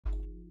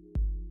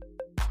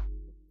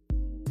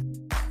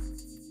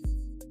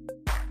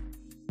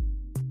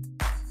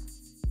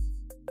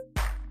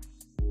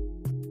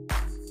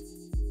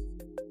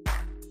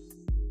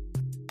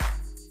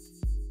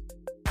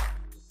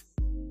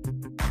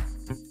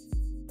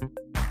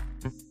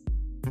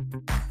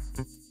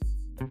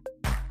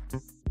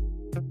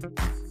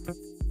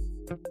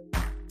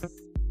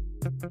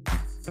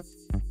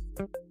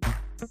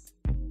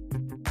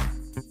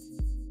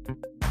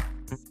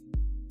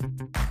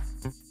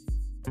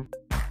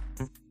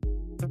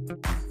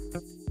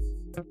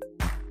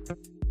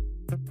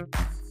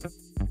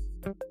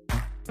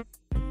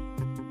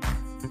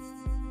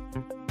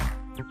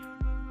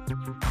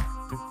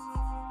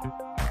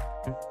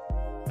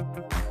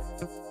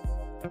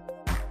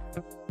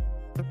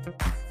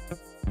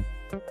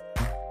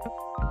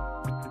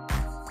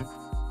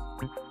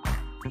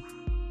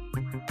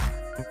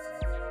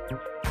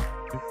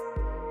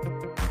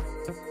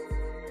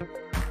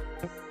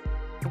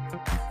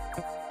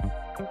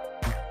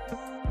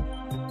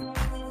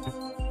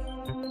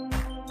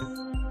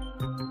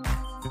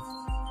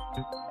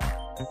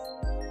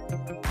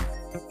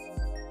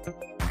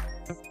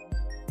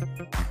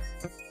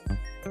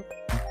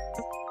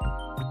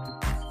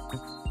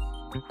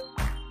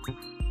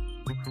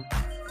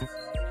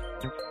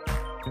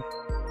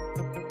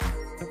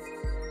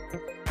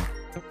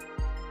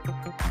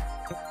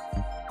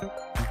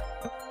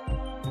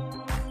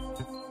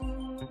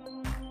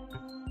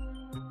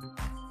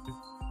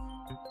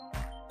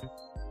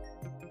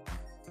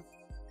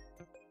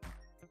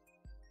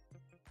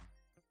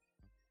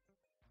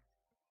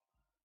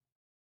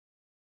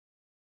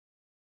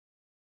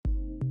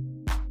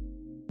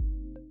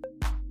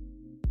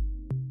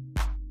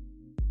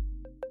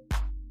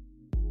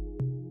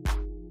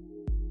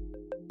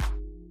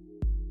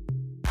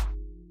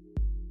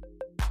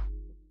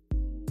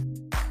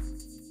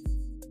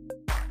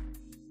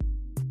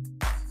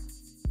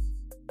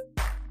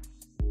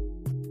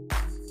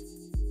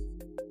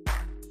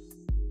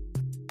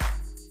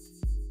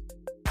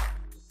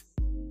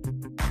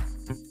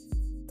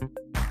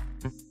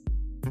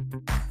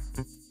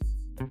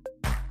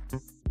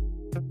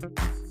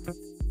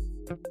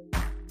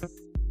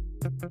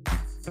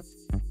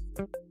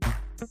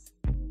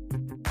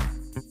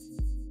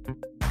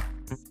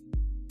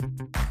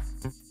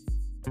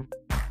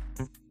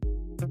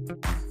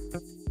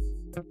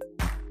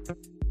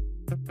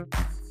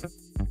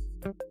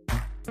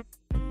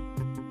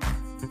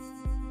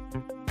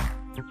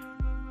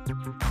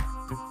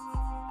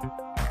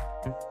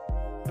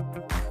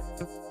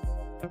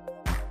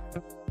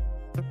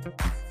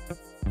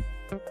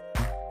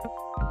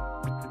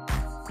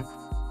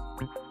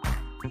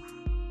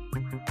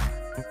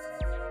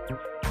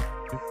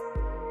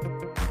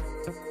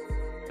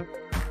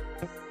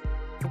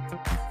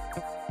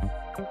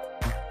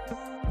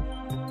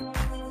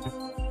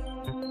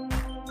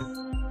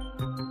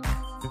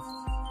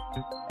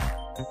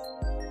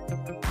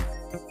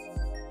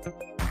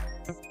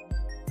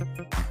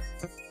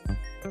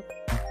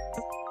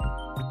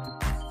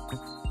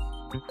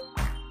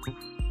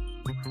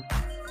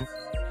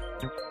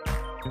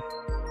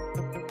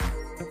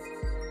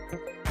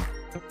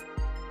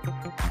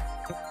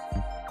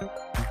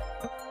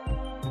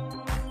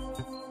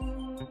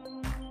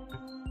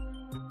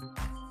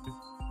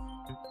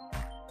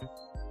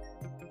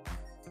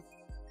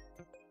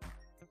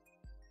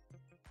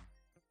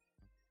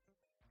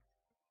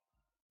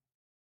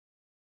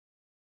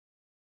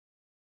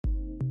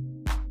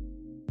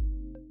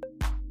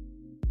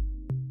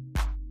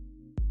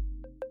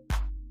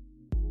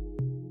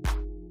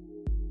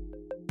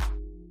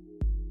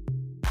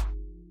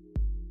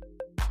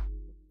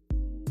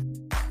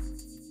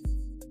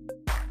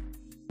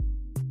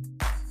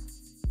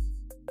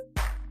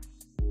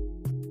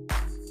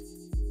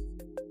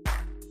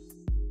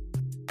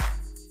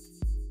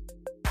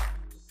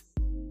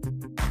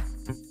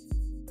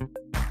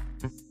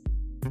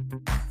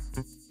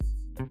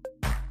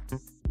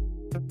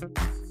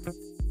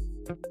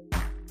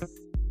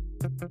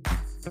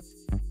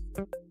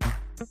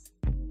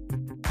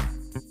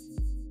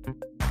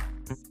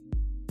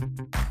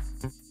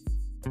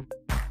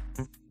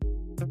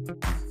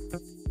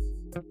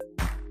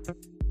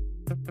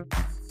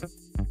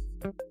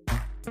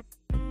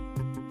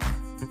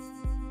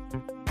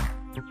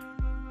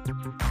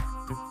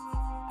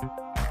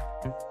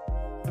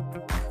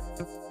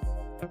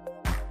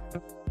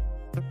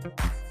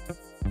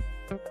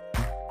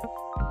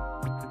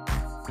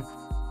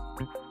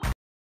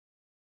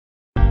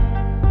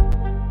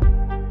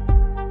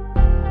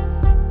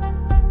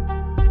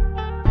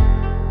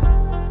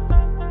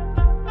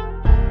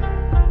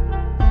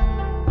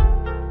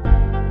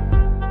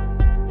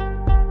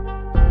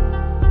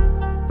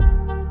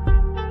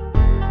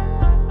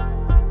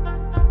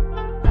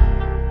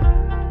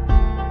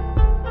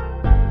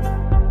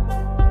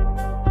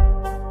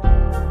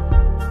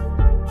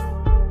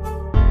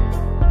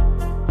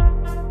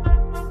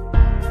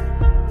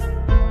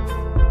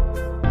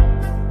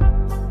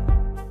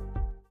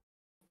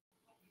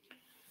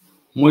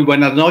Muy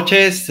buenas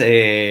noches,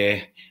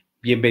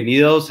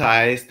 bienvenidos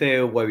a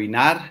este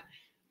webinar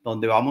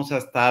donde vamos a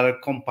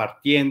estar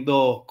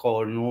compartiendo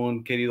con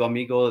un querido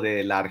amigo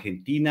de la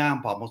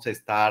Argentina. Vamos a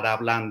estar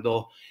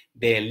hablando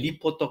de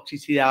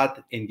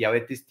lipotoxicidad en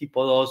diabetes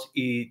tipo 2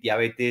 y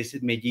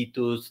diabetes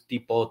mellitus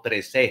tipo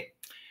 3c.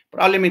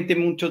 Probablemente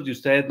muchos de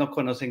ustedes no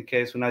conocen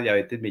qué es una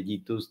diabetes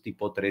mellitus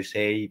tipo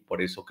 3c y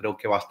por eso creo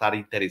que va a estar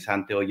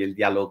interesante hoy el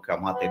diálogo que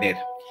vamos a tener.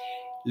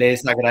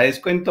 Les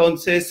agradezco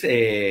entonces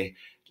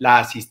la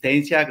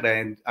asistencia,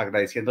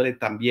 agradeciéndole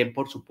también,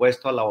 por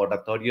supuesto, a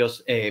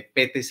Laboratorios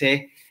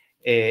PTC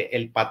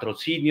el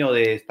patrocinio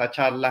de esta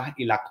charla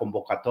y la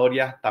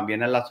convocatoria,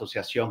 también a la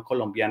Asociación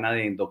Colombiana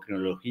de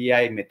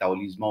Endocrinología y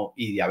Metabolismo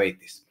y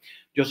Diabetes.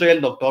 Yo soy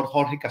el doctor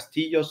Jorge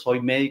Castillo, soy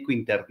médico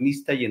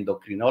internista y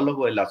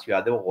endocrinólogo de la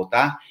ciudad de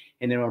Bogotá.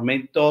 En el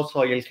momento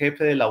soy el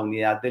jefe de la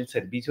unidad del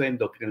servicio de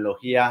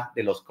endocrinología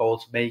de los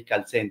Coast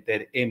Medical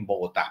Center en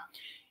Bogotá.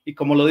 Y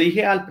como lo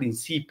dije al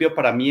principio,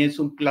 para mí es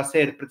un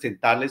placer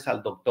presentarles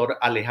al doctor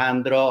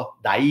Alejandro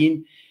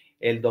Dain.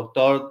 El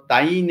doctor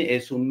Dain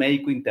es un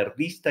médico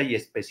internista y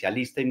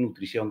especialista en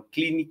nutrición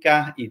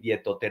clínica y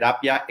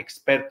dietoterapia,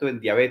 experto en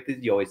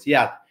diabetes y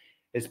obesidad.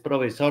 Es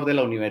profesor de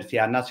la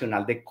Universidad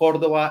Nacional de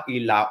Córdoba y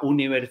la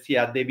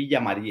Universidad de Villa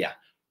María,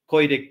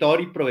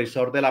 codirector y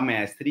profesor de la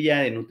Maestría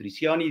de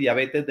Nutrición y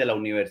Diabetes de la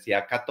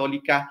Universidad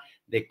Católica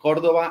de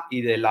Córdoba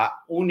y de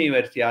la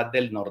Universidad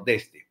del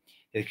Nordeste.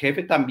 Es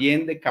jefe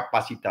también de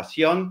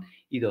capacitación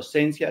y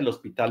docencia del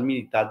Hospital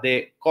Militar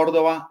de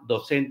Córdoba,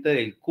 docente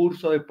del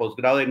curso de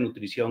posgrado de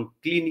nutrición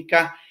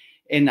clínica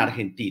en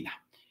Argentina.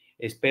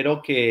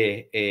 Espero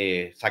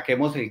que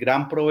saquemos el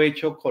gran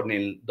provecho con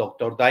el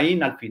doctor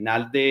Dain. Al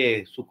final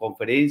de su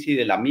conferencia y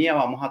de la mía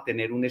vamos a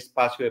tener un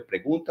espacio de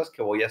preguntas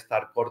que voy a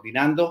estar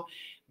coordinando.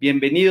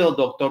 Bienvenido,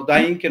 doctor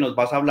Dain, que nos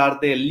vas a hablar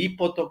de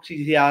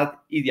lipotoxicidad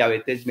y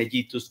diabetes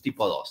mellitus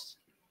tipo 2.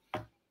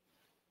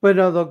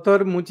 Bueno,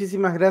 doctor,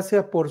 muchísimas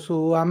gracias por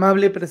su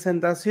amable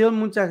presentación.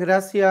 Muchas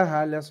gracias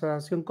a la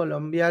Asociación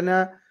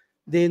Colombiana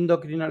de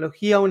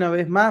Endocrinología una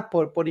vez más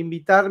por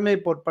invitarme,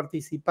 por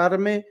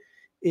participarme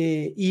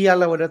y al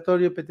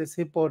laboratorio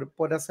PTC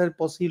por hacer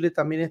posible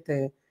también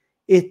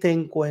este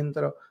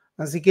encuentro.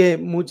 Así que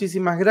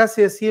muchísimas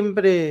gracias.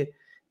 Siempre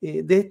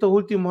de estos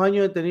últimos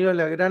años he tenido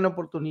la gran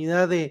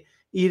oportunidad de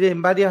ir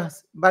en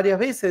varias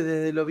veces,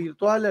 desde lo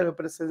virtual a lo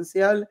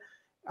presencial,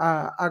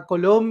 a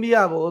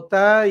Colombia, a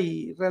Bogotá,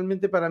 y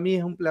realmente para mí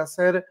es un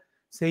placer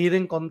seguir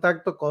en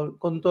contacto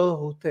con todos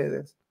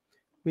ustedes.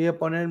 Voy a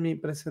poner mi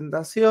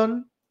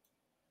presentación.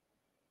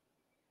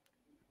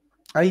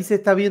 Ahí se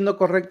está viendo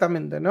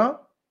correctamente,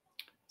 ¿no?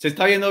 Se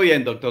está viendo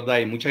bien, doctor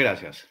Dain. Muchas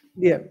gracias.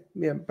 Bien,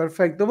 bien,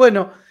 perfecto.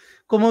 Bueno,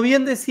 como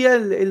bien decía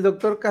el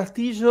doctor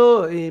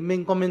Castillo, me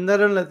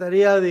encomendaron la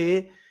tarea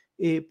de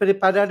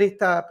preparar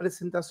esta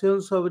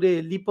presentación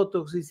sobre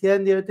lipotoxicidad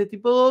en diabetes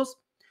tipo 2.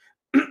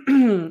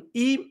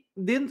 Y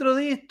dentro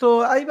de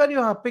esto hay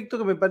varios aspectos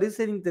que me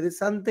parecen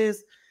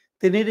interesantes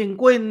tener en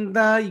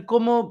cuenta y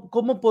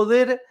cómo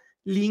poder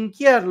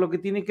linkear lo que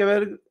tiene que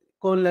ver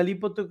con la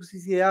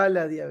lipotoxicidad a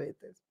la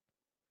diabetes.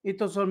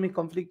 Estos son mis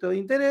conflictos de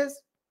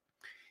interés.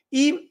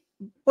 Y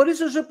por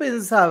eso yo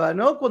pensaba,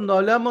 ¿no? Cuando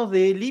hablamos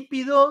de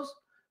lípidos,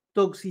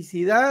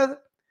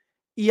 toxicidad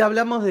y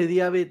hablamos de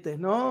diabetes,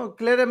 ¿no?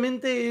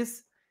 Claramente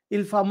es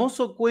el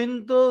famoso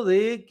cuento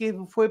de qué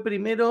fue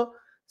primero,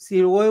 si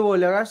el huevo o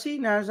la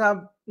gallina,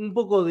 ya un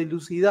poco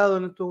dilucidado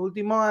en estos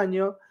últimos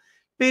años,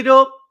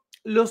 pero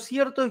lo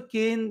cierto es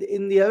que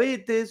en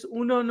diabetes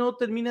uno no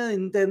termina de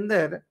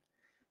entender,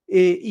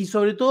 y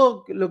sobre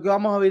todo lo que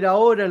vamos a ver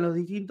ahora en los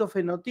distintos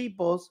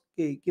fenotipos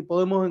que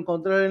podemos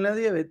encontrar en la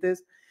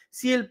diabetes,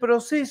 si el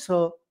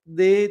proceso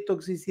de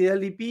toxicidad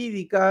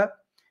lipídica,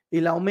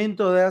 el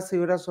aumento de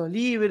ácidos grasos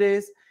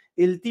libres,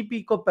 el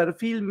típico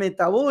perfil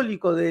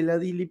metabólico de la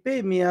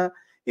dilipemia,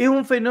 es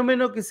un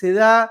fenómeno que se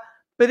da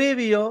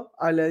previo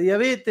a la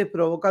diabetes,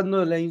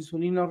 provocando la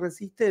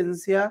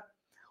insulinoresistencia,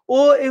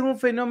 o es un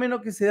fenómeno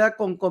que se da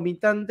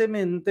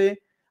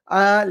concomitantemente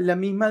a la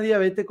misma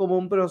diabetes como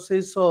un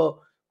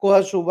proceso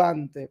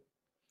coadyuvante.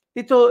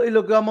 Esto es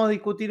lo que vamos a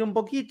discutir un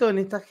poquito en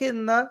esta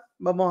agenda.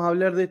 Vamos a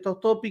hablar de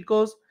estos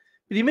tópicos.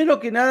 Primero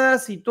que nada,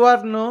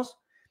 situarnos,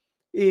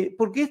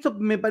 porque esto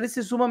me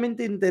parece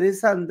sumamente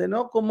interesante,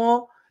 ¿no?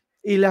 Cómo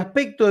el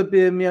aspecto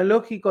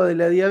epidemiológico de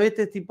la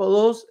diabetes tipo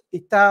 2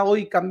 está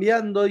hoy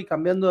cambiando y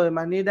cambiando de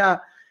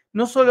manera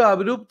no solo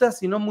abrupta,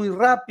 sino muy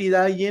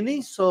rápida. Y en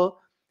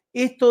eso,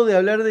 esto de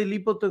hablar de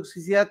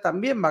lipotoxicidad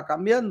también va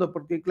cambiando,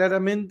 porque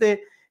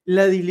claramente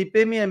la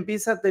dislipemia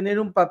empieza a tener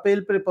un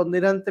papel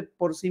preponderante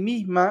por sí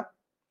misma.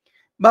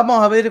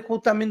 Vamos a ver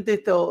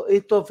justamente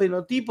estos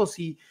fenotipos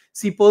y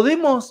si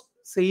podemos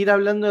seguir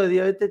hablando de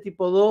diabetes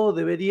tipo 2,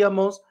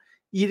 deberíamos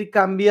ir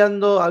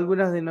cambiando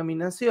algunas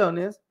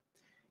denominaciones.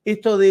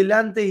 Esto del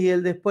antes y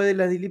el después de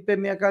la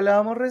dislipemia que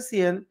hablábamos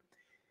recién.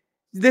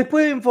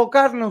 Después de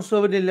enfocarnos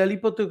sobre la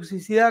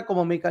lipotoxicidad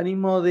como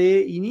mecanismo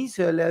de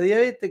inicio de la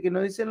diabetes que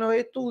nos dicen los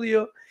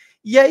estudios,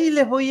 y ahí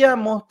les voy a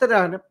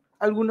mostrar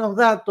algunos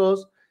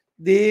datos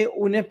de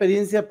una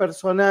experiencia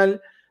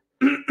personal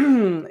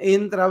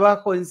en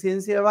trabajo en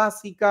ciencia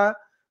básica,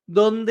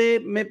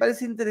 donde me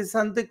parece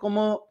interesante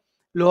cómo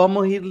lo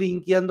vamos a ir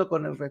linkeando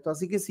con el resto.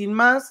 Así que sin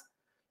más,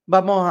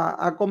 vamos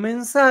a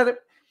comenzar.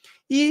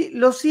 Y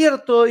lo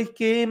cierto es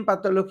que en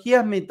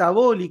patologías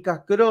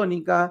metabólicas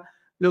crónicas,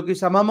 lo que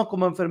llamamos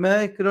como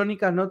enfermedades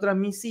crónicas no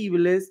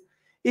transmisibles,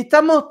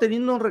 estamos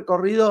teniendo un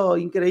recorrido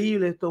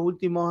increíble estos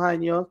últimos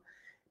años.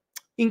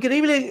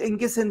 ¿Increíble en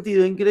qué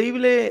sentido?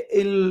 Increíble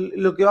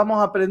en lo que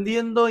vamos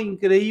aprendiendo,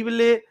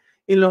 increíble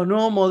en los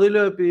nuevos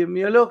modelos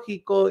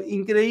epidemiológicos,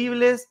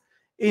 increíbles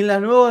en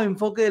los nuevos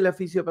enfoques de la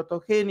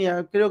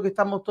fisiopatogenia. Creo que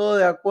estamos todos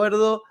de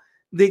acuerdo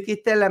de que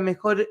esta es la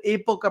mejor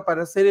época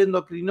para ser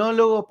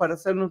endocrinólogos, para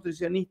ser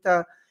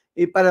nutricionistas,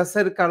 para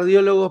ser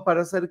cardiólogos,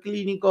 para ser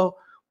clínicos,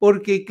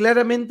 porque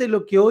claramente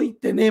lo que hoy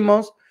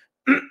tenemos,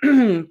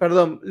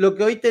 perdón, lo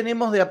que hoy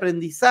tenemos de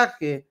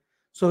aprendizaje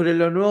sobre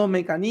los nuevos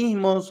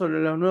mecanismos,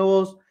 sobre los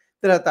nuevos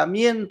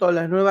tratamientos,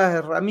 las nuevas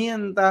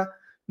herramientas,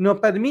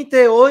 nos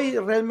permite hoy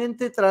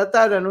realmente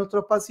tratar a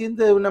nuestros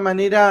pacientes de una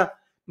manera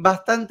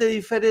bastante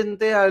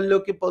diferente a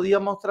lo que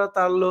podíamos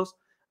tratarlos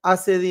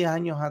hace 10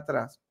 años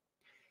atrás.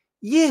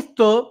 Y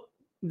esto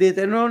de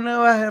tener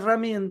nuevas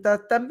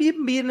herramientas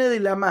también viene de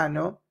la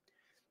mano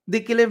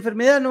de que la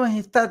enfermedad no es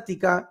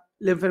estática,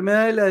 la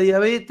enfermedad de la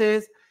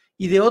diabetes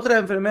y de otras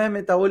enfermedades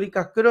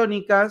metabólicas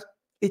crónicas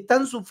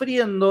están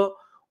sufriendo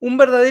un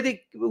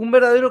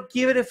verdadero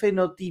quiebre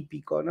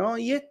fenotípico, ¿no?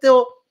 Y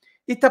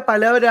esta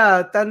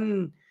palabra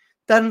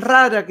tan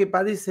rara que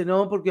parece,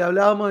 ¿no? Porque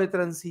hablábamos de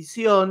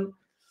transición,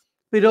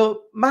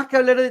 pero más que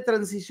hablar de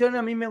transición,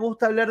 a mí me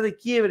gusta hablar de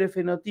quiebre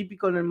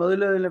fenotípico en el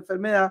modelo de la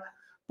enfermedad,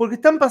 porque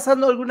están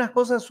pasando algunas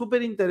cosas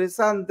súper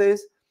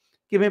interesantes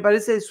que me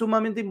parece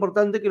sumamente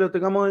importante que lo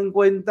tengamos en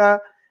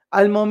cuenta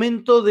al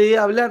momento de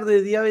hablar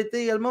de diabetes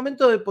y al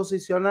momento de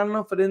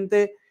posicionarnos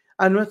frente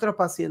a nuestros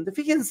pacientes.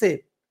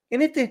 Fíjense,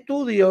 en este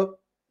estudio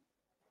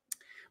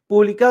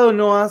publicado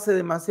no hace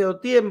demasiado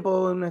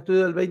tiempo, un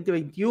estudio del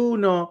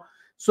 2021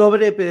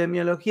 sobre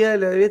epidemiología de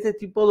la diabetes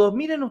tipo 2,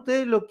 miren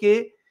ustedes lo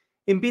que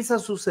empieza a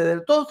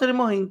suceder. Todos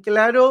tenemos en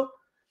claro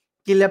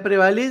que la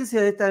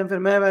prevalencia de estas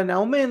enfermedades va en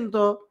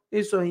aumento,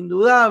 eso es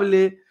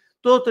indudable.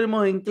 Todos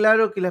tenemos en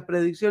claro que las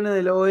predicciones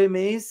de la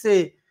OMS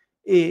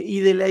y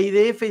de la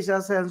IDF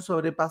ya se han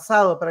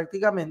sobrepasado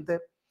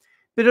prácticamente.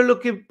 Pero lo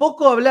que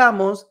poco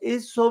hablamos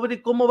es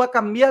sobre cómo va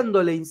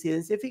cambiando la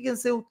incidencia.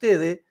 Fíjense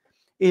ustedes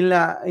en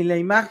la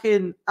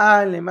imagen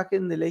A, en la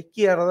imagen de la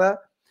izquierda,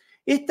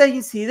 esta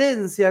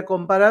incidencia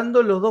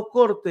comparando los dos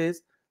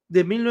cortes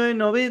de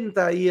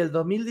 1990 y el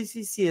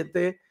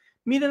 2017,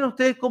 miren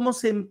ustedes cómo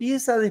se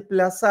empieza a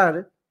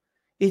desplazar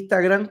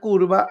esta gran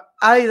curva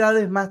a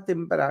edades más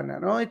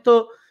tempranas, ¿no?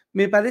 Esto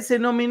me parece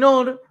no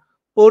menor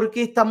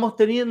porque estamos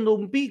teniendo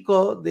un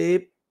pico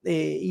de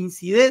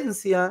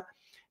incidencia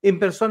en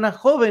personas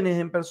jóvenes,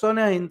 en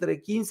personas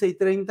entre 15 y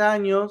 30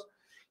 años,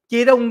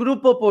 que era un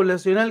grupo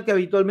poblacional que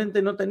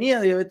habitualmente no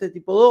tenía diabetes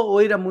tipo 2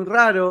 o era muy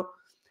raro.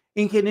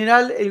 En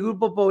general, el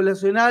grupo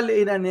poblacional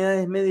era en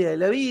edades medias de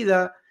la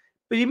vida.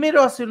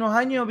 Primero, hace unos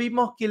años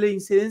vimos que la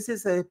incidencia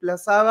se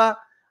desplazaba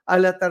a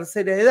la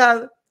tercera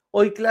edad.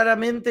 Hoy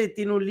claramente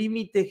tiene un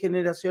límite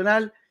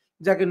generacional,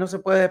 ya que no se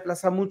puede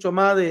desplazar mucho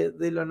más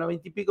de los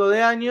 90 y pico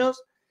de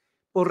años,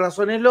 por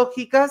razones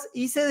lógicas,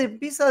 y se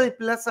empieza a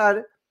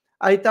desplazar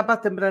a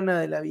etapas tempranas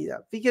de la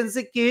vida.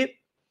 Fíjense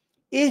que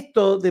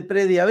esto de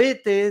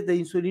prediabetes, de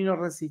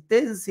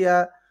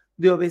insulinoresistencia,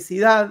 de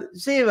obesidad,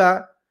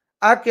 lleva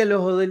a que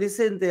los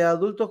adolescentes,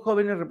 adultos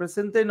jóvenes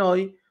representen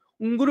hoy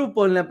un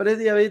grupo en la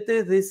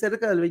prediabetes de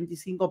cerca del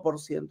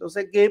 25%. O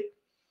sea que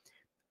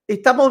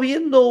estamos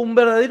viendo un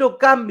verdadero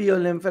cambio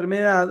en la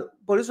enfermedad.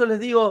 Por eso les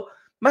digo,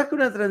 más que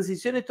una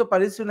transición, esto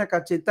parece una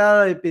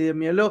cachetada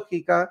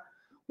epidemiológica,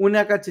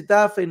 una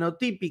cachetada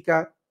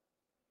fenotípica,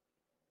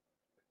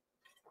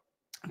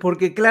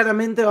 porque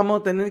claramente vamos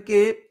a tener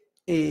que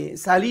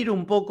salir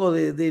un poco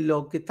de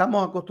lo que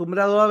estamos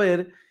acostumbrados a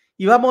ver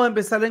y vamos a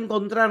empezar a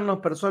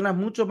encontrarnos personas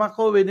mucho más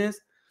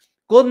jóvenes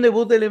con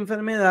debut de la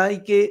enfermedad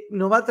y que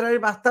nos va a traer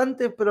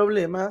bastantes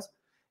problemas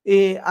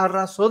a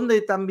razón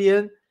de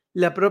también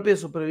la propia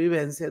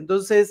supervivencia.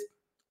 Entonces,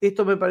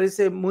 esto me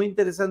parece muy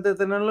interesante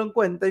tenerlo en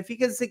cuenta. Y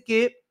fíjense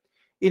que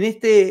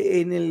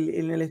en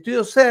el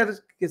estudio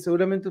SERS, que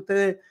seguramente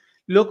ustedes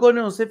lo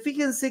conocen,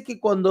 fíjense que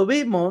cuando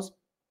vemos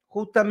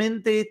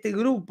justamente este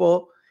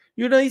grupo,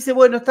 y uno dice,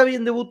 bueno, está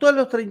bien, debutó a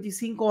los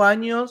 35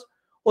 años,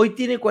 hoy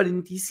tiene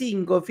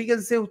 45.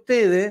 Fíjense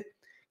ustedes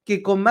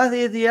que con más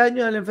de 10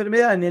 años de la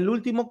enfermedad, en el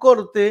último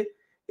corte,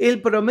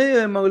 el promedio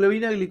de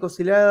hemoglobina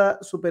glicosilada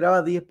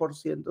superaba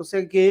 10%. O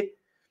sea que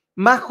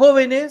más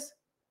jóvenes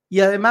y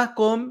además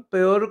con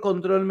peor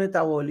control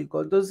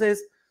metabólico.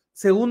 Entonces,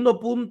 segundo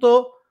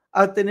punto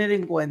a tener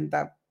en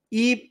cuenta.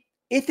 Y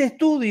este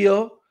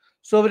estudio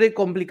sobre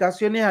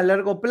complicaciones a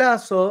largo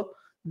plazo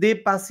de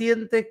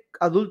pacientes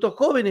adultos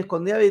jóvenes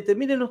con diabetes,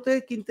 miren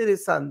ustedes qué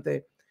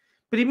interesante.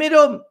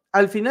 Primero,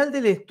 al final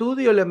del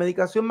estudio, la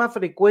medicación más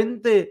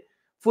frecuente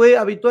fue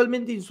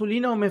habitualmente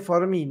insulina o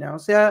metformina. O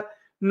sea,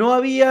 no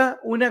había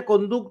una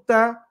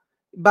conducta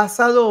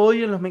basado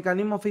hoy en los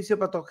mecanismos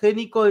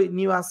fisiopatogénicos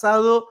ni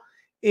basado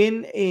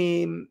en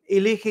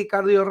el eje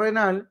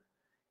cardiorrenal.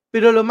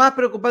 Pero lo más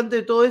preocupante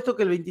de todo esto es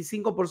que el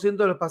 25%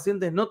 de los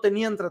pacientes no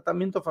tenían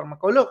tratamiento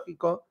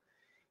farmacológico.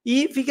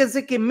 Y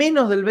fíjense que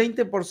menos del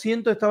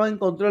 20% estaba en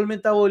control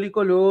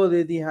metabólico luego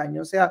de 10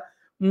 años. O sea,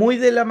 muy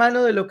de la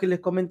mano de lo que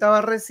les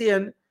comentaba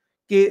recién,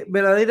 que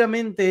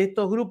verdaderamente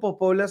estos grupos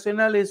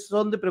poblacionales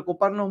son de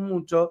preocuparnos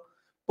mucho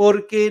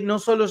porque no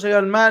solo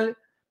llegan mal,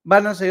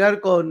 van a llegar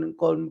con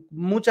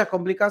muchas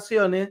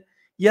complicaciones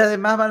y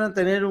además van a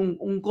tener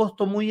un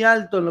costo muy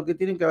alto en lo que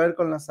tiene que ver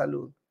con la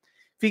salud.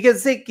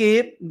 Fíjense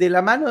que de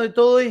la mano de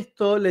todo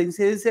esto, la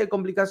incidencia de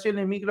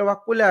complicaciones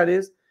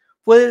microvasculares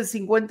fue del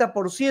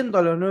 50%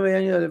 a los 9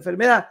 años de la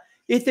enfermedad.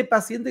 Este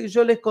paciente que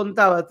yo les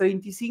contaba,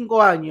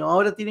 35 años,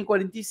 ahora tiene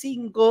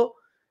 45,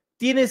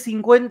 tiene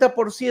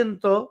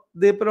 50%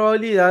 de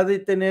probabilidad de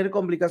tener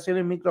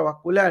complicaciones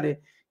microvasculares.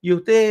 Y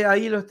ustedes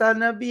ahí lo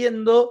están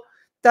viendo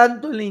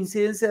tanto en la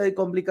incidencia de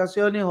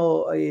complicaciones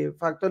o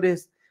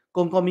factores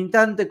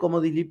concomitantes como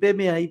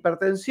dislipemia e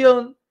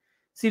hipertensión,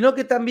 sino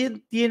que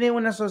también tiene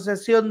una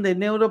asociación de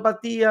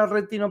neuropatía,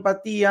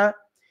 retinopatía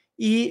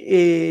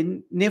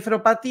y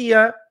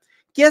nefropatía,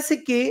 que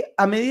hace que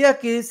a medida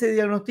que se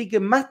diagnostique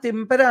más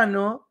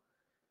temprano,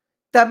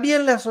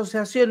 También la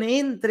asociación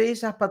entre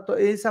esas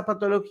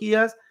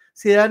patologías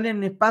se dan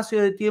en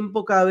espacios de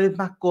tiempo cada vez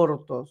más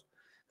cortos.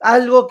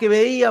 Algo que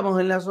veíamos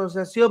en la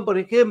asociación, por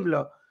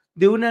ejemplo,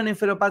 de una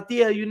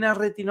nefropatía y una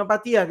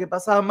retinopatía que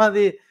pasaba más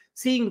de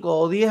 5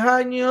 o 10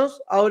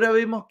 años, ahora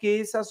vemos que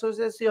esa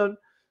asociación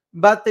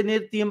va a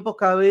tener tiempos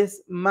cada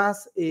vez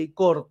más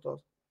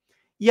cortos.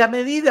 Y a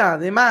medida,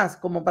 además,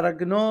 como para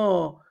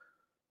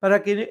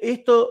que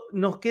esto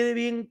nos quede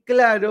bien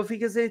claro,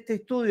 fíjese este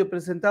estudio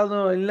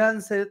presentado en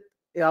Lancet,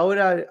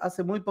 ahora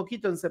hace muy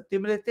poquito, en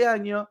septiembre de este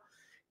año,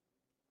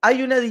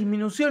 hay una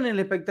disminución en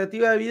la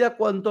expectativa de vida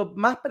cuanto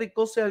más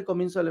precoz sea el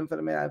comienzo de la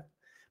enfermedad.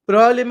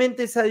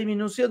 Probablemente esa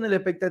disminución de la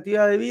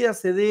expectativa de vida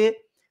se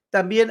dé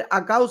también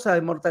a causa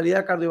de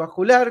mortalidad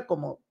cardiovascular,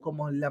 como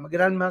la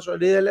gran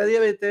mayoría de la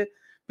diabetes,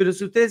 pero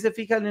si ustedes se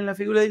fijan en la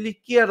figura de la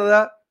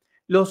izquierda,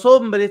 los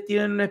hombres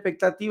tienen una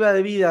expectativa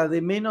de vida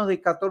de menos de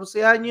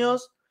 14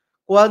 años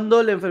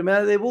cuando la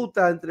enfermedad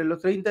debuta entre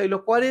los 30 y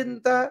los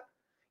 40,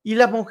 y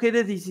las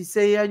mujeres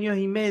 16 años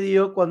y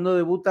medio cuando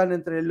debutan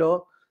entre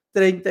los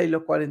 30 y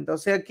los 40. O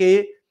sea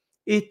que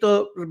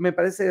esto me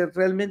parece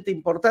realmente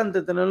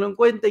importante tenerlo en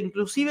cuenta,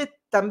 inclusive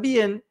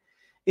también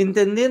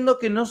entendiendo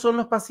que no son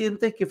los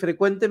pacientes que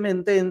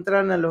frecuentemente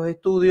entran a los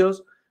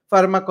estudios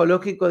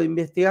farmacológicos de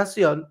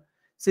investigación.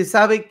 Se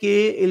sabe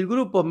que el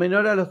grupo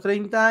menor a los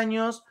 30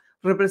 años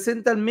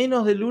representan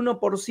menos del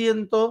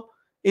 1%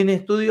 en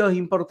estudios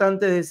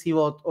importantes de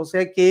CIBOT. O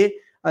sea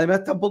que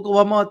además tampoco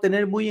vamos a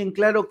tener muy en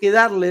claro qué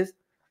darles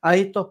a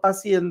estos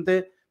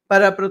pacientes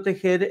para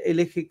proteger el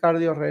eje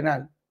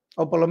cardiorrenal,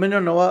 o por lo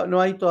menos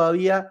no hay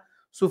todavía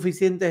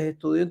suficientes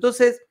estudios.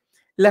 Entonces,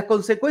 las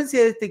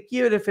consecuencias de este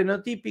quiebre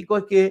fenotípico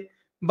es que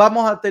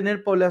vamos a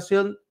tener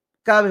población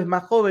cada vez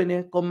más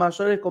jóvenes, con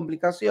mayores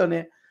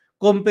complicaciones,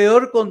 con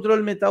peor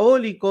control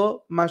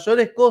metabólico,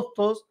 mayores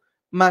costos,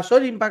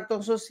 mayor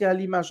impacto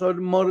social y mayor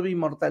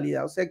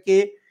morbimortalidad. O sea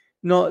que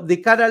no,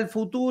 de cara al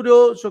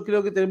futuro, yo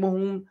creo que tenemos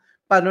un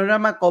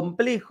panorama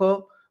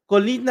complejo,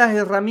 con lindas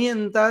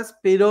herramientas,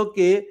 pero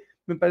que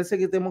me parece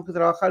que tenemos que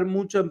trabajar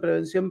mucho en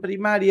prevención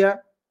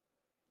primaria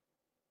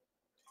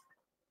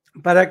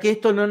para que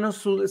esto no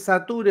nos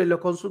sature los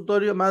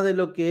consultorios más de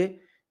lo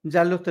que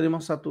ya los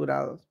tenemos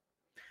saturados.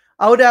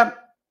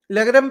 Ahora,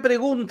 la gran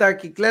pregunta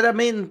que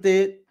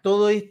claramente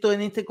todo esto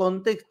en este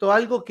contexto,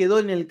 algo quedó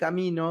en el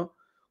camino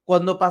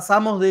cuando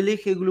pasamos del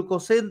eje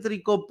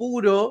glucocéntrico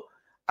puro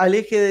al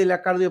eje de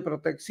la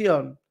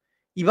cardioprotección.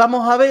 Y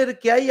vamos a ver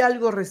que hay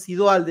algo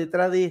residual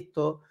detrás de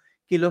esto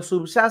que lo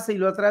subyace y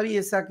lo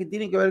atraviesa, que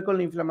tiene que ver con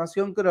la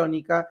inflamación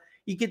crónica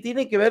y que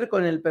tiene que ver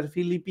con el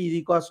perfil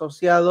lipídico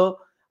asociado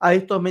a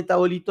estos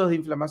metabolitos de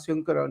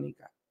inflamación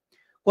crónica.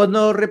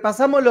 Cuando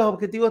repasamos los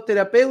objetivos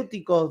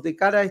terapéuticos de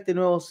cara a este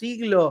nuevo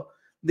siglo,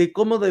 de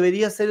cómo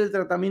debería ser el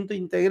tratamiento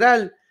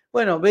integral,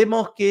 bueno,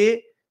 vemos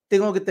que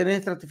tengo que tener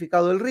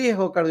estratificado el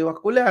riesgo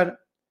cardiovascular,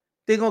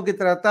 tengo que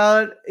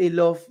tratar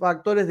los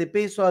factores de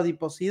peso,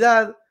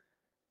 adiposidad,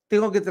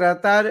 tengo que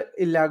tratar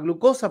la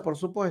glucosa, por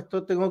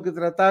supuesto, tengo que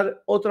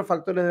tratar otros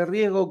factores de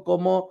riesgo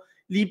como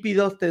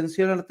lípidos,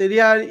 tensión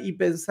arterial y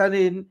pensar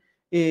en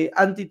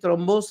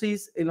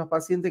antitrombosis en los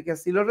pacientes que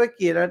así lo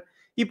requieran.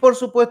 Y por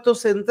supuesto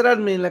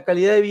centrarme en la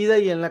calidad de vida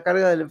y en la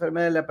carga de la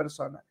enfermedad de la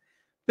persona.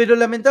 Pero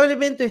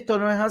lamentablemente esto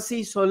no es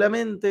así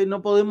solamente,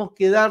 no podemos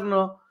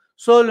quedarnos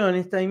solo en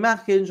esta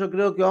imagen. Yo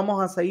creo que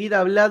vamos a seguir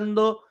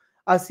hablando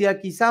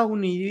hacia quizás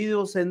un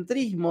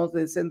individuocentrismo,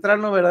 de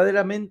centrarnos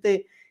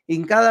verdaderamente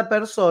en cada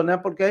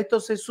persona, porque a esto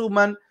se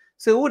suman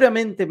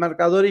seguramente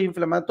marcadores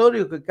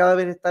inflamatorios que cada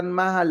vez están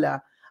más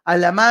a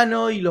la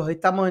mano y los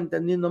estamos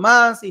entendiendo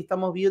más y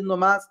estamos viendo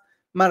más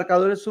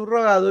marcadores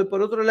subrogados. Y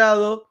por otro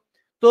lado,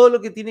 todo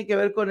lo que tiene que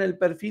ver con el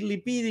perfil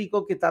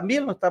lipídico, que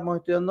también lo estamos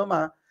estudiando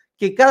más,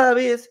 que cada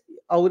vez,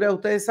 ahora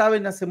ustedes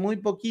saben, hace muy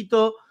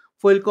poquito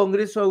fue el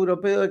Congreso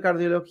Europeo de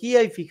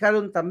Cardiología y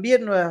fijaron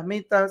también nuevas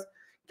metas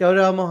que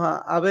ahora vamos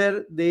a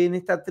ver en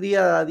esta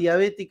tríada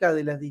diabética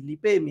de las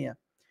dislipemias.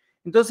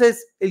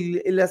 Entonces,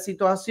 la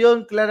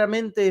situación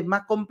claramente es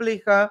más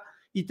compleja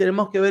y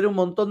tenemos que ver un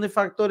montón de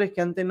factores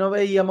que antes no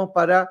veíamos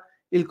para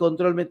el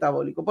control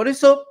metabólico. Por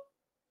eso,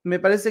 me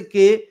parece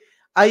que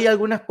hay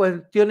algunas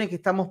cuestiones que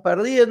estamos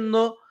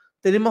perdiendo,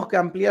 tenemos que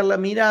ampliar la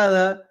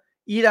mirada,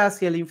 ir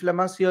hacia la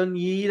inflamación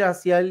y ir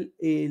hacia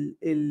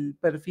el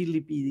perfil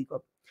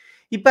lipídico.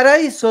 Y para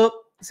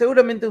eso,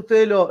 seguramente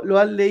ustedes lo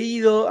han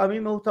leído, a mí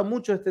me gusta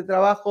mucho este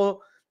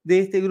trabajo de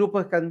este grupo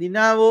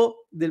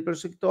escandinavo, del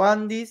proyecto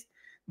Andis,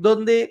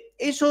 donde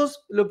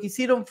ellos lo que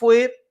hicieron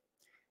fue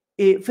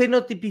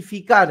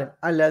fenotipificar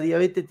a la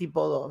diabetes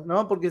tipo 2,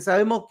 ¿no? Porque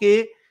sabemos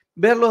que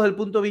verlos desde el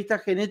punto de vista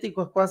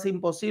genético es casi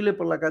imposible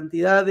por la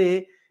cantidad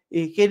de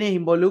genes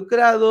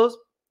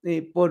involucrados,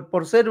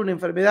 por ser una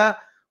enfermedad,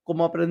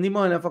 como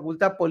aprendimos en la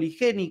facultad,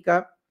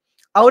 poligénica.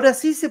 Ahora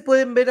sí se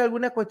pueden ver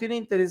algunas cuestiones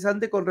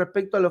interesantes con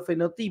respecto a los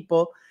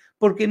fenotipos,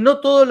 porque no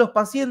todos los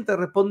pacientes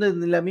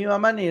responden de la misma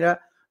manera,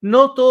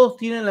 no todos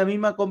tienen las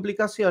mismas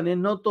complicaciones,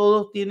 no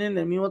todos tienen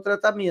el mismo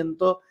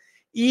tratamiento.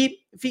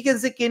 Y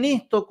fíjense que en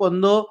esto,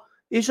 cuando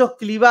ellos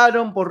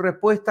clivaron por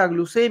respuesta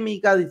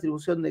glucémica,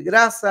 distribución de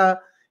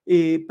grasa,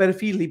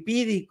 perfil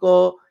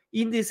lipídico,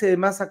 índice de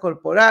masa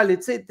corporal,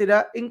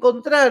 etcétera.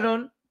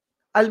 Encontraron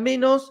al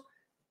menos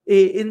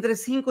entre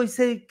 5 y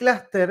 6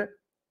 clústeres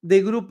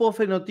de grupos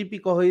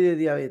fenotípicos hoy de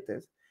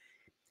diabetes.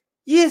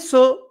 Y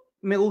eso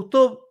me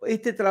gustó,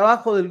 este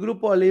trabajo del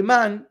grupo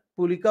alemán,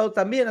 publicado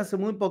también hace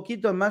muy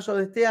poquito, en mayo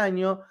de este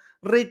año,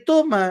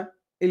 retoma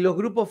en los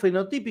grupos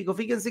fenotípicos.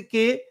 Fíjense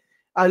que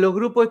a los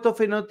grupos estos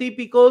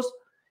fenotípicos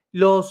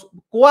los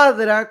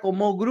cuadra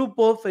como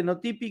grupos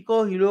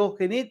fenotípicos y luego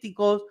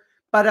genéticos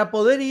para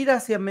poder ir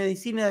hacia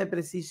medicina de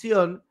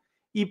precisión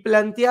y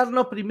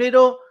plantearnos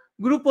primero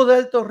grupos de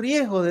alto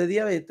riesgo de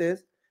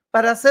diabetes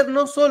para hacer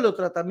no solo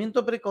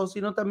tratamiento precoz,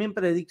 sino también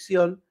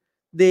predicción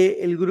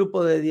del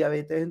grupo de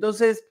diabetes.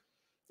 Entonces,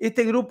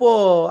 este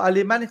grupo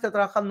alemán está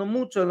trabajando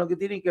mucho en lo que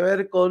tiene que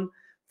ver con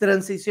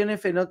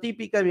transiciones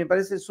fenotípicas y me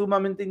parece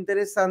sumamente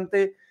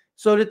interesante,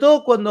 sobre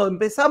todo cuando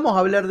empezamos a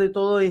hablar de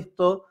todo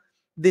esto,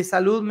 de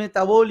salud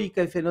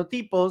metabólica y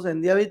fenotipos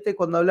en diabetes,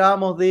 cuando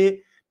hablábamos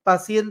de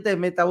pacientes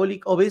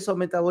obesos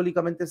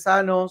metabólicamente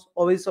sanos,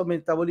 obesos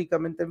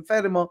metabólicamente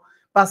enfermos,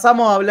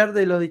 pasamos a hablar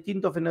de los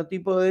distintos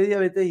fenotipos de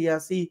diabetes y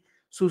así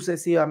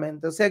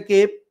sucesivamente. O sea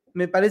que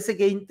me parece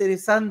que es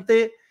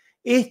interesante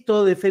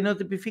esto de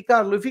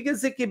fenotipificarlo. Y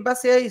fíjense que en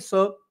base a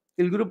eso,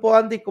 el grupo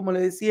Andes, como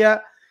les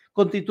decía,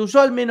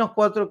 constituyó al menos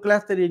 4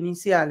 clústeres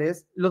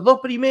iniciales. Los 2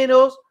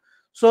 primeros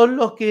son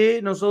los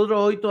que nosotros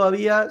hoy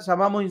todavía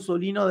llamamos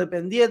insulino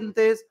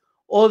dependientes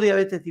o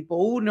diabetes tipo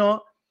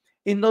 1,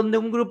 en donde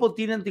un grupo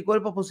tiene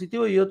anticuerpos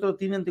positivos y otro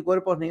tiene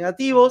anticuerpos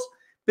negativos,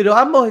 pero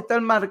ambos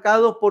están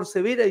marcados por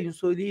severa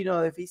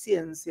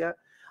insulinodeficiencia.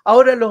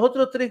 Ahora, los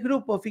otros 3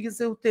 grupos,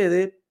 fíjense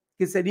ustedes,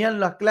 que serían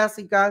las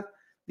clásicas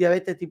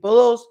diabetes tipo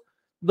 2,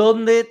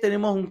 donde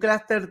tenemos un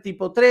clúster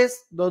tipo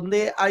 3,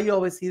 donde hay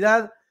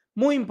obesidad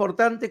muy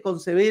importante con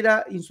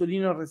severa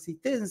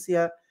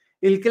insulinoresistencia.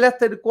 El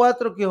clúster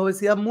 4, que es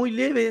obesidad muy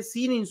leve,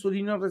 sin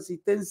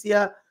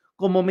insulinoresistencia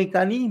como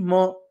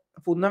mecanismo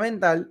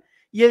fundamental.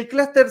 Y el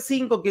clúster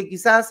 5, que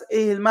quizás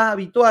es el más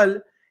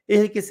habitual,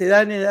 es el que se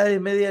da en edades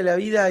medias de la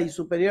vida y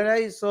superior a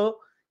eso,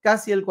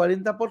 casi el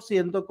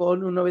 40%,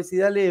 con una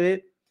obesidad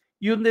leve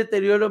y un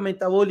deterioro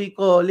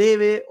metabólico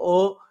leve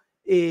o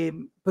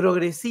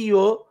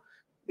progresivo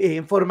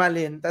en forma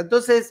lenta.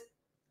 Entonces,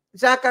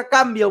 ya acá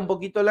cambia un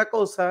poquito la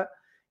cosa,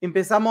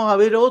 empezamos a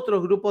ver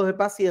otros grupos de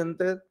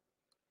pacientes,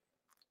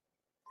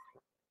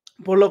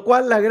 por lo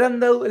cual la gran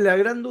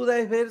duda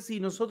es ver si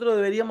nosotros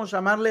deberíamos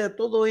llamarle a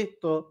todo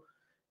esto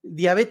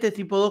diabetes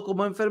tipo 2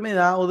 como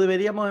enfermedad o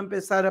deberíamos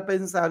empezar a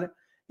pensar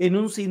en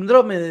un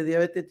síndrome de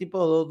diabetes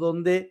tipo 2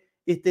 donde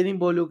estén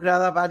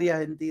involucradas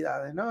varias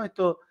entidades, ¿no?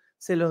 Esto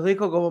se los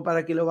dejo como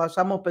para que lo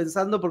vayamos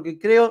pensando porque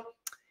creo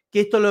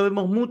que esto lo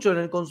vemos mucho en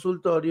el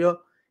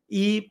consultorio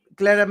y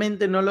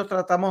claramente no los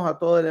tratamos a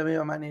todos de la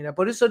misma manera.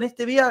 Por eso en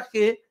este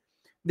viaje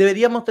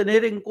deberíamos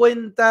tener en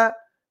cuenta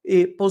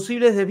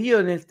posibles desvíos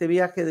en este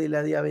viaje de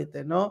la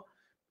diabetes, ¿no?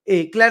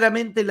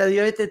 Claramente la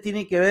diabetes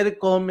tiene que ver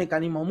con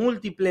mecanismo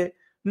múltiple,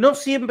 no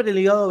siempre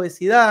ligado a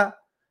obesidad,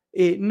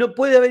 no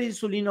puede haber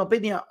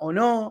insulinopenia o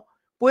no,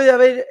 puede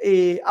haber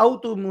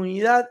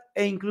autoinmunidad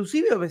e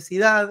inclusive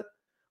obesidad,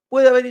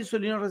 puede haber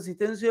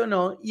insulinoresistencia o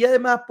no, y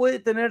además puede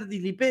tener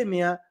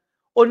dislipemia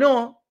o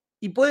no,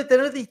 y puede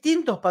tener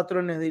distintos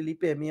patrones de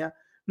dislipemia.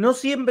 No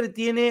siempre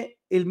tiene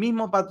el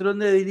mismo patrón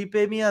de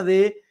dislipemia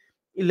de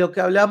lo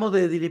que hablamos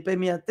de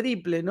dislipemia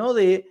triple, ¿no?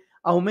 De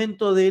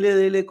aumento de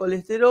LDL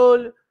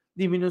colesterol,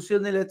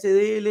 disminución del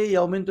HDL y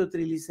aumento de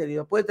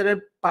triglicéridos. Puede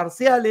tener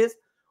parciales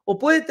o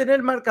puede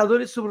tener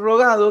marcadores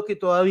subrogados que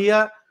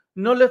todavía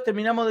no los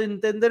terminamos de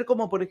entender,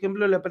 como por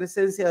ejemplo la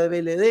presencia de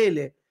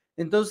VLDL.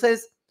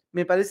 Entonces,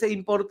 me parece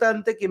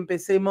importante que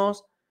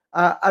empecemos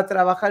a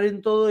trabajar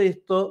en todo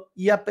esto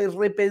y a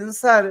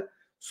repensar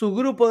su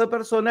grupo de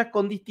personas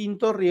con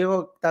distintos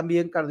riesgos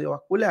también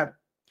cardiovascular.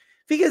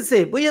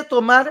 Fíjense, voy a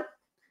tomar,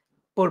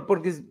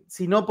 porque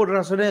si no por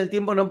razones del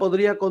tiempo no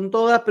podría con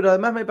todas, pero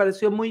además me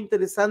pareció muy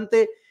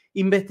interesante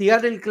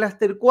investigar el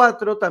clúster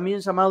 4, también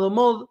llamado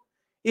MOD.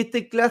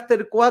 Este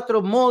clúster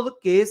 4 MOD,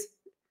 que es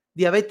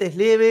diabetes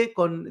leve,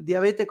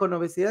 diabetes con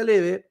obesidad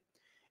leve,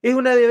 es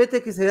una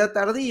diabetes que se da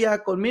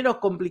tardía, con menos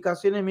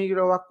complicaciones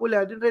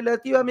microvasculares,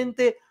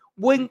 relativamente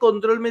buen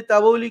control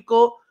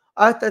metabólico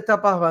hasta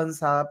etapas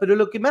avanzadas. Pero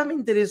lo que más me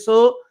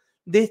interesó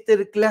de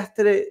este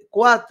clúster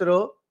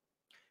 4,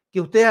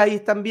 que ustedes ahí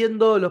están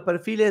viendo los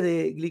perfiles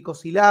de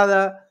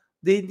glicosilada,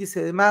 de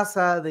índice de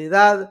masa, de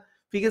edad.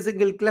 Fíjense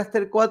que el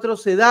clúster 4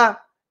 se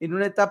da en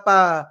una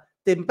etapa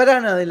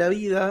temprana de la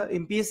vida,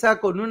 empieza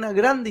con una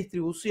gran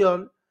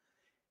distribución.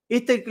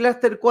 Este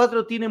clúster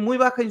 4 tiene muy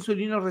baja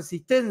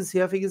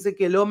insulinoresistencia. Fíjense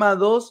que el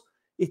OMA2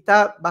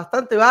 está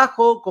bastante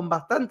bajo, con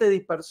bastante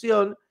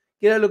dispersión,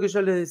 que era lo que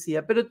yo les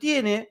decía. Pero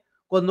tiene,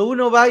 cuando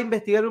uno va a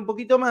investigar un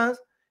poquito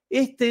más,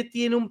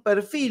 tiene un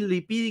perfil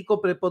lipídico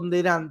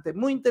preponderante,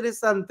 muy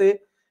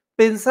interesante,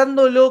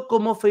 pensándolo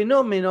como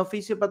fenómeno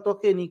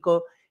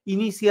fisiopatogénico,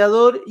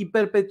 iniciador y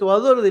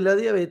perpetuador de la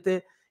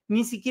diabetes,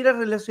 ni siquiera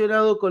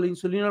relacionado con la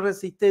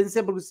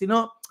insulinoresistencia, porque si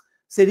no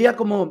sería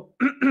como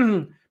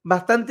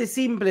bastante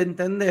simple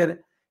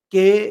entender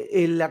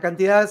que la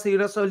cantidad de ácidos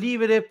grasos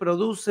libres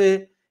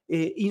produce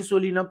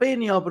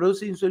insulinopenia o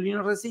produce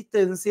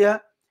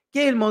insulinoresistencia,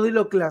 que es el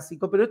modelo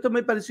clásico. Pero esto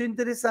me pareció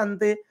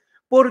interesante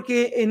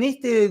porque en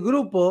este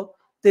grupo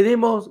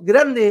tenemos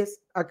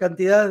grandes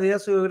cantidades de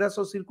ácido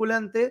graso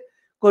circulante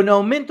con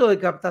aumento de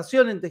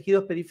captación en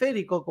tejidos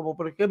periféricos, como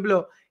por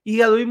ejemplo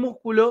hígado y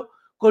músculo,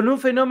 con un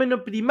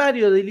fenómeno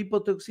primario de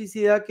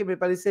lipotoxicidad que me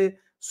parece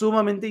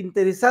sumamente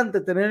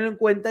interesante tener en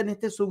cuenta en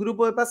este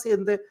subgrupo de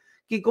pacientes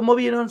que, como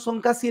vieron,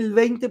 son casi el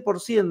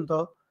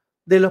 20%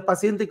 de los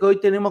pacientes que hoy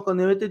tenemos con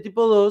diabetes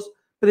tipo 2,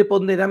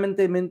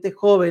 preponderantemente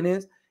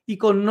jóvenes y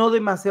con no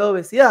demasiada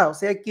obesidad. O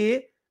sea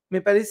que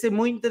me parece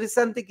muy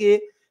interesante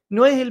que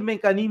no es el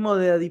mecanismo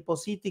de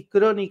adipositis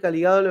crónica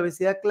ligado a la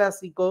obesidad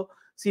clásico,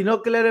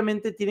 sino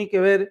claramente tiene que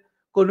ver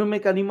con un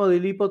mecanismo de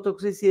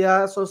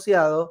lipotoxicidad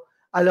asociado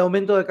al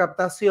aumento de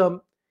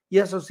captación y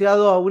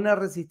asociado a una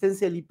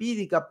resistencia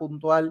lipídica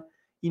puntual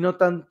y no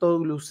tanto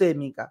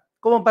glucémica,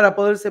 como para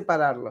poder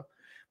separarlo.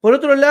 Por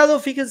otro lado,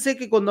 fíjense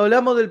que cuando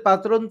hablamos del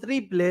patrón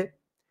triple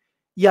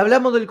y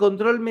hablamos del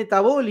control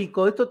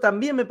metabólico, esto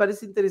también me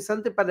parece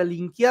interesante para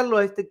linkearlo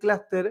a este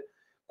clúster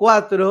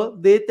 4,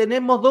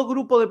 tenemos dos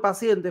grupos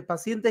de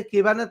pacientes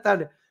que van a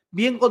estar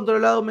bien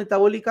controlados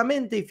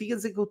metabólicamente, y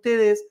fíjense que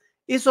ustedes,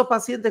 esos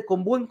pacientes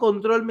con buen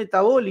control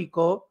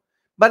metabólico,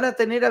 van a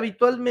tener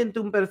habitualmente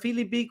un perfil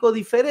lipídico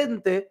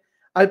diferente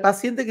al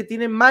paciente que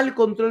tiene mal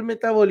control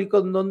metabólico,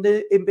 en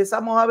donde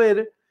empezamos a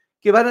ver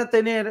que van a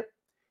tener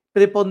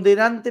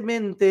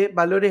preponderantemente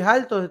valores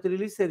altos de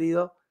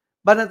triglicéridos,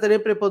 van a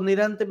tener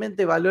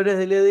preponderantemente valores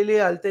de LDL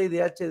alta y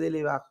de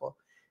HDL bajo.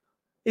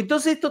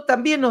 Entonces esto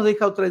también nos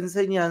deja otra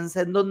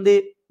enseñanza en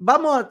donde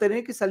vamos a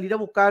tener que salir a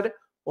buscar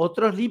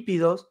otros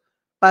lípidos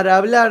para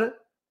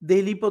hablar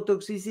de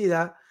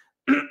lipotoxicidad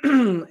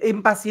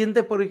en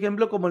pacientes, por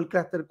ejemplo, como el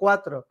clúster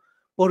 4,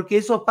 porque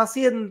esos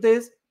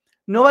pacientes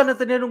no van a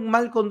tener un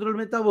mal control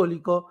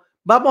metabólico,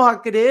 vamos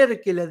a creer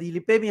que la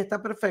dilipemia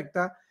está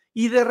perfecta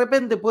y de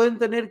repente pueden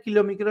tener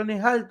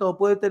kilomicrones altos o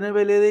pueden tener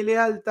LDL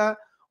alta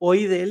o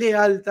IDL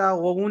alta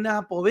o una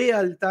ApoB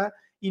alta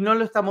y no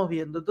lo estamos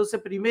viendo.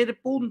 Entonces,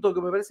 primer punto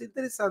que me parece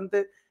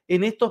interesante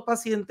en estos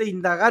pacientes,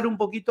 indagar un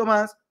poquito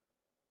más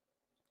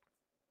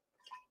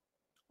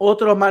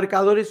otros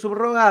marcadores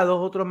subrogados,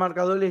 otros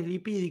marcadores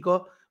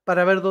lipídicos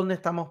para ver dónde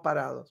estamos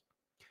parados.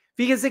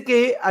 Fíjense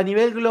que a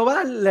nivel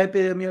global la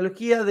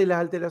epidemiología de las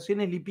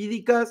alteraciones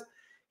lipídicas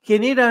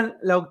generan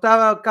la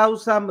octava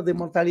causa de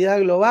mortalidad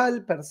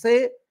global per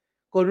se,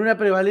 con una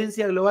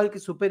prevalencia global que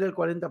supera el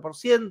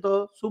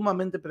 40%,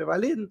 sumamente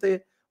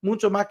prevalente,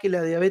 mucho más que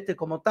la diabetes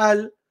como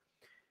tal.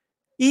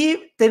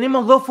 Y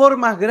tenemos dos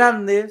formas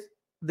grandes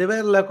de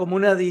verla, como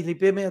una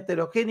dislipemia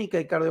heterogénica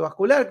y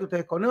cardiovascular, que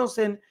ustedes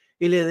conocen,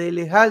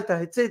 LDLs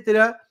altas,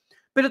 etcétera.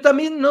 Pero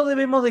también no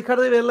debemos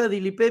dejar de ver la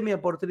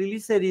dislipemia por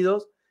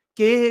triglicéridos,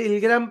 que es el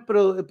gran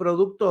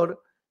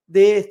productor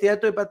de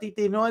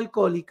esteatohepatitis no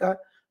alcohólica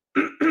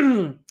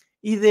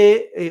y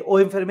o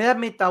enfermedad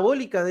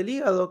metabólica del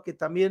hígado, que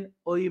también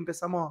hoy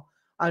empezamos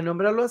a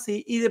nombrarlo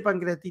así, y de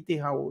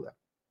pancreatitis aguda.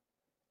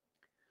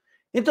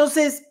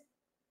 Entonces,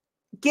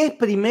 ¿qué es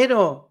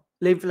primero?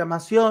 ¿La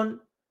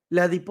inflamación,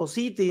 la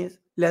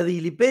adipositis, la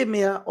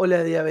dislipemia o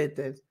la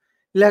diabetes?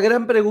 La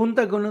gran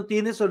pregunta que uno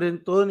tiene sobre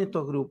todo en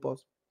estos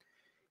grupos.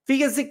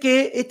 Fíjense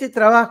que este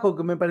trabajo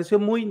que me pareció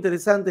muy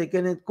interesante de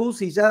Kenneth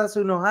Cusi ya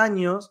hace unos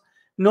años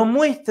nos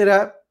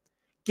muestra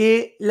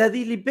que la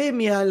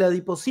dislipemia, la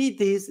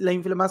adipositis, la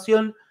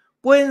inflamación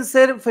pueden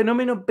ser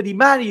fenómeno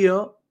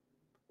primario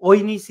o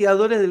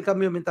iniciadores del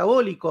cambio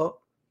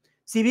metabólico.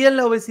 Si bien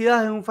la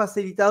obesidad es un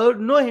facilitador,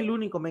 no es el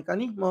único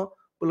mecanismo,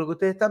 por lo que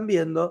ustedes están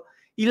viendo,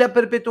 y la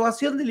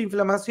perpetuación de la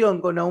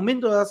inflamación con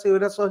aumento de ácidos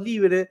grasos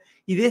libres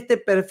y de este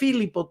perfil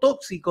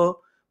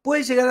lipotóxico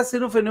puede llegar a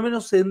ser un fenómeno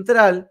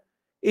central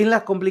en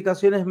las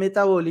complicaciones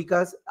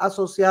metabólicas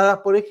asociadas,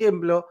 por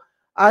ejemplo,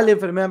 a la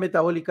enfermedad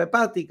metabólica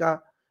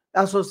hepática,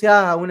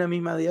 asociadas a una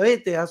misma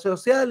diabetes,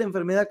 asociadas a la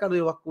enfermedad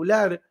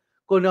cardiovascular,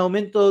 con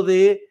aumento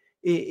de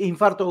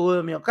infarto agudo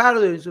de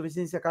miocardio,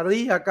 insuficiencia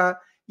cardíaca,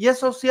 y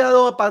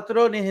asociado a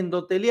patrones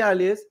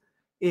endoteliales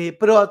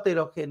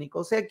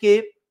proaterogénicos. O sea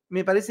que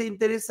me parece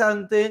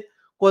interesante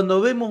cuando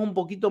vemos un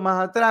poquito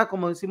más atrás,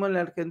 como decimos en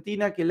la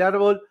Argentina, que el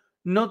árbol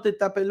no te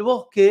tapa el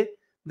bosque.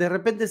 De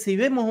repente, si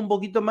vemos un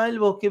poquito más el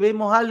bosque,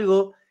 vemos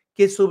algo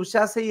que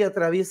subyace y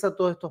atraviesa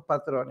todos estos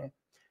patrones.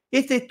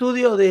 Este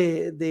estudio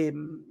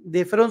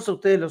de Fronzo,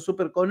 ustedes lo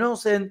super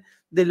conocen,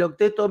 del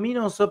octeto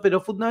ominoso,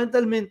 pero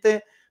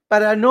fundamentalmente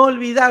para no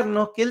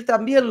olvidarnos que él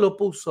también lo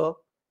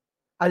puso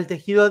al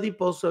tejido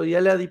adiposo y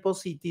a la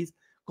adipositis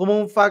como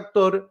un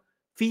factor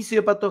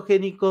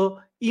fisiopatogénico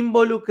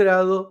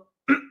involucrado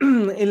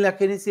en la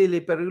génesis de la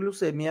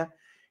hiperglucemia,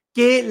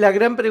 que la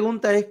gran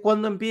pregunta es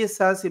cuándo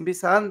empieza, si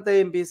empieza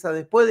antes, empieza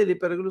después de la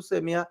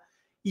hiperglucemia,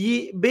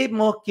 y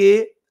vemos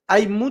que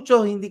hay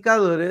muchos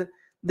indicadores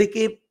de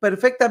que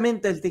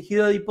perfectamente el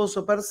tejido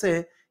adiposo per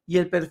se y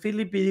el perfil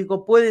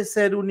lipídico puede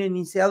ser un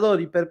iniciador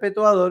y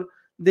perpetuador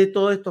de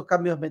todos estos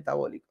cambios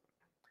metabólicos.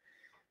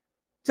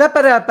 Ya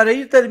para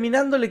ir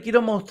terminando, le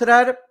quiero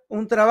mostrar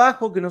un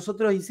trabajo que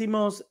nosotros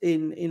hicimos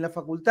en la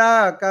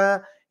facultad,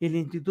 acá en el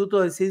Instituto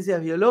de Ciencias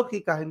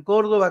Biológicas en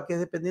Córdoba, que es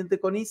dependiente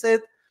con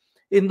CONICET,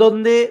 en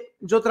donde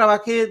yo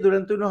trabajé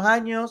durante unos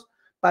años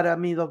para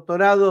mi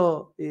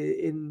doctorado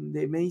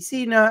de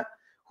medicina,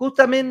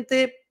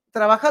 justamente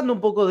trabajando un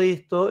poco de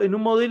esto en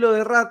un modelo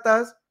de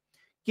ratas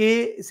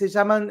que se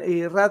llaman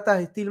ratas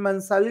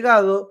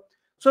Stillman-Salgado.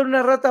 Son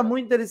unas ratas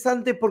muy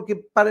interesantes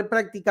porque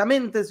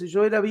prácticamente, si yo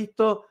hubiera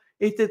visto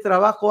este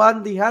trabajo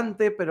Andy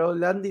antes, pero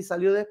el Andy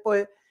salió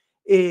después,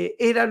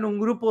 eran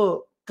un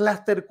grupo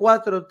clúster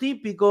 4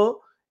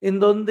 típico, en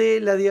donde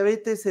la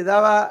diabetes se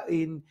daba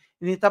en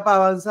etapa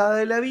avanzada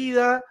de la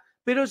vida,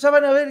 pero ya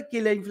van a ver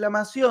que la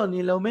inflamación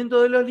y el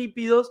aumento de los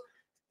lípidos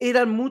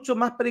eran mucho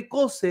más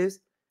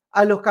precoces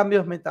a los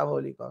cambios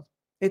metabólicos.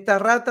 Estas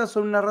ratas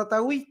son una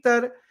rata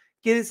Wistar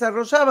que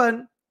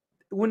desarrollaban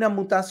una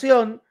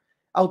mutación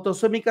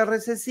autosómica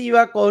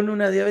recesiva con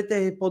una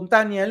diabetes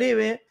espontánea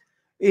leve,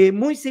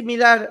 muy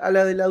similar a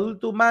la del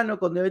adulto humano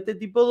con diabetes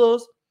tipo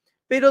 2,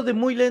 pero de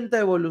muy lenta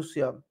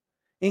evolución.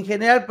 En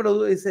general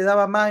se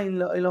daba más en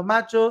los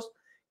machos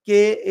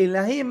que en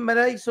las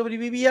hembras y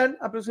sobrevivían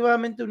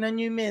aproximadamente 1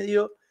 año y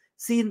medio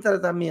sin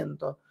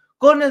tratamiento,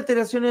 con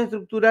alteraciones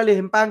estructurales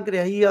en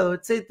páncreas, hígado,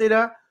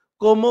 etcétera,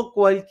 como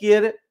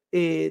cualquier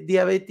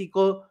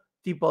diabético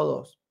tipo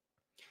 2.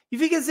 Y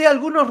fíjense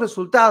algunos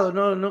resultados,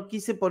 no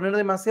quise poner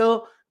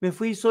demasiado, me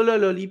fui solo a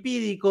lo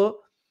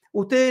lipídico.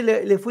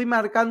 Ustedes le fui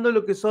marcando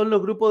lo que son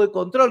los grupos de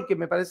control, que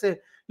me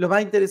parece lo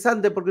más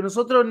interesante, porque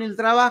nosotros en el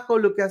trabajo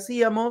lo que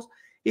hacíamos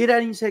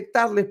era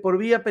inyectarles por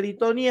vía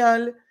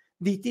peritoneal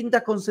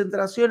distintas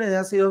concentraciones de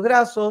ácidos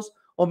grasos,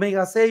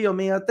 omega 6,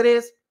 omega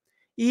 3,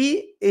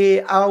 y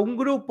a un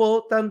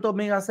grupo, tanto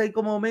omega 6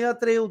 como omega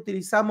 3,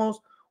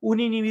 utilizamos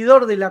un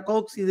inhibidor de la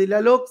COX y de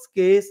la LOX,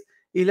 que es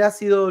el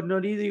ácido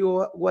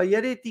norídrico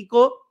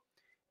guaiarético,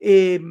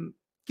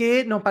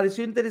 que nos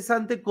pareció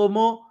interesante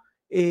como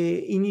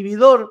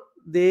inhibidor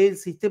del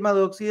sistema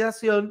de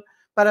oxidación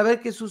para ver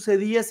qué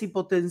sucedía si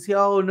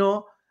potenciaba o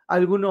no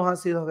algunos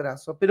ácidos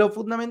grasos. Pero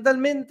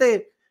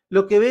fundamentalmente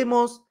lo que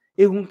vemos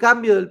es un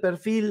cambio del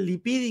perfil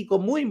lipídico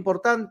muy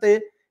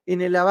importante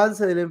en el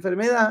avance de la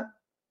enfermedad.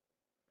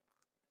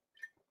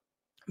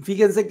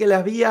 Fíjense que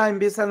las vías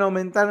empiezan a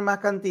aumentar más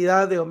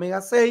cantidad de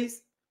omega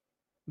 6,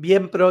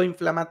 bien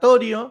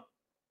proinflamatorio.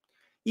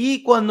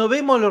 Y cuando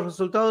vemos los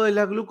resultados de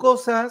las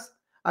glucosas,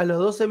 a los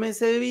 12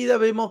 meses de vida,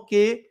 vemos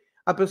que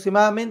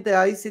aproximadamente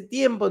a ese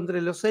tiempo,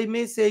 entre los 6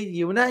 meses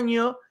y 1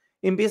 año,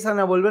 empiezan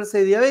a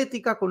volverse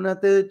diabéticas con una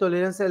T de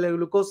tolerancia a la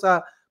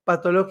glucosa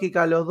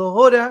patológica a las 2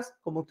 horas,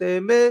 como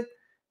ustedes ven,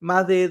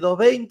 más de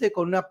 220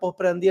 con una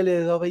postprandial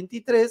de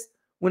 223,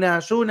 una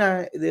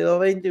ayuna de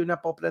 220 y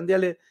una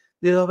postprandial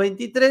de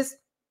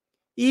 223,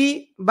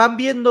 y van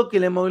viendo que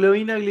la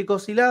hemoglobina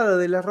glicosilada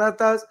de las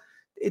ratas,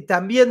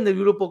 también del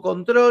grupo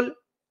control,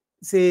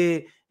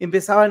 se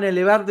empezaban a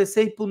elevar de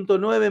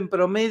 6.9 en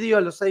promedio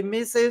a los 6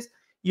 meses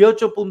y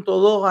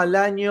 8.2 al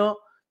año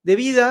de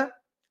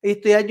vida.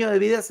 Este año de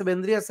vida se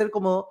vendría a ser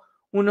como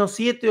unos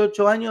 7,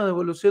 8 años de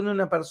evolución de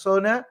una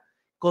persona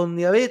con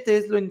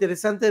diabetes. Lo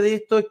interesante de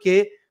esto es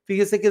que,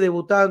 fíjese que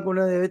debutaban con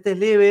una diabetes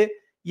leve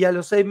y a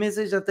los 6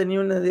 meses ya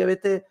tenían una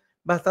diabetes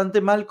bastante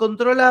mal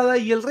controlada,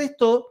 y el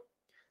resto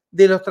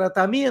de los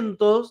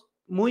tratamientos,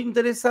 muy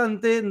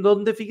interesante, en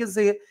donde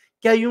fíjense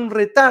que hay un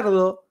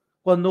retardo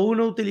cuando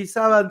uno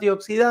utilizaba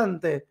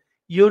antioxidantes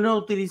y uno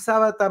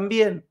utilizaba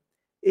también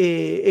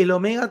el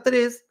omega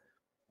 3,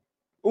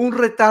 un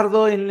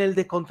retardo en el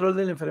descontrol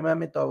de la enfermedad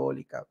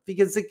metabólica.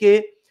 Fíjense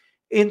que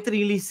en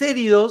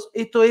triglicéridos,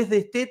 esto es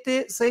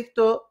destete,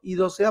 sexto y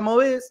 12º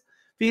vez,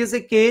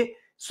 fíjense que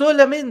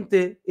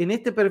solamente en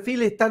este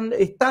perfil están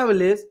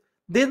estables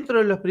dentro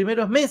de los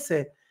primeros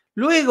meses.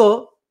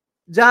 Luego,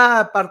 ya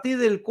a partir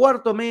del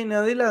 4º mes en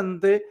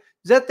adelante,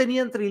 ya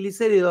tenían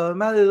triglicéridos de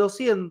más de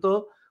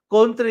 200,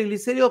 con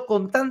triglicéridos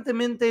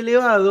constantemente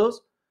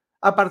elevados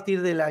a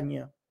partir del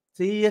año.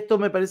 ¿Sí? Esto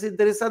me parece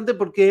interesante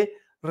porque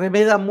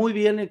remeda muy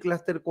bien el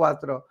clúster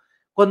 4.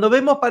 Cuando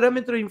vemos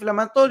parámetros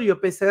inflamatorios,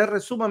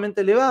 PCR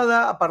sumamente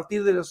elevada a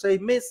partir de los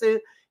 6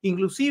 meses,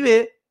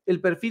 inclusive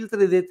el perfil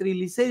de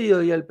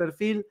triglicéridos y el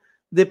perfil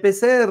de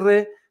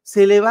PCR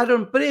se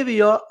elevaron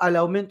previo al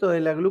aumento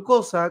de la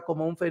glucosa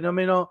como un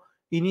fenómeno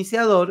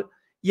iniciador.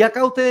 Y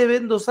acá ustedes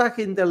ven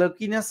dosaje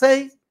interleuquina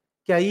 6,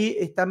 que ahí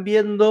están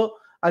viendo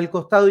al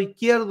costado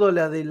izquierdo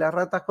la de las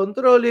ratas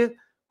controles,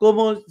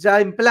 como ya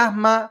en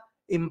plasma,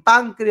 en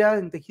páncreas,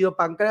 en tejido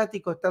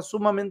pancreático está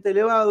sumamente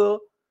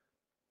elevado,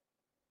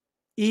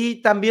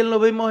 y también lo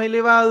vemos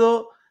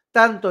elevado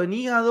tanto en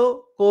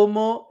hígado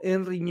como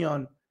en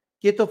riñón.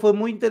 Que esto fue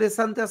muy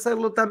interesante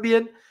hacerlo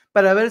también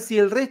para ver si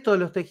el resto de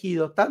los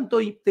tejidos, tanto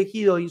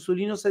tejidos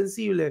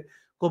insulinosensibles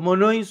como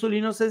no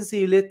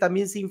insulinosensibles,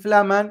 también se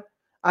inflaman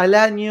al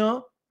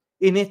año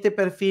en este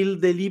perfil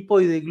de lipo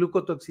y de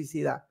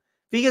glucotoxicidad.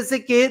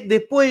 Fíjense que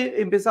después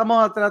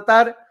empezamos a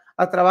tratar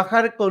a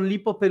trabajar con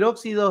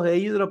lipoperóxidos e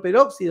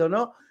hidroperóxidos,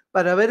 ¿no?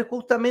 Para ver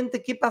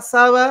justamente qué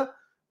pasaba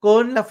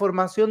con la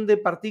formación de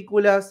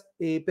partículas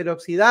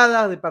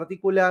peroxidadas, de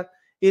partículas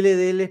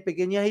LDL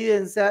pequeñas y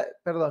densas,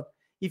 perdón.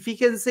 Y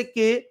fíjense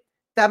que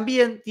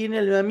también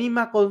tiene la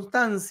misma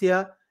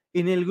constancia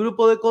en el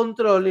grupo de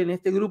control, en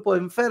este grupo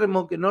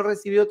enfermo que no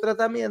recibió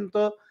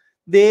tratamiento,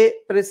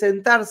 de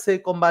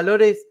presentarse con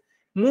valores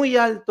muy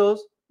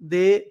altos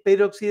de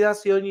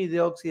peroxidación y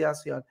de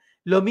oxidación.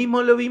 Lo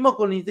mismo lo vimos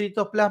con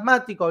nitritos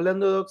plasmáticos,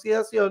 hablando de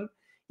oxidación,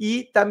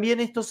 y también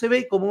esto se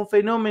ve como un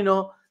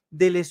fenómeno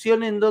de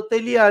lesión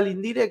endotelial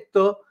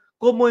indirecto,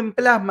 como en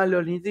plasma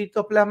los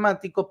nitritos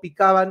plasmáticos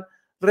picaban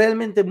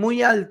realmente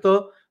muy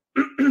alto,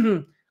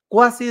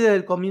 casi desde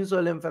el comienzo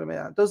de la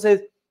enfermedad.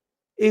 Entonces,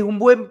 es un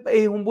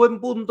buen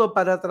punto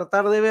para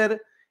tratar de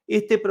ver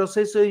este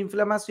proceso de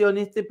inflamación,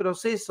 este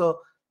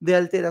proceso de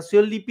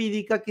alteración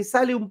lipídica que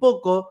sale un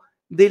poco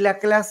de la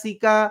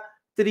clásica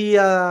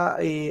tríada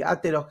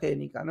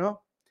aterogénica,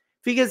 ¿no?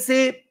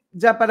 Fíjense,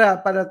 ya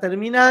para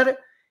terminar,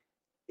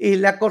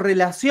 la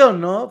correlación,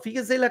 ¿no?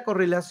 Fíjense la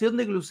correlación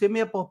de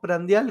glucemia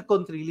postprandial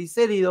con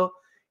triglicéridos,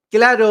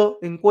 claro,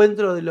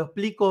 encuentro de los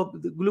picos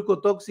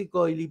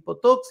glucotóxicos y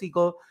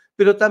lipotóxicos,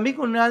 pero también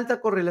con una alta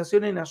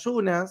correlación en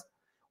ayunas,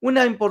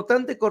 una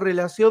importante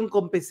correlación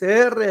con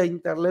PCR e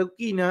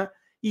interleuquina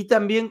y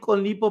también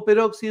con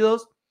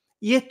lipoperóxidos,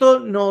 y esto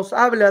nos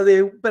habla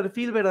de un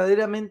perfil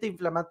verdaderamente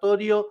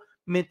inflamatorio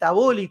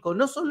metabólico,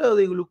 no solo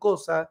de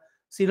glucosa,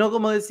 sino,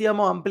 como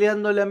decíamos,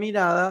 ampliando la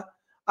mirada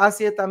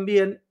hacia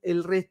también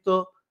el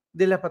resto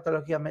de las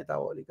patologías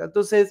metabólicas.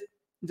 Entonces,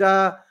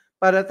 ya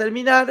para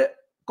terminar,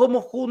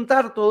 ¿cómo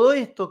juntar todo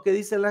esto que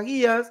dicen las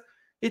guías?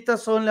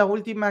 Estas son las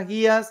últimas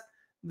guías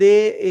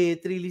de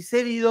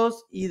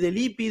triglicéridos y de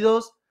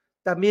lípidos,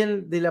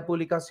 también de la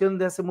publicación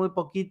de hace muy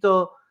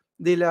poquito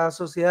de la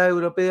Sociedad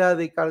Europea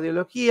de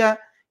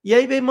Cardiología, y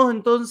ahí vemos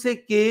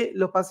entonces que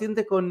los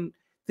pacientes con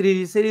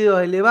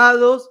triglicéridos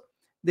elevados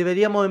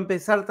deberíamos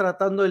empezar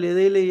tratando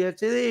LDL y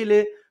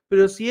HDL,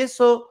 pero si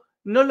eso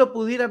no lo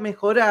pudiera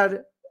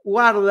mejorar,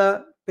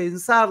 guarda,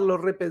 pensarlo,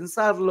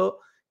 repensarlo,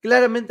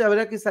 claramente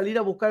habrá que salir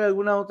a buscar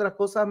algunas otras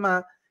cosas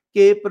más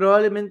que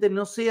probablemente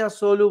no sea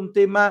solo un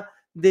tema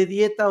de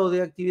dieta o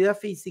de actividad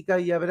física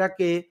y habrá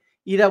que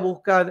ir a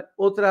buscar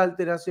otras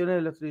alteraciones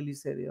de los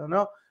triglicéridos,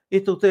 ¿no?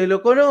 Esto ustedes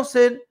lo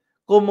conocen,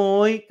 como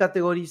hoy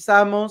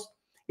categorizamos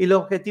el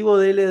objetivo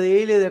de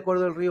LDL de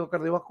acuerdo al riesgo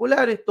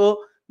cardiovascular. Esto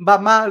va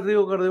más al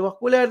riesgo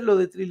cardiovascular. Lo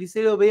de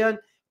triglicéridos, vean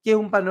que es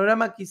un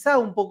panorama quizá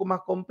un poco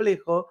más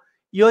complejo.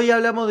 Y hoy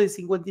hablamos de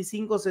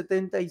 55,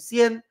 70 y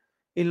 100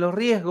 en los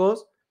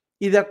riesgos,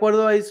 y de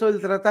acuerdo a eso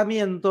el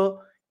tratamiento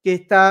que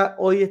está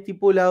hoy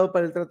estipulado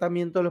para el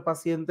tratamiento de los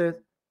pacientes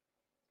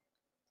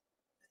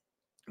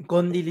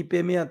con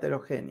dilipemia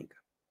aterogénica.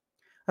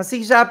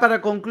 Así, ya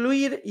para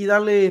concluir y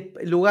darle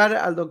lugar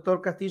al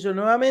doctor Castillo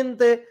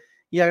nuevamente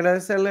y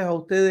agradecerles a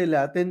ustedes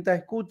la atenta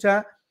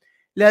escucha,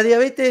 la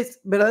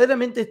diabetes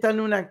verdaderamente está en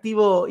un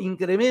activo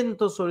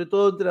incremento, sobre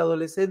todo entre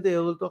adolescentes y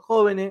adultos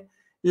jóvenes.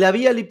 La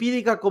vía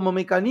lipídica como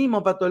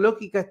mecanismo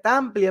patológico está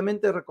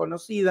ampliamente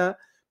reconocida,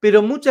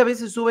 pero muchas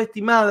veces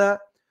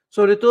subestimada,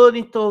 sobre todo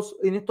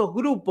en estos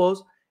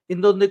grupos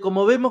en donde,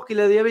 como vemos que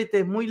la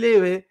diabetes es muy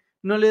leve,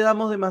 no le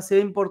damos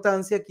demasiada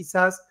importancia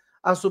quizás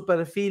a su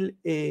perfil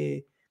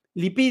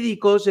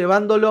lipídico,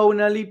 llevándolo a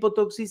una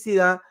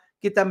lipotoxicidad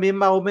que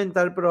también va a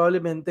aumentar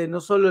probablemente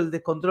no solo el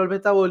descontrol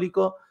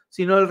metabólico,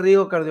 sino el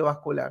riesgo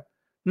cardiovascular.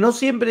 No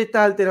siempre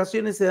estas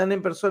alteraciones se dan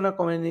en personas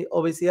con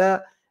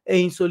obesidad e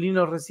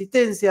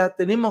insulinoresistencia.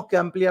 Tenemos que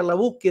ampliar la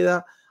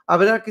búsqueda,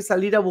 habrá que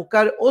salir a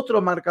buscar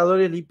otros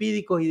marcadores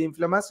lipídicos y de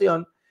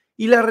inflamación,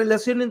 y la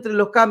relación entre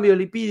los cambios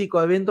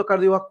lipídicos, eventos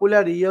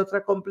cardiovasculares y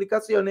otras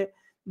complicaciones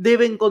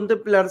deben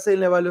contemplarse en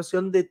la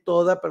evaluación de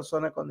toda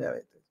persona con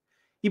diabetes.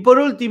 Y por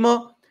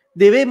último,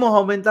 debemos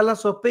aumentar la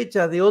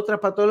sospecha de otras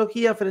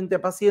patologías frente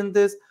a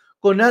pacientes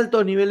con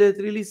altos niveles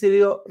de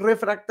triglicéridos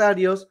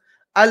refractarios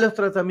a los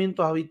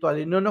tratamientos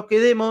habituales. No nos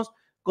quedemos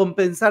con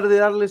pensar de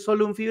darle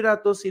solo un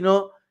fibrato,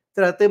 sino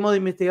tratemos de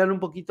investigar un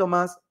poquito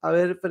más a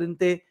ver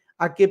frente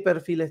a qué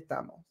perfil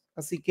estamos.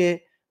 Así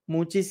que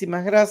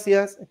muchísimas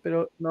gracias.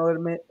 Espero no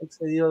haberme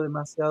excedido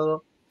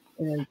demasiado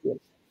en el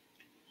tiempo.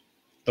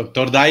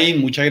 Doctor Dain,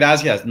 muchas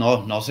gracias.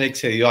 No se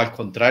excedió, al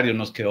contrario,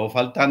 nos quedó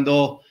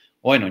faltando.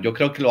 Bueno, yo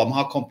creo que lo vamos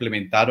a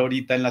complementar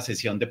ahorita en la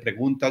sesión de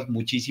preguntas.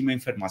 Muchísima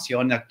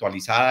información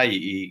actualizada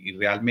y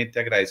realmente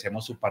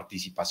agradecemos su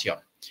participación.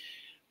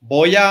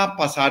 Voy a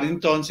pasar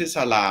entonces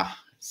a la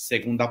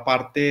segunda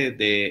parte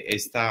de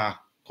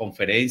esta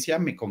conferencia.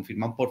 Me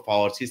confirman, por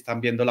favor, si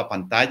están viendo la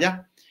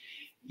pantalla.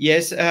 Y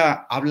es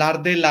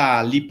hablar de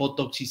la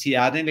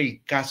lipotoxicidad en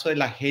el caso de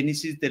la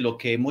génesis de lo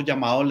que hemos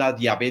llamado la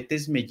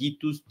diabetes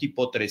mellitus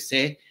tipo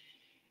 3c,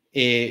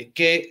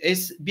 que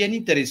es bien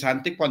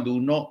interesante cuando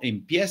uno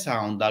empieza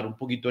a ahondar un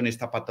poquito en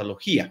esta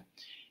patología.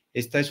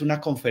 Esta es una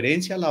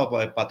conferencia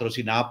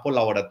patrocinada por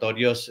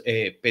laboratorios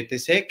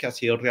PTC, que ha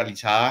sido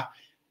realizada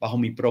bajo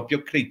mi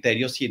propio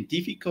criterio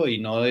científico y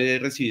no he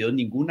recibido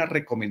ninguna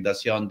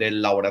recomendación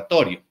del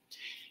laboratorio.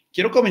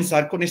 Quiero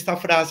comenzar con esta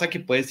frase que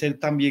puede ser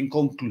también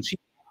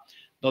conclusiva,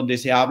 donde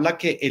se habla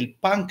que el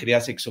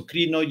páncreas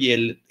exocrino y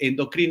el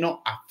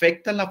endocrino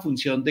afectan la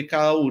función de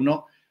cada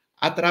uno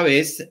a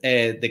través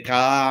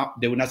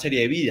de una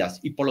serie de vidas,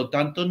 y por lo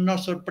tanto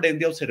nos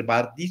sorprende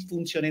observar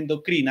disfunción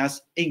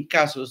endocrinas en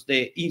casos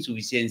de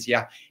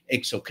insuficiencia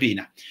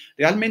exocrina.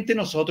 Realmente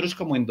nosotros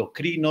como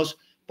endocrinos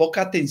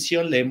poca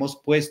atención le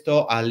hemos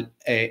puesto a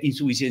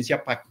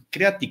insuficiencia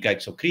pancreática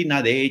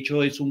exocrina. De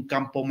hecho, es un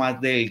campo más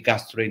del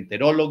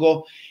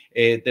gastroenterólogo,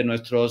 de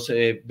nuestros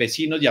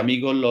vecinos y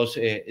amigos los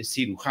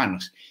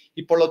cirujanos.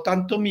 Y por lo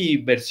tanto, mi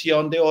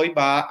versión de hoy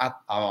va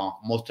a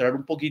mostrar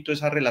un poquito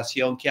esa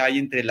relación que hay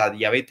entre la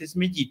diabetes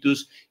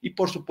mellitus y,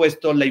 por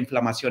supuesto, la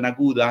inflamación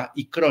aguda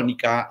y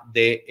crónica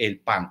del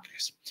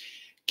páncreas.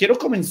 Quiero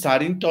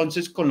comenzar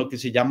entonces con lo que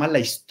se llama la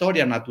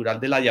historia natural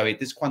de la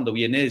diabetes cuando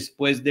viene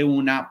después de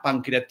una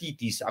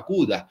pancreatitis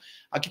aguda.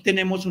 Aquí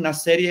tenemos una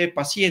serie de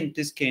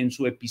pacientes que en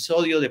su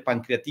episodio de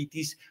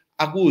pancreatitis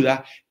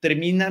aguda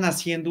terminan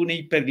haciendo una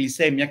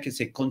hiperglicemia que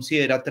se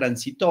considera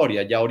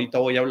transitoria. Ya ahorita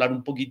voy a hablar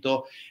un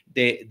poquito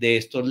de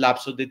estos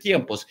lapsos de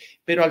tiempos,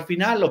 pero al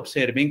final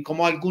observen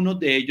cómo algunos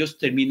de ellos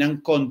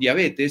terminan con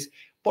diabetes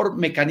por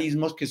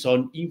mecanismos que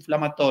son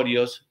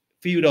inflamatorios,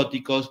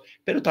 fibróticos,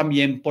 pero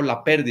también por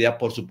la pérdida,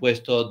 por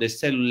supuesto, de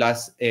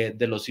células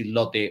de los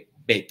islote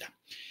beta.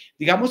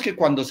 Digamos que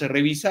cuando se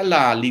revisa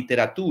la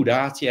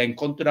literatura, se ha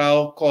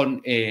encontrado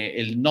con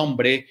el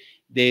nombre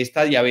de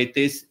esta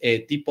diabetes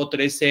tipo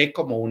 3C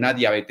como una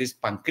diabetes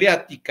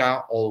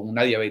pancreática o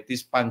una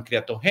diabetes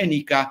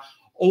pancreatogénica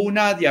o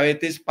una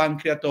diabetes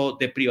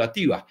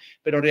pancreatodeprivativa,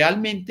 pero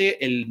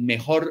realmente el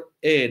mejor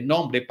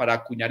nombre para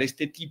acuñar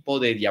este tipo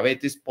de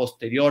diabetes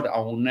posterior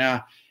a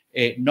una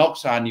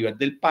noxa a nivel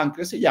del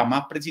páncreas se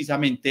llama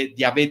precisamente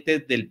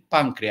diabetes del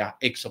páncreas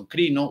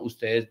exocrino.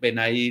 Ustedes ven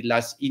ahí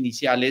las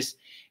iniciales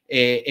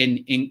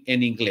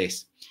en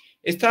inglés.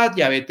 Esta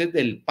diabetes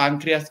del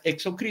páncreas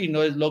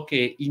exocrino es lo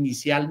que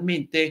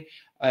inicialmente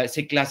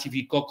se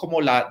clasificó como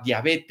la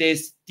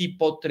diabetes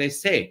tipo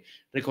 3C.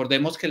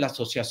 Recordemos que la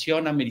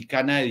Asociación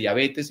Americana de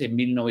Diabetes en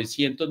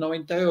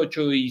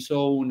 1998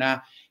 hizo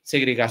una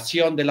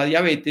segregación de la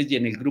diabetes y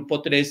en el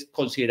grupo 3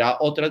 considera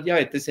otras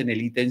diabetes. En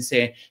el ítem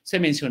C se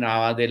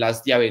mencionaba de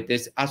las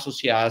diabetes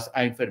asociadas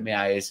a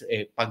enfermedades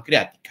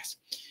pancreáticas.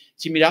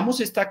 Si miramos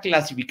esta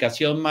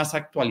clasificación más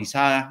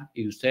actualizada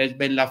y ustedes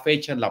ven la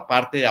fecha en la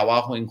parte de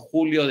abajo en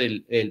julio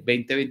del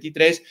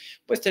 2023,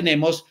 pues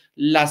tenemos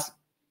las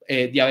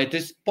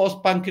diabetes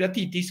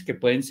post-pancreatitis que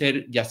pueden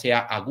ser ya sea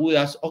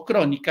agudas o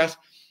crónicas,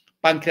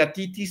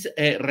 pancreatitis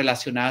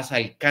relacionadas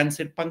al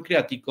cáncer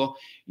pancreático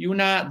y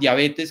una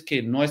diabetes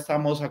que no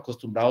estamos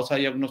acostumbrados a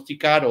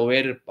diagnosticar o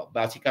ver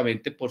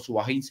básicamente por su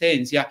baja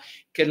incidencia,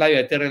 que es la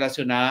diabetes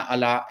relacionada a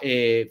la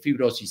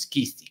fibrosis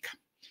quística.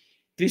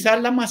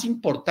 Quizás la más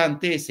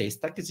importante es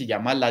esta que se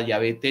llama la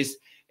diabetes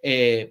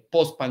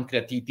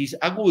post-pancreatitis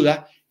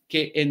aguda,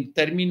 que en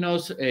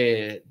términos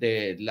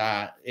de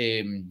la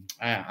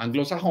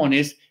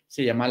anglosajones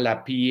se llama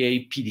la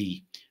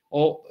PAPD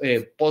o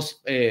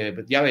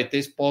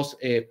diabetes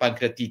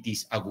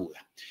post-pancreatitis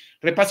aguda.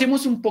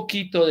 Repasemos un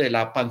poquito de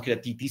la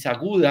pancreatitis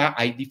aguda.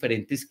 Hay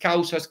diferentes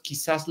causas.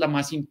 Quizás la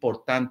más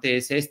importante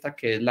es esta,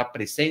 que es la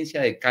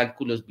presencia de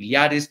cálculos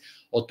biliares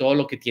o todo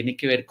lo que tiene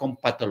que ver con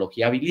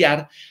patología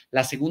biliar.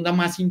 La segunda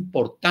más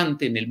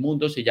importante en el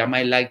mundo se llama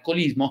el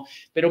alcoholismo,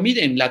 pero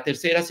miren, la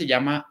tercera se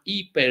llama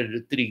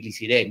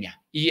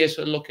hipertrigliceridemia y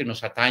eso es lo que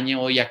nos atañe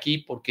hoy aquí,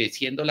 porque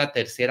siendo la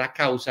tercera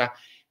causa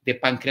de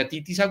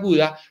pancreatitis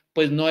aguda,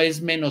 pues no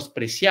es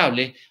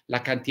menospreciable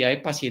la cantidad de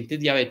pacientes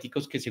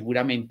diabéticos que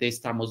seguramente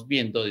estamos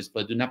viendo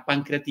después de una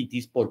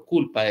pancreatitis por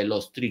culpa de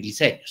los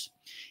triglicéridos.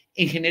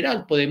 En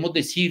general, podemos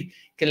decir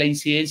que la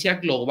incidencia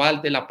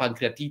global de la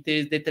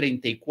pancreatitis es de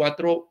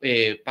 34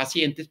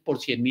 pacientes por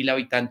 100.000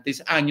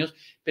 habitantes años,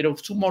 pero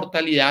su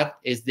mortalidad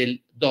es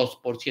del 2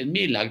 por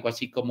 100.000, algo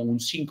así como un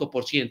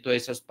 5% de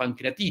esas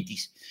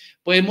pancreatitis.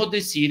 Podemos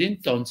decir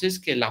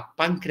entonces que la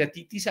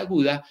pancreatitis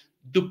aguda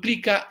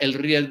duplica el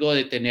riesgo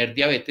de tener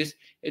diabetes,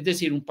 es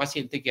decir, un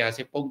paciente que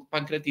hace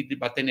pancreatitis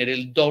va a tener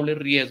el doble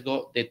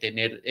riesgo de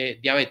tener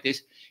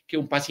diabetes que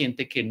un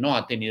paciente que no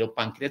ha tenido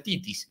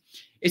pancreatitis.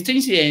 Esta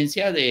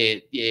incidencia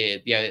de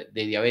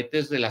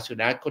diabetes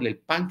relacionada con el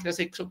páncreas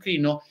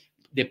exocrino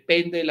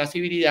depende de la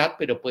severidad,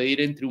 pero puede ir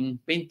entre un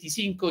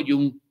 25 y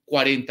un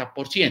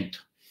 40%.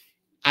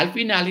 Al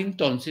final,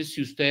 entonces,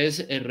 si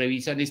ustedes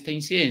revisan esta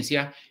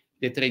incidencia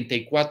de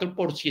 34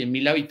 por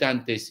 100.000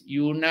 habitantes y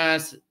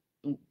unas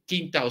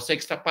quinta o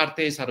sexta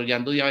parte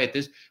desarrollando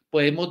diabetes,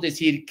 podemos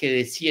decir que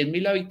de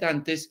 100.000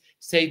 habitantes,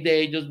 6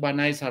 de ellos van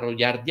a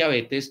desarrollar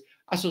diabetes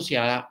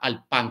asociada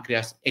al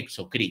páncreas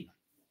exocrino.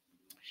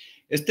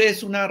 Esta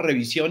es una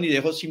revisión y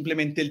dejo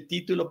simplemente el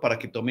título para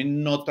que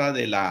tomen nota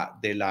de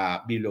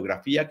la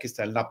bibliografía que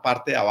está en la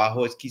parte de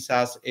abajo. Es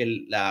quizás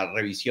la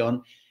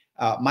revisión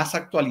más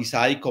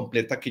actualizada y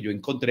completa que yo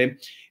encontré,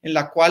 en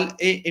la cual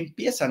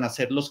empiezan a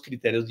hacer los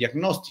criterios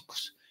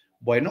diagnósticos.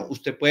 Bueno,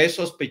 usted puede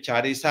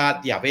sospechar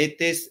esa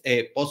diabetes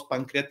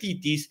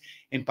postpancreatitis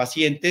en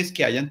pacientes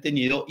que hayan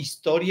tenido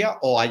historia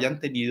o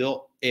hayan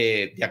tenido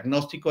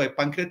diagnóstico de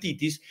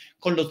pancreatitis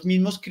con los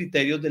mismos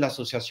criterios de la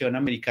Asociación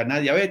Americana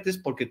de Diabetes,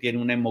 porque tiene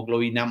una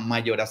hemoglobina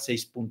mayor a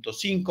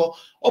 6.5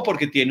 o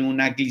porque tiene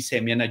una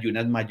glicemia en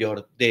ayunas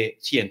mayor de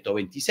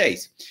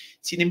 126.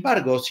 Sin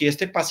embargo, si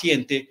este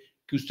paciente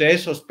que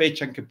ustedes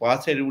sospechan que pueda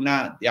ser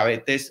una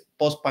diabetes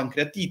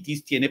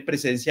postpancreatitis tiene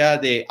presencia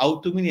de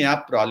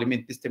autoinmunidad,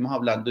 probablemente estemos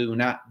hablando de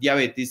una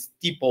diabetes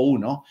tipo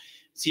 1.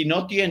 Si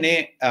no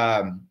tiene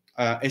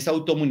esa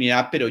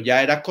autoinmunidad, pero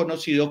ya era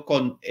conocido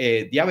con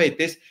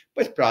diabetes,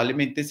 pues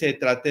probablemente se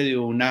trate de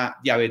una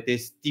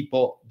diabetes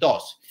tipo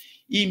 2.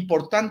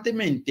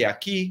 Importantemente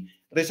aquí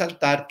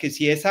resaltar que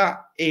si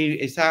esa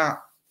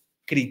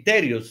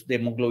criterios de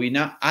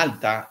hemoglobina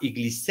alta y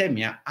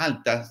glicemia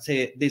alta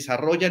se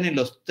desarrollan en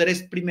los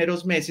 3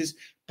 primeros meses,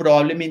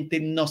 probablemente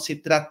no se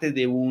trate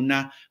de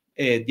una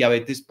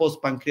diabetes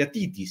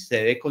postpancreatitis, se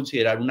debe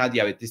considerar una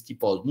diabetes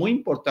tipo 2. Muy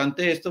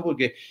importante esto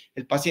porque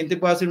el paciente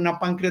puede hacer una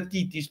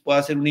pancreatitis, puede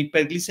hacer una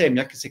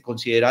hiperglicemia que se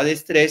considera de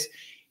estrés,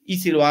 y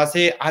si lo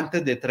hace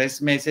antes de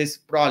 3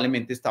 meses,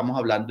 probablemente estamos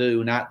hablando de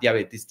una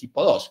diabetes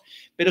tipo 2.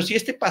 Pero si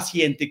este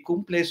paciente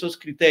cumple esos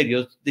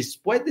criterios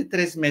después de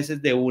 3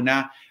 meses de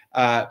una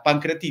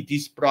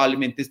pancreatitis,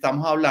 probablemente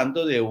estamos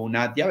hablando de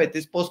una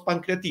diabetes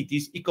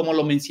postpancreatitis, y como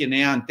lo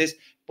mencioné antes,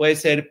 puede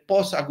ser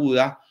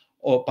posaguda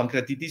o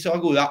pancreatitis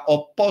aguda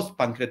o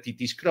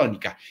postpancreatitis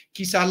crónica.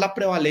 Quizás la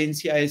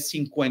prevalencia es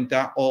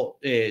 50 o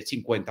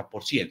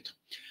 50%.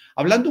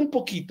 Hablando un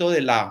poquito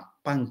de la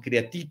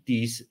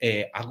pancreatitis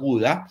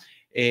aguda,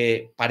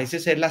 parece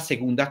ser la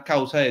segunda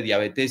causa de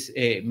diabetes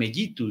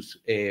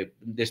mellitus,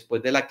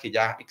 después de la que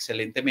ya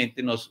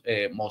excelentemente nos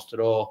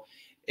mostró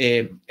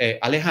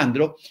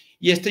Alejandro,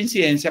 y esta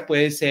incidencia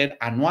puede ser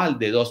anual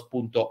de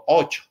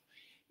 2.8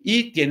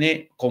 y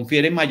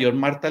confiere mayor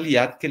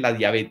mortalidad que la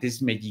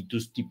diabetes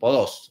mellitus tipo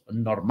 2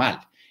 normal.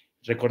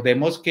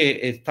 Recordemos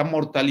que esta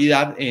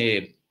mortalidad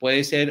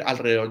puede ser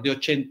alrededor de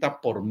 80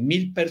 por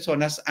 1000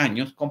 personas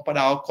años,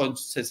 comparado con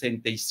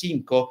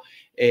 65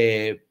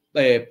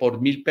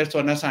 por 1000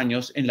 personas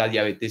años en la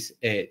diabetes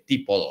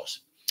tipo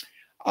 2.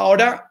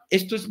 Ahora,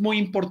 esto es muy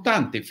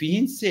importante.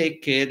 Fíjense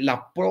que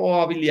la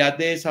probabilidad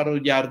de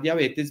desarrollar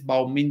diabetes va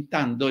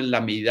aumentando en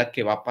la medida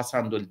que va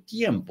pasando el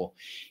tiempo.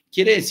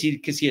 Quiere decir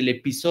que si el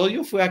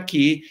episodio fue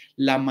aquí,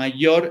 la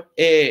mayor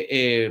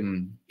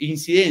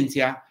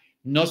incidencia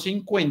no se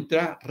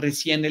encuentra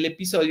recién el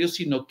episodio,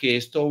 sino que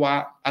esto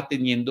va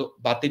teniendo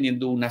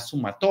una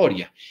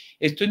sumatoria.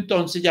 Esto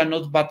entonces ya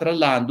nos va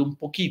trasladando un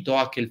poquito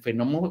a que el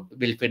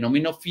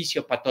fenómeno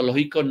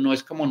fisiopatológico no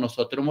es como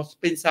nosotros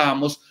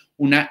pensábamos,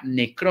 una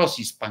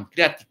necrosis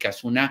pancreática,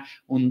 es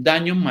un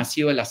daño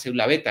masivo de la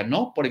célula beta.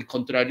 No, por el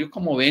contrario,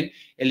 como ven,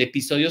 el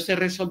episodio se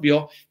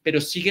resolvió,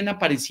 pero siguen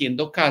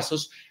apareciendo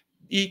casos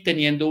y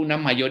teniendo una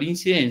mayor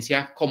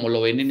incidencia, como lo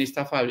ven en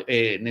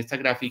esta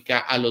gráfica,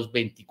 a los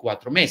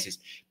 24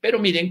 meses. Pero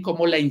miren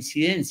cómo la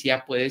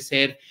incidencia puede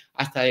ser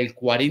hasta del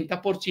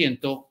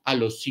 40% a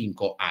los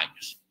 5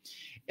 años.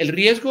 El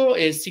riesgo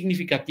es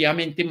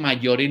significativamente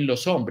mayor en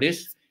los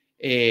hombres.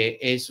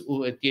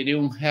 Tiene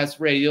un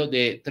hazard ratio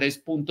de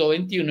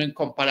 3.21 en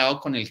comparado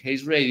con el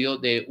hazard ratio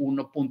de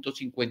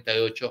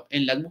 1.58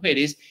 en las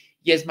mujeres,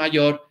 y es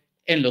mayor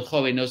en los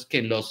jóvenes que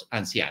en los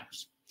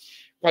ancianos.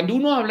 Cuando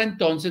uno habla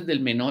entonces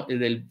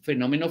del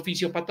fenómeno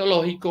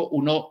fisiopatológico,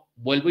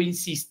 vuelvo e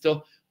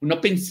insisto,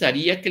 uno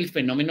pensaría que el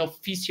fenómeno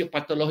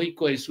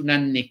fisiopatológico es una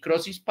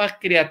necrosis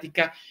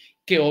pancreática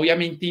que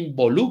obviamente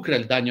involucra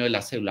el daño de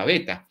la célula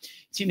beta.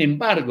 Sin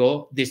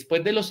embargo,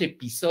 después de los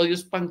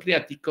episodios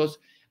pancreáticos,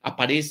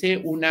 aparece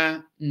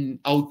una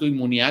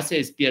autoinmunidad, se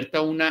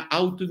despierta una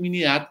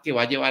autoinmunidad que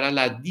va a llevar a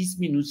la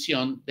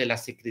disminución de la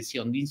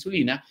secreción de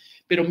insulina,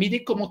 pero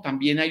mire cómo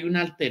también hay una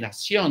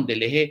alteración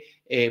del eje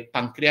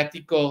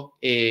pancreático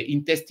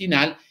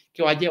intestinal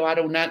que va a llevar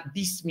a una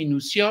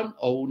disminución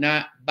o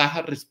una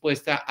baja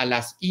respuesta a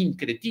las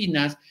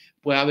incretinas.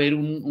 Puede haber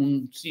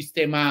un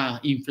sistema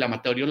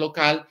inflamatorio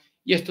local,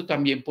 y esto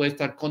también puede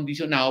estar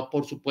condicionado,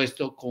 por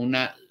supuesto, con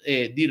una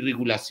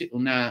disregulación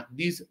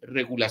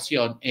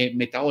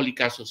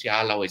metabólica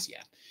asociada a la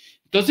obesidad.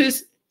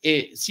 Entonces,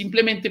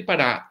 simplemente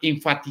para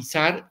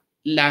enfatizar,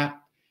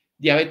 la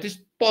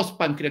diabetes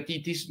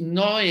postpancreatitis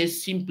no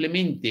es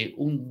simplemente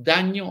un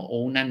daño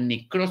o una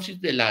necrosis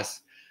de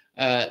las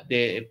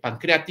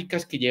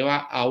pancreáticas que lleva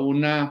a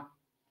un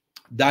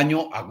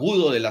daño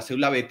agudo de la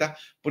célula beta,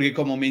 porque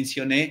como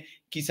mencioné,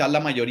 quizás la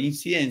mayor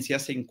incidencia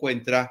se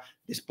encuentra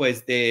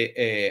después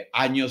de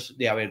años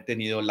de haber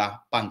tenido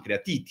la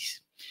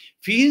pancreatitis.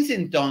 Fíjense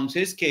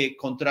entonces que,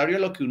 contrario a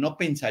lo que uno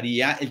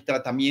pensaría, el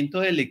tratamiento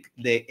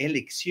de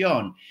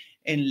elección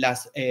en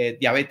las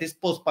diabetes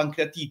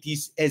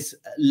postpancreatitis es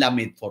la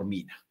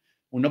metformina.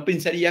 Uno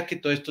pensaría que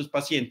todos estos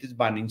pacientes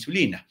van a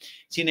insulina.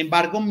 Sin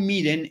embargo,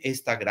 miren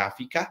esta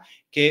gráfica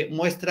que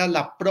muestra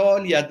la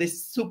probabilidad de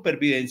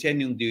supervivencia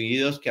en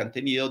individuos que han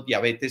tenido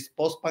diabetes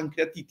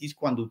postpancreatitis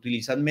cuando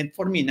utilizan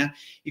metformina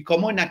y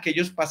cómo en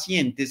aquellos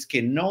pacientes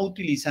que no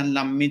utilizan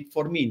la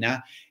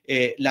metformina,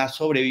 la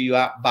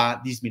sobreviva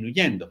va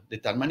disminuyendo, de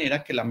tal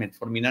manera que la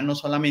metformina no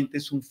solamente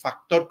es un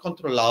factor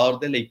controlador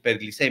de la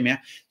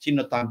hiperglicemia,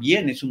 sino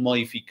también es un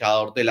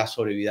modificador de la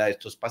sobrevida de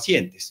estos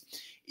pacientes.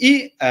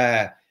 Y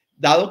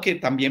dado que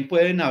también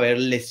pueden haber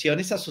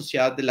lesiones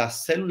asociadas de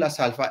las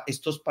células alfa,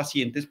 estos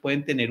pacientes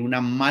pueden tener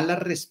una mala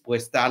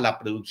respuesta a la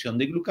producción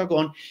de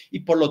glucagón y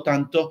por lo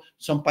tanto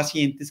son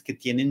pacientes que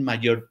tienen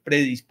mayor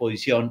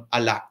predisposición a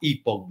la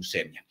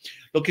hipoglucemia.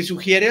 Lo que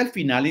sugiere al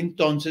final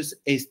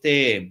entonces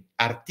este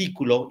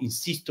artículo,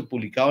 insisto,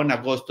 publicado en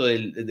agosto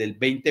del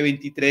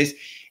 2023,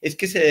 es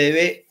que se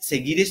debe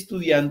seguir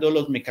estudiando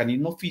los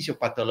mecanismos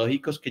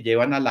fisiopatológicos que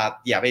llevan a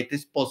la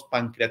diabetes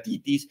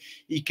postpancreatitis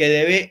y que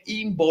debe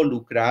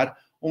involucrar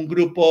un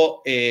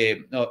grupo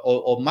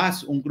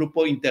un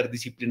grupo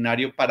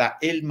interdisciplinario para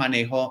el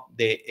manejo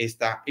de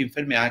esta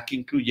enfermedad que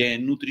incluye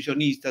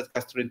nutricionistas,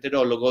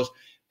 gastroenterólogos,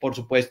 por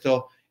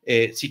supuesto,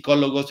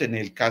 psicólogos en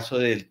el caso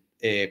del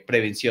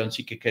prevención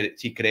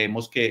si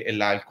creemos que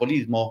el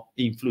alcoholismo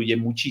influye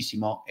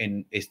muchísimo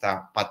en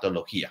esta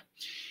patología.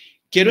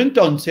 Quiero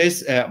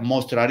entonces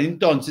mostrar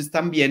entonces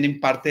también en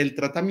parte del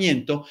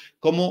tratamiento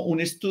cómo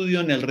un estudio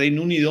en el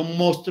Reino Unido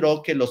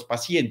mostró que los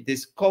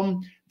pacientes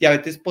con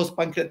diabetes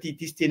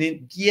postpancreatitis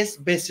tienen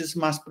 10 veces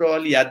más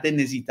probabilidad de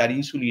necesitar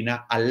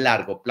insulina a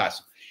largo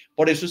plazo.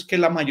 Por eso es que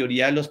la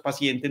mayoría de los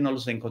pacientes nos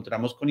los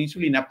encontramos con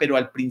insulina, pero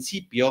al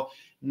principio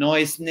no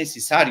es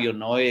necesario,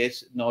 no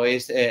es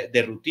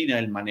de rutina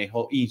el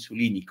manejo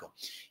insulínico.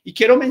 Y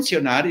quiero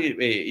mencionar,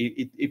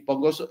 y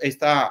pongo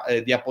esta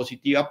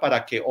diapositiva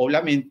para que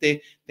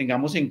obviamente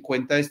tengamos en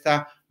cuenta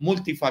esta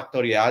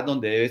multifactoriedad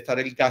donde debe estar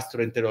el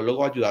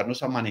gastroenterólogo a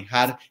ayudarnos a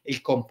manejar el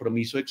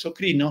compromiso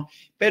exocrino,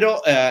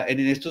 pero en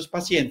estos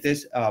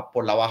pacientes,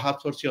 por la baja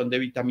absorción de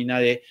vitamina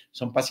D,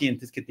 son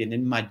pacientes que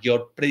tienen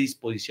mayor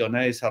predisposición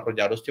a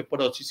desarrollar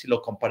osteoporosis si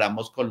lo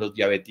comparamos con los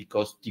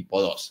diabéticos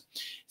tipo 2.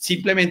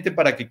 Simplemente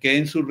para que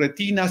queden sus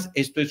retinas,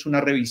 esto es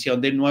una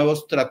revisión de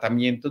nuevos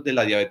tratamientos de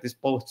la diabetes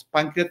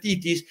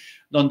postpancreatitis,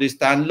 donde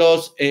están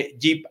los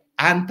GIP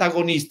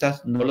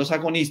antagonistas, no los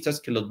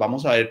agonistas, que los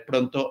vamos a ver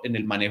pronto en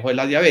el manejo de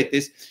la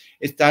diabetes.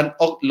 Están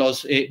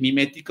los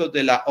miméticos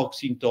de la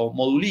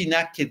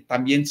oxintomodulina, que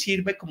también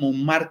sirve como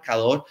un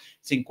marcador.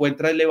 Se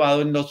encuentra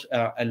elevado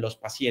en los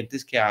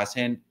pacientes que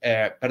hacen,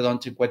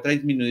 se encuentra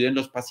disminuido en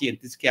los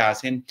pacientes que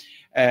hacen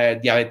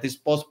diabetes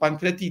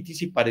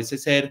postpancreatitis y parece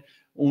ser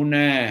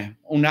una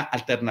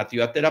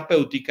alternativa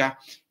terapéutica.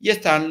 Y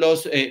están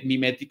los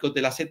miméticos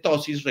de la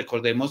cetosis.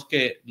 Recordemos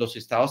que los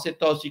estados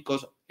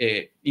cetósicos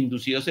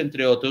inducidos,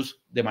 entre otros,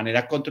 de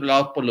manera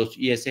controlada por los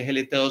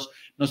ISGLT2,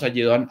 nos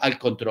ayudan al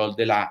control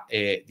de la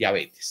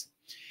diabetes.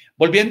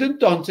 Volviendo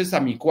entonces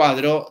a mi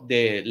cuadro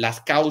de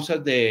las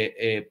causas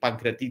de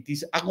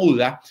pancreatitis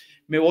aguda,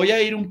 me voy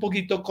a ir un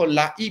poquito con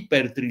la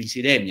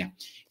hipertrigliceridemia.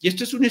 Y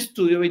esto es un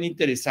estudio bien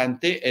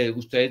interesante.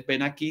 Ustedes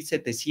ven aquí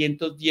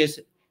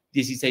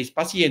 716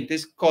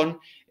 pacientes con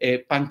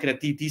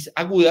pancreatitis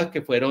aguda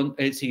que fueron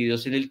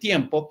seguidos en el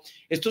tiempo.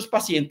 Estos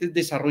pacientes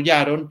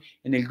desarrollaron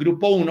en el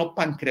grupo 1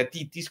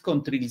 pancreatitis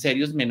con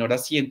triglicéridos menor a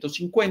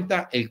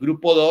 150, el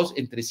grupo 2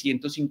 entre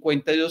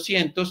 150 y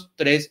 200,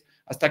 3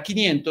 hasta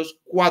 500,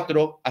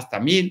 4 hasta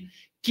 1000,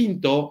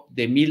 quinto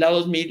de 1000 a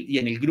 2000 y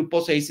en el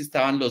grupo 6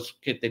 estaban los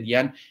que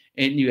tenían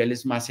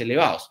niveles más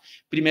elevados.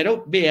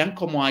 Primero vean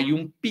cómo hay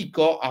un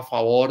pico a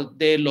favor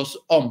de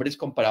los hombres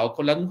comparado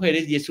con las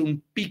mujeres y es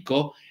un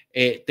pico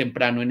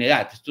temprano en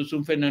edad. Esto es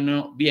un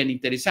fenómeno bien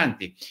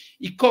interesante.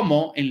 Y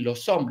cómo en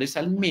los hombres,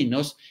 al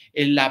menos,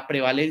 la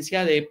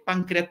prevalencia de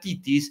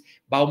pancreatitis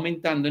va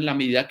aumentando en la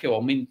medida que va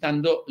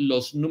aumentando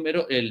los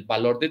números, el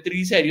valor de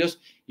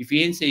triglicéridos. Y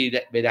fíjense,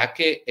 verá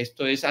que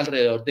esto es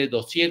alrededor de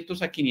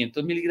 200 a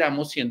 500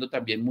 miligramos, siendo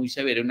también muy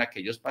severo en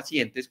aquellos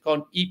pacientes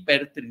con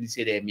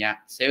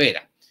hipertrigliceridemia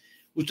severa.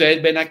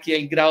 Ustedes ven aquí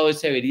el grado de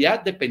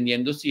severidad,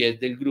 dependiendo si es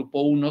del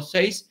grupo 1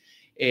 6,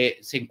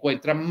 se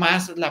encuentra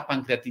más la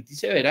pancreatitis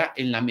severa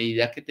en la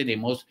medida que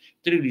tenemos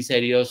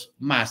triglicéridos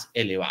más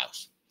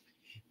elevados.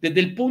 Desde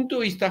el punto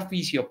de vista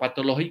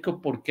fisiopatológico,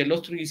 ¿por qué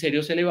los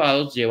triglicéridos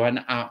elevados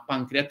llevan a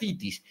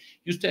pancreatitis?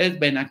 Y ustedes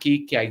ven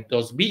aquí que hay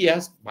dos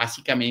vías.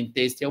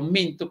 Básicamente este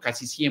aumento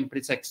casi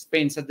siempre es a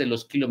expensas de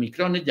los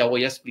kilomicrones. Ya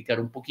voy a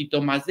explicar un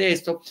poquito más de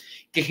esto,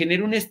 que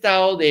genera un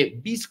estado de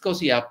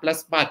viscosidad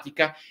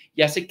plasmática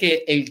y hace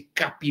que el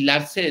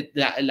capilar,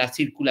 la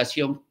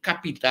circulación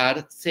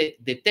capilar se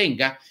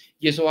detenga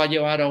y eso va a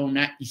llevar a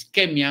una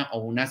isquemia o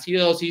una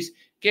acidosis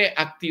que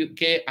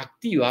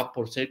activa,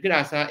 por ser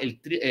grasa,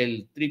 el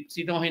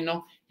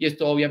tripsinógeno y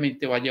esto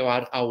obviamente va a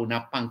llevar a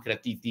una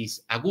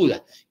pancreatitis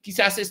aguda.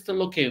 Quizás esto es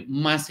lo que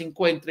más se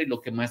encuentra y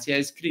lo que más se ha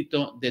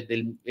descrito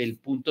desde el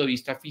punto de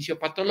vista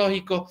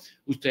fisiopatológico.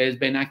 Ustedes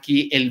ven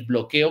aquí el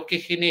bloqueo que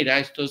genera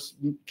estos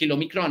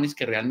kilomicrones,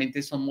 que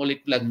realmente son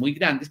moléculas muy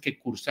grandes que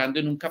cursando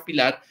en un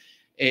capilar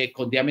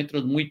con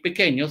diámetros muy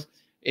pequeños,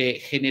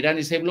 generan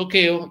ese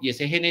bloqueo y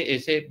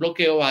ese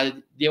bloqueo va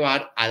a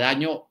llevar a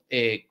daño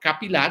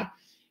capilar,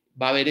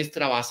 va a haber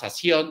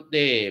extravasación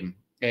de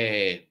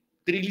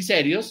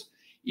triglicéridos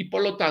y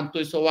por lo tanto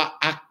eso va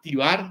a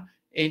activar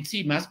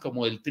enzimas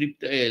como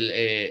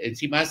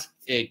enzimas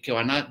que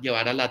van a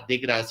llevar a la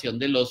degradación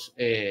de los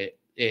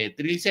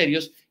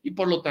triglicéridos y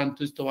por lo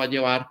tanto esto va a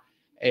llevar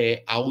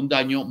a un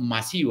daño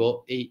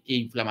masivo e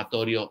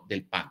inflamatorio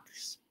del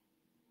páncreas.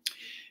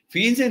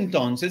 Fíjense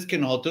entonces que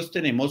nosotros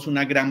tenemos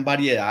una gran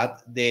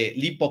variedad de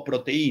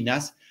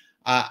lipoproteínas.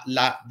 A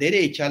la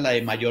derecha, la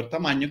de mayor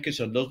tamaño, que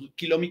son los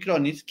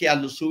kilomicrones, que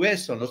a su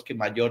vez son los que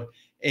mayor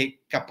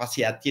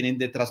capacidad tienen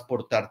de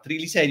transportar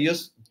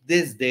triglicéridos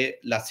desde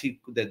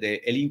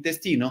el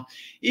intestino.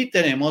 Y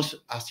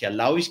tenemos hacia el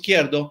lado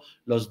izquierdo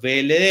los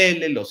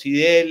VLDL, los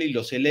IDL y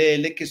los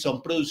LDL, que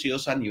son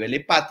producidos a nivel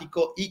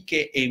hepático y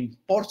que en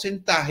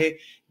porcentaje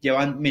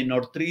llevan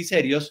menor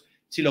triglicéridos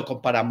si lo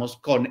comparamos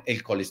con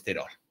el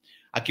colesterol.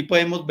 Aquí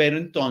podemos ver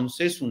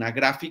entonces una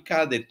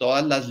gráfica de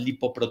todas las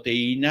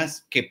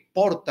lipoproteínas que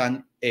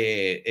portan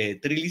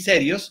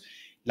triglicéridos.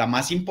 La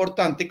más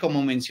importante,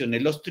 como mencioné,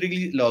 los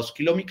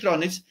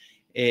kilomicrones,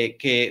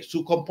 que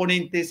su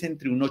componente es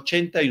entre un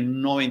 80 y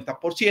un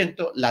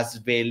 90%.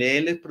 Las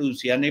VLL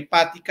producidas en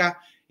hepática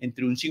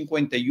entre un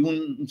 55 y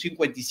un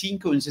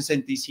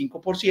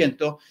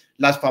 65%,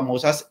 las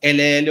famosas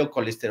LDL o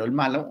colesterol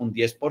malo un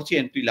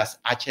 10% y las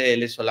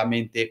HDL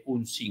solamente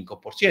un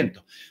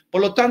 5%.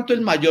 Por lo tanto,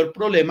 el mayor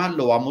problema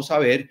lo vamos a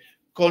ver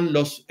con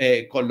los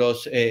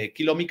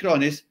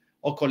kilomicrones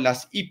o con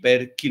las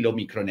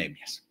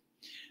hiperkilomicronemias.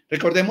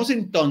 Recordemos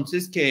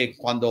entonces que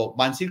cuando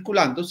van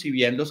circulando, si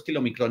bien los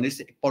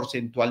kilomicrones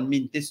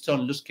porcentualmente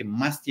son los que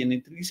más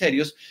tienen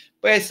triglicéridos,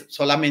 pues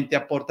solamente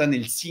aportan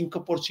el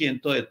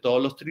 5% de todos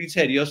los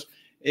triglicéridos,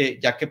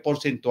 ya que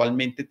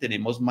porcentualmente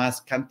tenemos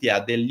más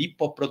cantidad de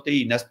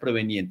lipoproteínas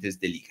provenientes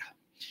del hígado.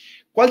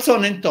 ¿Cuáles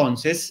son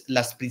entonces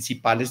las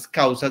principales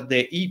causas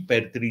de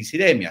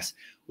hipertrigliceridemias?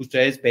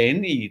 Ustedes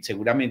ven y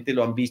seguramente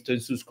lo han visto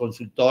en sus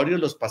consultorios,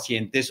 los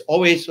pacientes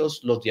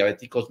obesos, los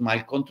diabéticos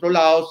mal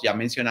controlados, ya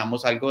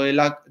mencionamos algo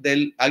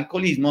del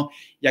alcoholismo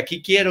y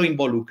aquí quiero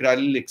involucrar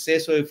el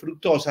exceso de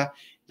fructosa,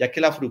 ya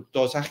que la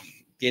fructosa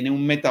tiene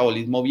un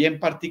metabolismo bien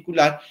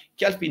particular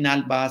que al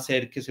final va a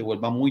hacer que se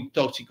vuelva muy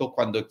tóxico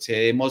cuando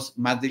excedemos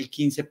más del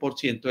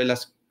 15% de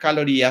las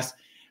calorías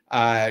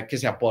que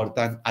se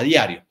aportan a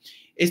diario.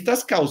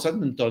 Estas causas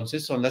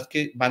entonces son las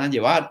que van a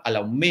llevar al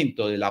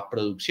aumento de la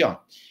producción.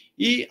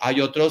 Y hay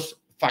otros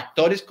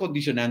factores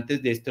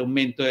condicionantes de este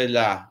aumento de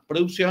la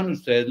producción.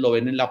 Ustedes lo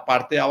ven en la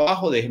parte de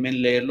abajo. Déjenme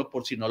leerlo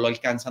por si no lo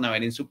alcanzan a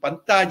ver en su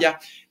pantalla.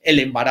 El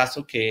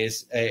embarazo, que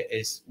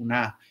es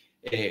una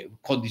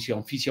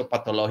condición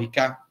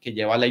fisiopatológica que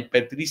lleva a la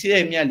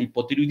hipertrigliceridemia, el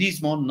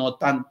hipotiroidismo, no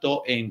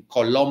tanto en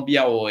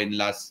Colombia o en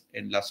las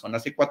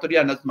zonas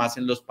ecuatorianas, más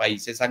en los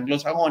países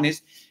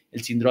anglosajones,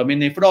 el síndrome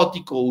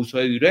nefrótico, uso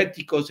de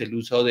diuréticos, el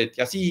uso de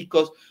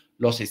tiazídicos,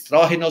 los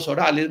estrógenos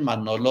orales, más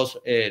no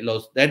los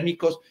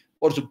dérmicos,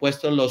 por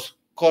supuesto los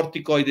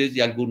corticoides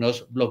y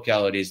algunos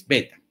bloqueadores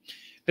beta.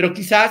 Pero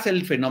quizás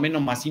el fenómeno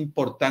más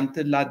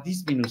importante es la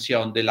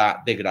disminución de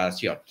la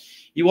degradación.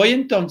 Y voy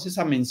entonces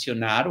a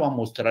mencionar o a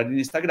mostrar en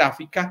esta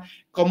gráfica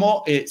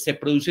cómo se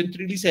producen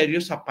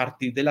triglicéridos a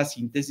partir de la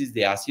síntesis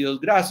de ácidos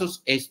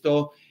grasos.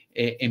 Esto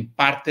en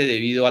parte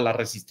debido a la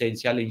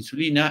resistencia a la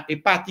insulina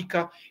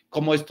hepática,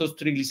 cómo estos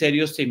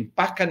triglicéridos se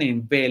empacan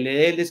en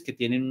VLDLs que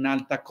tienen una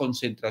alta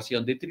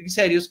concentración de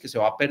triglicéridos que se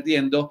va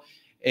perdiendo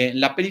en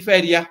la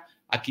periferia.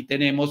 Aquí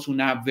tenemos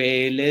una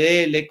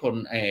VLDL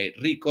con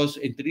ricos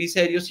en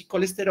triglicéridos y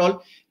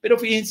colesterol, pero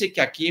fíjense que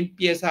aquí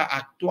empieza a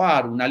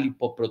actuar una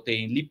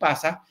lipoproteína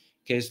lipasa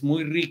que es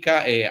muy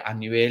rica a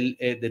nivel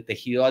de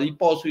tejido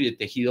adiposo y de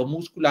tejido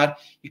muscular,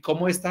 y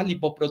cómo esta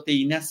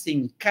lipoproteína se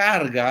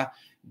encarga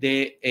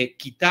de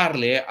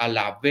quitarle a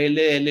la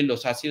VLL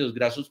los ácidos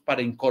grasos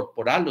para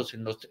incorporarlos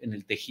en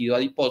el tejido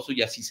adiposo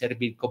y así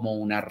servir como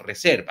una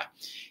reserva.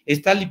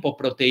 Esta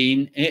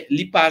lipoproteína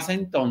lipasa,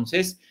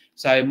 entonces,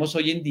 sabemos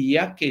hoy en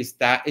día que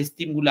está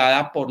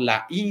estimulada por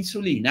la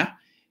insulina,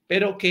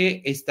 pero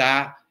que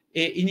está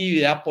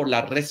inhibida por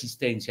la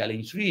resistencia a la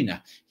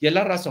insulina. Y es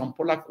la razón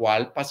por la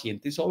cual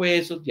pacientes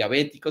obesos,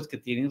 diabéticos que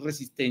tienen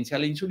resistencia a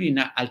la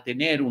insulina, al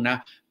tener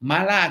una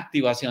mala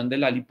activación de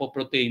la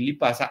lipoproteína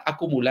lipasa,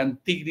 acumulan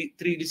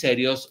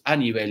triglicéridos a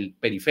nivel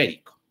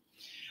periférico.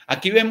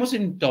 Aquí vemos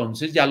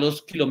entonces ya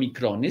los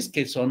kilomicrones,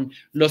 que son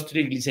los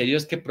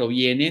triglicéridos que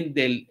provienen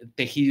del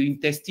tejido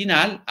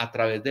intestinal a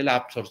través de la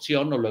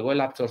absorción o luego de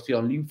la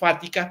absorción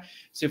linfática.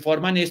 Se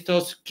forman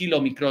estos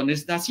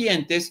kilomicrones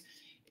nacientes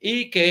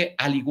y que,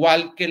 al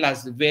igual que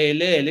las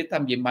VLL,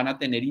 también van a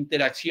tener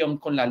interacción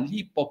con la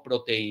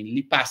lipoproteína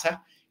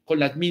lipasa con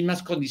las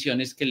mismas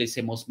condiciones que les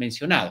hemos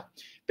mencionado.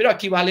 Pero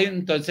aquí vale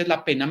entonces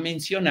la pena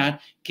mencionar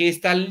que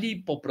esta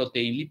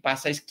lipoproteína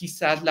lipasa es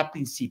quizás la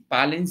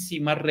principal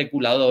enzima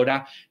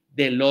reguladora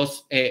de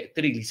los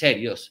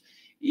triglicéridos.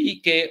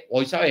 y que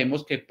hoy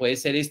sabemos que puede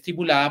ser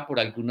estimulada por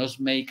algunos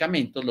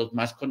medicamentos, los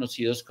más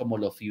conocidos como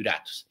los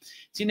fibratos.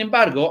 Sin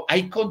embargo,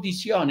 hay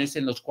condiciones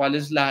en las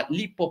cuales la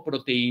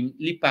lipoproteína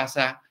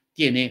lipasa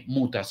tiene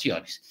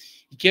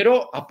mutaciones. Y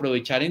quiero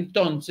aprovechar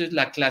entonces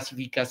la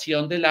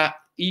clasificación de la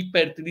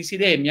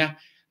hipertrigliceridemia.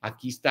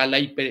 Aquí está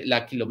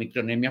la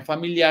quilomicronemia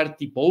familiar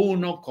tipo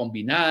 1,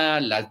 combinada,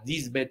 las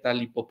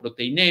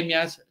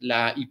disbeta-lipoproteinemias,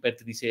 la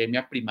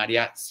hipertrigliceridemia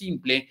primaria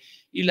simple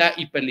y la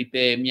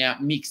hiperlipidemia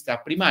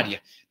mixta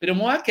primaria. Pero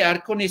me voy a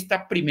quedar con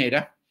esta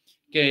primera,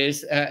 que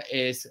es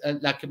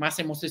la que más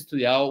hemos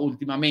estudiado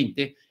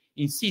últimamente.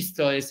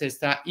 Insisto, es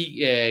esta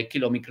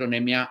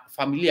quilomicronemia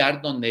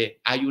familiar,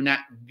 donde hay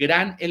una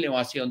gran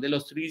elevación de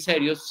los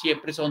triglicéridos.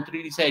 Siempre son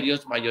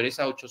triglicéridos mayores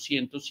a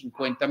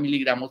 850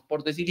 miligramos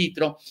por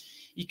decilitro,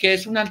 y que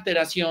es una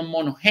alteración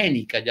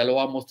monogénica, ya lo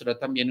voy a mostrar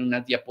también en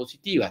unas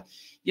diapositivas,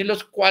 y en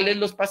los cuales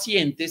los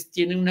pacientes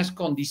tienen unas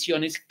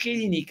condiciones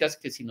clínicas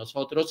que si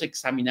nosotros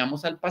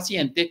examinamos al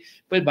paciente,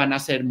 pues van a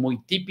ser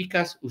muy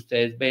típicas.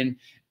 Ustedes ven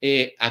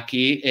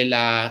aquí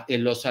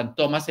en los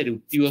santomas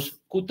eruptivos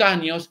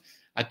cutáneos,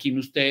 aquí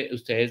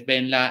ustedes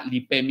ven la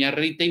lipemia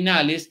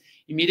retinales,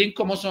 y miren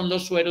cómo son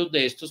los sueros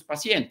de estos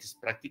pacientes.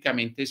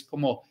 Prácticamente es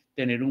como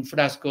tener un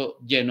frasco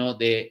lleno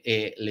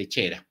de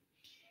lechera.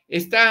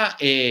 Esta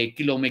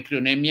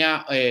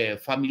quilomicronemia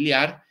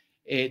familiar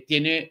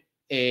tiene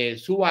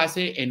su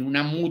base en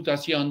una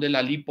mutación de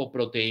la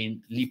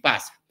lipoproteína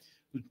lipasa.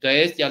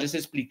 Ustedes ya les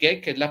expliqué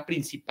que es la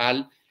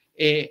principal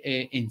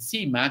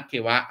enzima que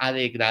va a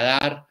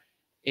degradar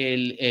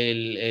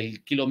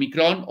el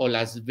quilomicrón o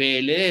las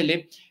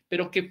VLL,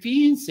 pero que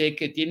fíjense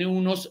que tiene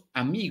unos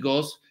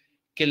amigos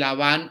que la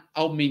van a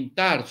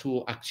aumentar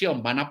su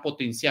acción, van a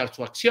potenciar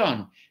su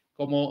acción,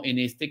 como en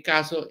este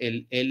caso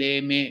el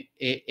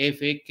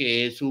LMF,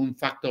 que es un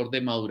factor de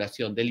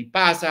maduración de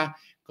lipasa,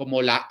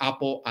 como la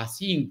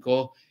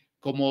ApoA5,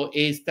 como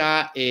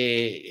esta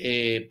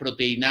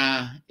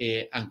proteína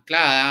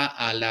anclada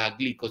a la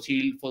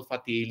glicosil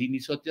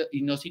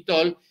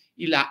fosfatidilinositol,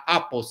 y la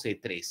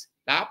ApoC3.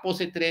 La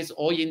ApoC3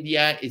 hoy en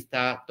día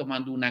está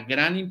tomando una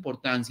gran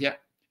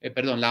importancia,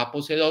 la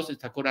ApoC2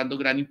 está cobrando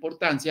gran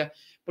importancia,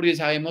 porque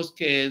sabemos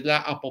que es la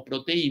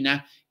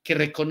apoproteína que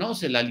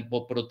reconoce la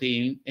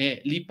lipoproteína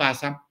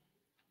lipasa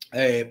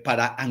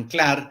para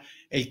anclar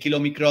el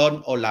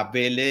quilomicrón o la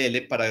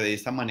VLL para de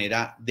esta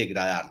manera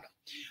degradarlo.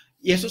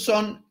 Y esos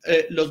son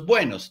los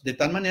buenos, de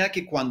tal manera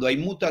que cuando hay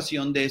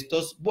mutación de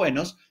estos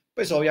buenos,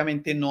 pues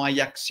obviamente no hay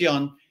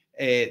acción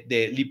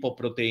de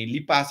lipoproteína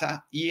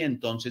lipasa, y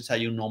entonces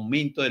hay un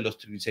aumento de los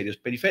triglicéridos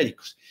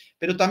periféricos.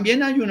 Pero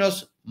también hay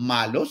unos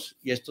malos,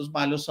 y estos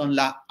malos son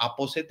la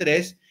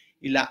ApoC3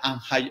 y la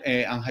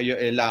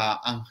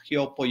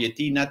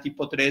angiopoietina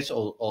tipo 3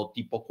 o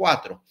tipo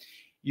 4.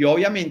 Y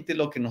obviamente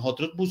lo que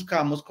nosotros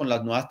buscamos con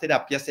las nuevas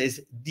terapias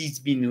es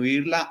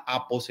disminuir la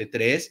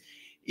ApoC3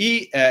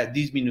 y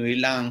disminuir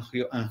la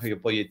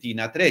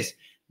angiopoietina 3.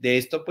 De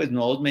esto, pues,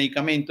 nuevos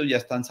medicamentos ya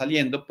están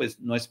saliendo,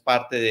 pues no es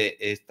parte de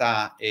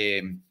esta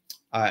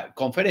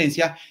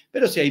conferencia,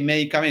 pero sí hay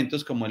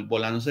medicamentos como el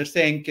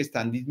volanesorsen que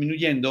están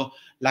disminuyendo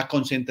la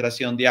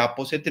concentración de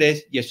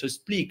ApoC3, y eso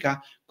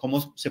explica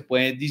cómo se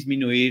pueden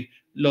disminuir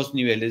los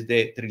niveles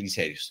de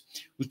triglicéridos.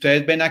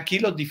 Ustedes ven aquí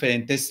los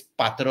diferentes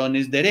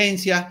patrones de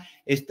herencia.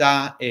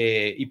 Esta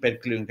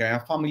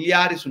hipercloremia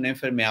familiar es una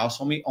enfermedad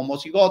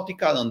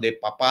homocigótica donde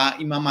papá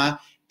y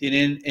mamá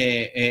tienen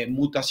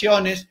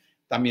mutaciones.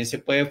 También se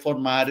puede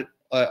formar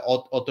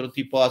otro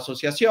tipo de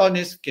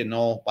asociaciones que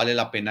no vale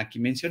la pena aquí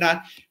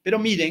mencionar, pero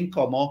miren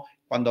cómo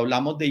cuando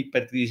hablamos de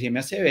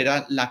hipertriglicemia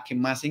severa, la que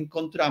más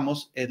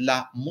encontramos es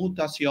la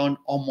mutación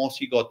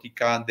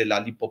homocigótica de la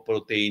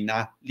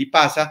lipoproteína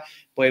lipasa.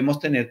 Podemos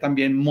tener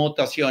también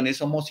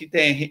mutaciones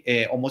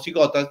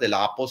homocigotas de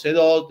la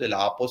ApoC2, de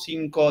la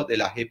ApoC5, de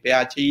la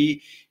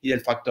GPHI y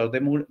del factor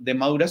de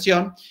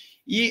maduración.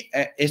 Y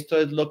esto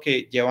es lo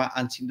que lleva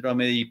al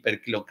síndrome de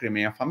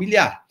hipercloremia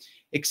familiar.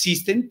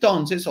 Existe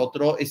entonces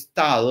otro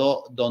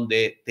estado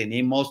donde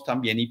tenemos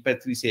también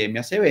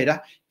hipertrigliceridemia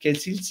severa, que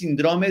es el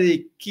síndrome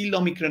de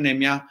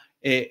quilomicronemia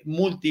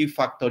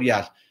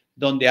multifactorial,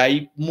 donde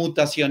hay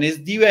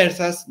mutaciones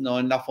diversas, no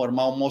en la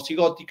forma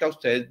homocigótica.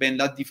 Ustedes ven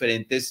las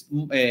diferentes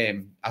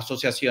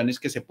asociaciones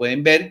que se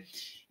pueden ver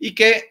y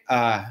que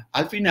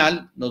al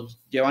final nos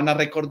llevan a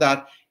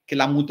recordar que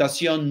la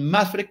mutación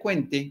más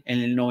frecuente en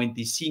el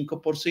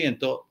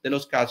 95% de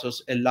los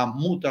casos es la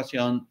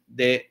mutación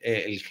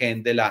del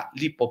gen de la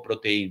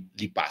lipoproteína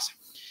lipasa.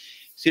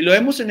 Si lo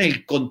vemos en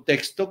el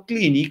contexto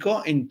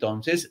clínico,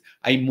 entonces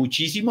hay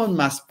muchísimos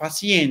más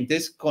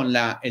pacientes con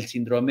el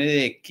síndrome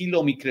de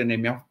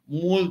quilomicronemia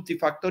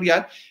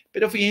multifactorial,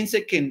 pero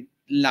fíjense que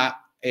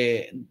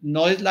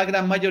no es la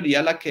gran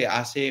mayoría la que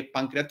hace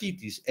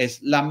pancreatitis,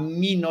 es la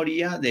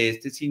minoría de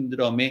este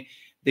síndrome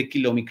de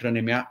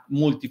quilomicronemia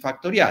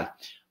multifactorial.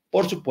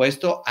 Por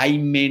supuesto, hay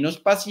menos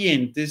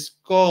pacientes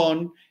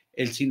con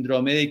el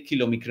síndrome de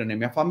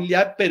quilomicronemia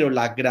familiar, pero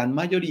la gran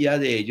mayoría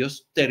de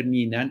ellos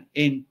terminan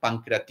en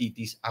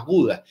pancreatitis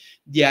aguda.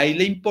 De ahí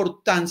la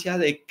importancia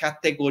de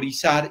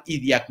categorizar y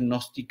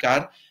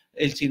diagnosticar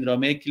el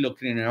síndrome de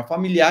quilocroníemia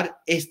familiar.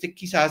 Este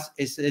quizás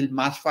es el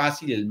más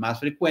fácil, el más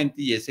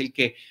frecuente y es el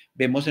que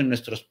vemos en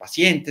nuestros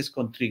pacientes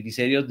con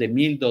triglicéridos de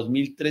 1000,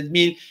 2000,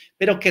 3000,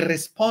 pero que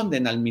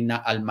responden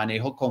al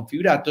manejo con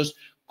fibratos,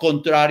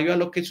 contrario a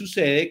lo que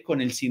sucede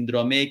con el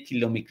síndrome de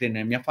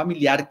quilomicronemia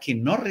familiar, que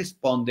no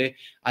responde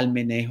al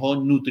manejo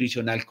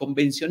nutricional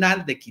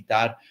convencional de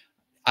quitar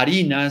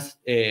harinas,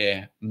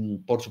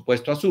 por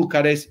supuesto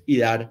azúcares y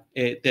dar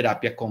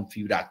terapia con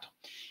fibrato.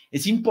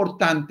 Es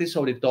importante,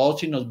 sobre todo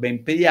si nos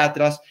ven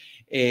pediatras,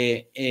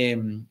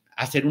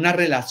 hacer una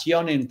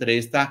relación entre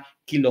esta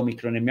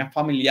quilomicronemia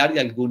familiar y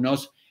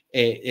algunos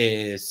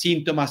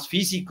síntomas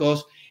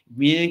físicos.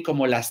 Miren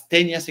cómo la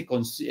astenia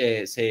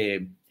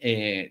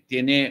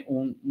tiene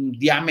un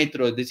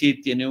diámetro, es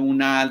decir, tiene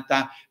una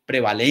alta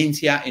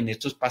prevalencia en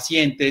estos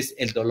pacientes,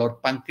 el dolor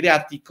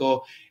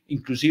pancreático,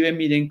 inclusive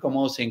miren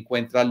cómo se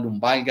encuentran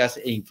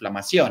lumbalgas e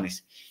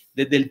inflamaciones.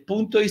 Desde el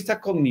punto de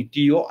vista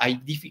cognitivo, hay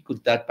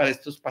dificultad para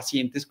estos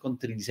pacientes con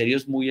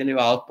triglicéridos muy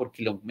elevados por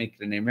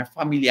quilomicronemia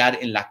familiar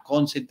en la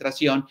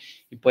concentración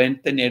y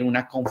pueden tener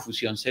una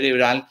confusión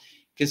cerebral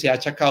que se ha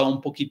achacado un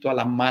poquito a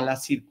la mala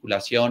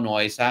circulación o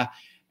esa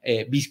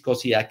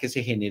viscosidad que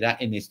se genera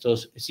en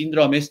estos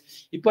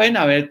síndromes. Y pueden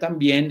haber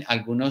también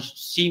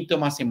algunos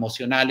síntomas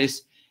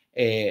emocionales,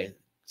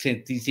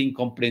 sentirse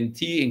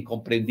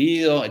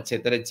incomprendido,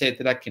 etcétera,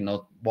 etcétera, que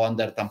no voy a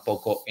andar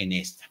tampoco en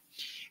esta.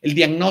 El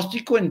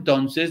diagnóstico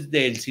entonces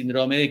del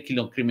síndrome de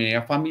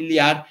quilocroníemia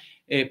familiar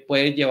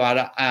puede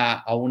llevar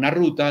a una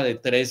ruta de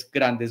 3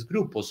 grandes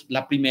grupos.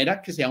 La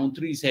primera, que sea un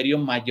triglicérido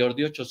mayor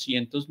de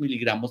 800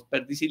 miligramos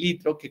per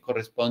decilitro, que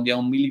corresponde a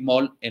 1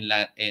 milimol en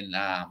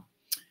la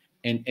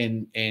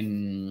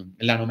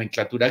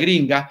nomenclatura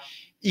gringa.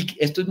 Y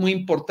esto es muy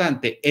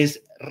importante,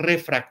 es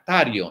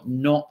refractario,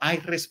 no hay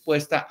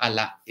respuesta a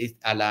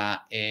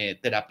la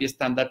terapia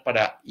estándar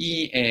para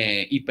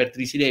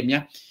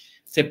hipertricidemia.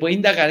 Se puede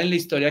indagar en la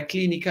historia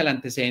clínica el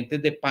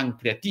antecedentes de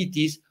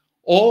pancreatitis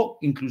o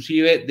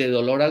inclusive de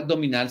dolor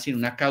abdominal sin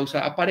una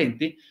causa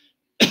aparente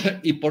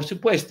y por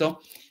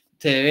supuesto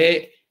se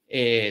debe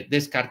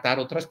descartar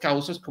otras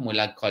causas como el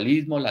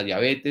alcoholismo, la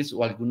diabetes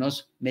o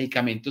algunos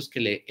medicamentos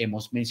que le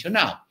hemos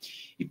mencionado.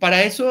 Y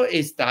para eso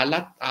está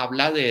la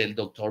tabla del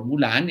doctor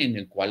Moulin, en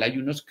el cual hay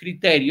unos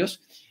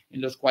criterios en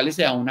los cuales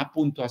se da una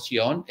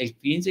puntuación.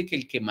 Fíjense que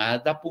el que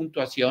más da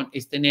puntuación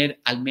es tener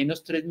al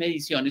menos 3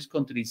 mediciones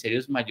con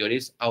triglicéridos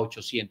mayores a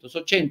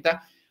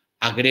 880.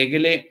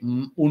 Agréguele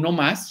uno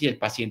más si el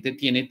paciente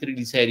tiene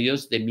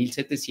triglicéridos de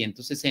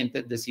 1760,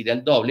 es decir,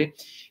 el doble.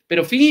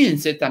 Pero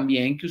fíjense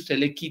también que usted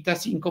le quita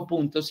 5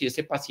 puntos si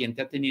ese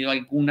paciente ha tenido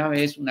alguna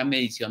vez una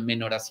medición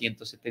menor a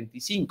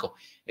 175.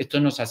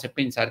 Esto nos hace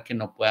pensar que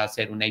no puede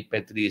hacer una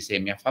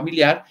hipertriglicemia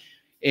familiar.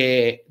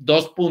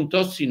 2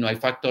 puntos si no hay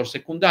factor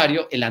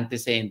secundario. El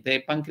antecedente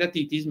de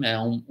pancreatitis me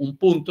da un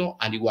punto,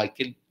 al igual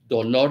que el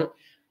dolor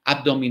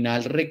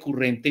abdominal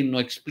recurrente no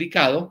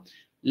explicado.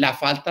 La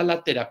falta de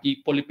la terapia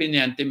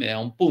hipolipemiante me da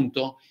un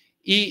punto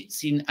y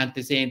sin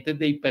antecedentes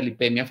de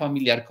hiperlipemia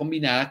familiar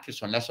combinada, que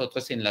son las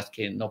otras en las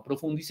que no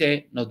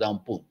profundicé, nos da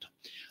un punto.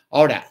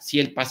 Ahora, si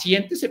el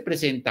paciente se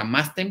presenta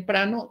más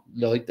temprano,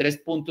 le doy 3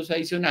 puntos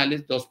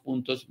adicionales, 2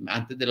 puntos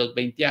antes de los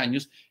 20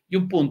 años y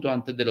 1 punto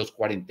antes de los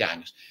 40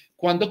 años.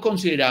 Cuando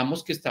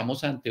consideramos que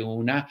estamos ante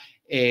una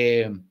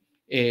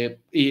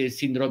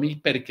síndrome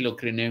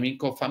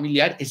hiperquilocronémico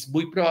familiar, es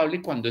muy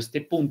probable cuando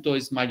este punto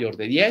es mayor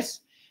de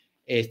 10,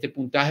 este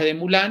puntaje de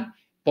Moulin,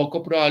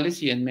 poco probable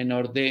si es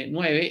menor de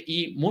 9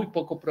 y muy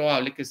poco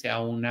probable que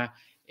sea una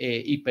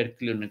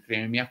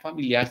hiperquilocronemia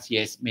familiar si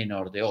es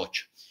menor de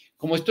 8.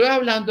 Como estoy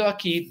hablando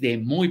aquí de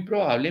muy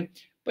probable,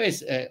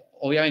 pues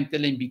obviamente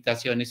la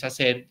invitación es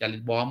hacer, ya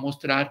les voy a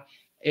mostrar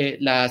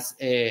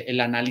el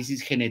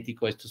análisis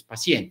genético de estos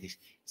pacientes.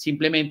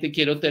 Simplemente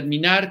quiero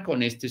terminar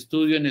con este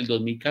estudio en el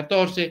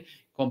 2014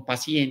 con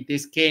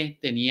pacientes que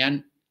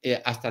tenían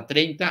hasta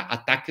 30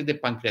 ataques de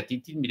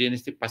pancreatitis. Miren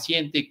este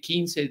paciente,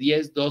 15,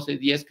 10, 12,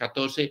 10,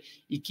 14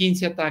 y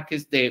 15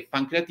 ataques de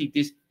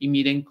pancreatitis y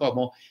miren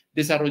cómo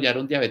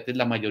desarrollaron diabetes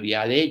la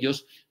mayoría de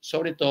ellos,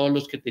 sobre todo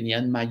los que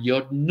tenían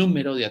mayor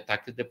número de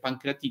ataques de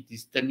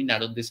pancreatitis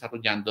terminaron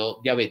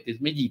desarrollando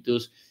diabetes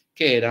mellitus,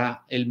 que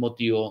era el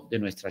motivo de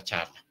nuestra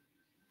charla.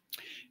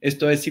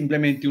 Esto es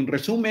simplemente un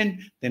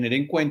resumen, tener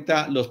en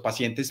cuenta los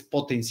pacientes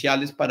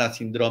potenciales para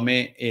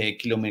síndrome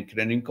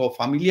quilomicronémico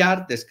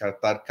familiar,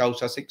 descartar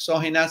causas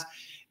exógenas,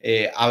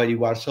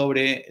 averiguar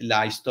sobre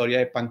la historia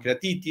de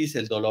pancreatitis,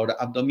 el dolor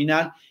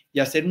abdominal y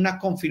hacer una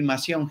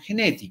confirmación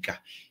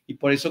genética. Y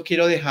por eso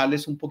quiero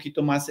dejarles un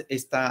poquito más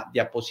esta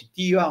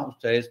diapositiva.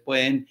 Ustedes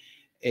pueden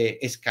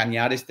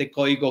escanear este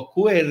código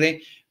QR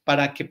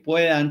para que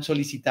puedan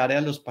solicitar a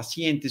los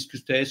pacientes que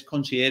ustedes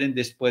consideren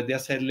después de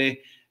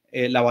hacerle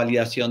la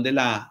validación de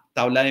la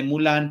tabla de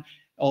Moulin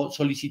o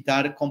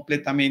solicitar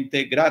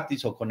completamente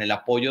gratis o con el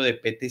apoyo de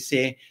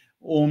PTC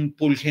un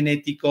pool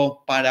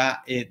genético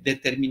para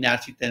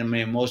determinar si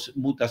tenemos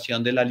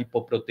mutación de la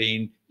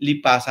lipoproteína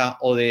lipasa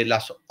o de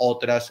las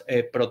otras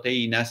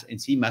proteínas,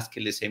 enzimas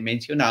que les he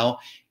mencionado,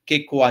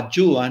 que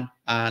coadyuvan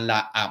a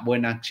la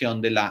buena acción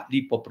de la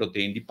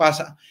lipoproteína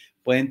lipasa.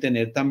 Pueden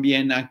tener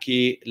también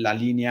aquí la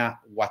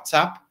línea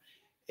WhatsApp.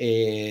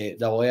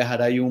 La voy a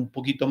dejar ahí un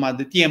poquito más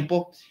de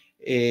tiempo.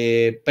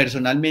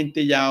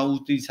 Personalmente ya he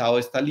utilizado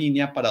esta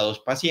línea para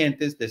 2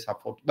 pacientes.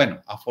 Bueno,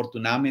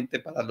 afortunadamente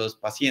para los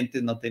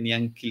pacientes no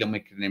tenían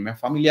quilometrinemia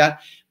familiar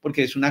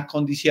porque es una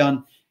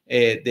condición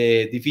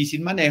de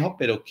difícil manejo,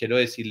 pero quiero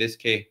decirles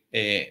que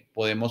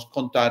podemos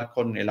contar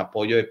con el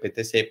apoyo de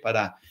PTC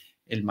para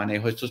el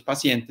manejo de estos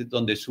pacientes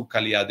donde su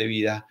calidad de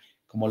vida,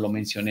 como lo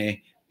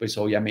mencioné, pues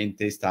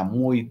obviamente está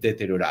muy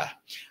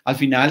deteriorada. Al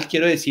final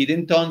quiero decir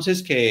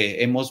entonces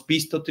que hemos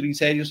visto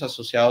triglicéridos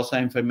asociados a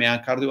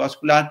enfermedad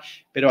cardiovascular,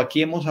 pero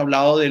aquí hemos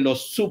hablado de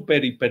los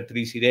super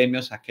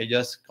hipertrigliceridemios,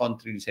 aquellos con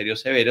triglicéridos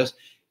severos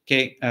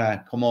que,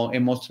 como he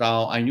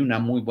mostrado, hay una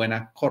muy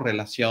buena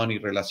correlación y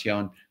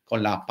relación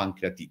con la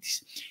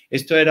pancreatitis.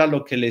 Esto era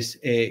lo que les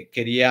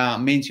quería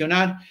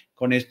mencionar.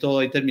 Con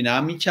esto he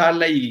terminado mi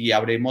charla y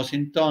abrimos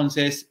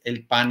entonces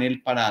el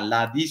panel para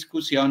la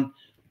discusión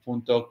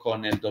junto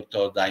con el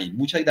doctor Dain.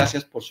 Muchas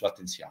gracias por su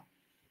atención.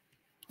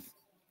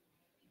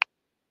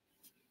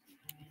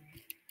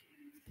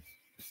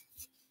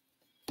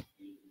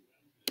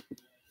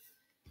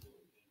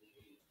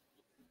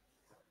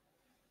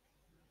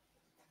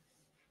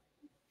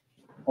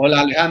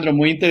 Hola Alejandro,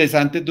 muy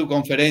interesante tu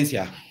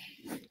conferencia.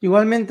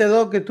 Igualmente,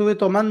 Doc, que estuve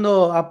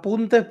tomando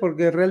apuntes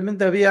porque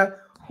realmente había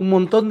un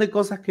montón de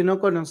cosas que no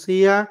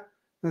conocía,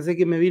 así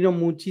que me vino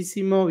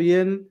muchísimo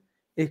bien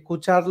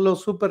escucharlo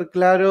súper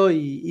claro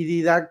y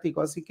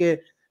didáctico, así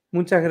que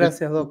muchas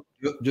gracias, Doc.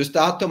 Yo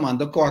estaba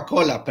tomando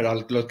Coca-Cola, pero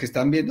los que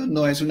están viendo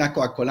no es una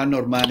Coca-Cola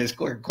normal, es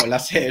Coca-Cola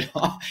cero.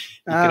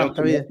 Y creo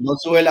que no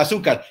sube el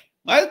azúcar.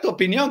 ¿Cuál es tu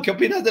opinión? ¿Qué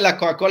opinas de la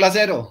Coca-Cola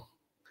cero?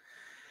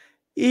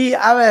 Y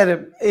a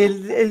ver,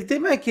 el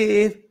tema es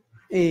que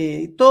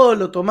todo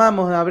lo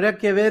tomamos, habrá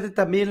que ver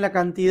también la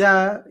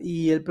cantidad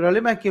y el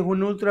problema es que es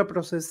un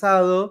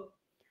ultraprocesado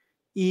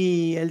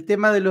y el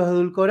tema de los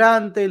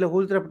edulcorantes, los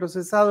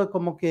ultraprocesados,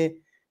 como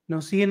que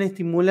nos siguen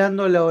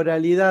estimulando la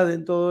oralidad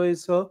en todo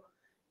eso,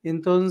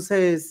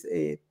 entonces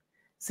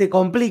se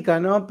complica,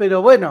 ¿no?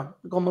 Pero bueno,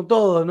 como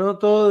todo, ¿no?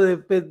 Todo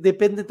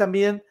depende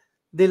también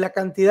de la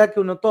cantidad que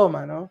uno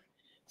toma, ¿no?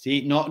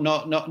 Sí,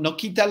 no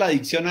quita la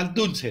adicción al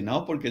dulce,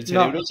 ¿no? Porque el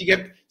cerebro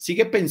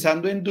sigue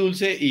pensando en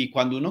dulce y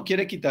cuando uno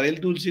quiere quitar el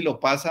dulce y lo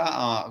pasa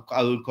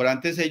a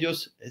edulcorantes,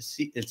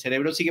 el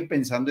cerebro sigue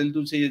pensando en el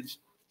dulce y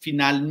es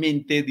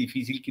finalmente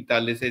difícil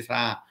quitarles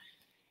esa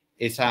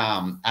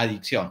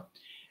adicción.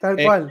 Tal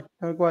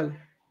cual.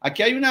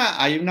 Aquí hay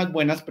unas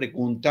buenas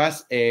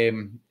preguntas.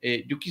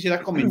 Yo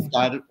quisiera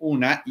comentar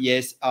una y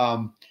es...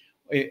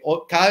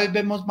 cada vez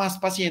vemos más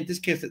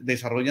pacientes que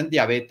desarrollan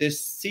diabetes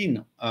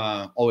sin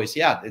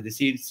obesidad, es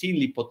decir, sin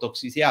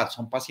lipotoxicidad.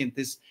 Son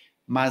pacientes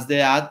más de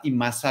edad y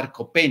más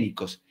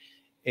sarcopénicos.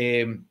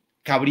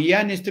 ¿Cabría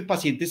en este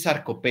paciente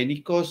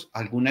sarcopénicos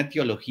alguna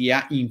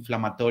etiología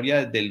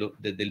inflamatoria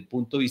desde el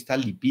punto de vista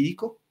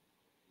lipídico?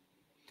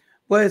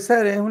 Puede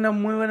ser, es una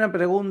muy buena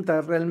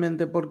pregunta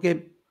realmente,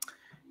 porque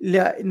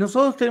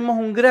nosotros tenemos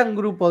un gran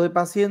grupo de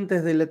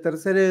pacientes de la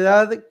tercera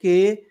edad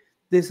que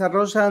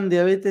desarrollan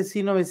diabetes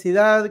sin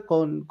obesidad,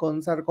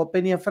 con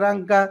sarcopenia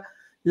franca,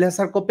 la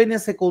sarcopenia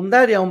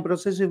secundaria a un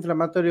proceso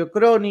inflamatorio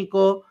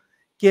crónico,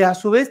 que a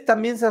su vez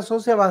también se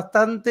asocia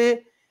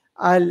bastante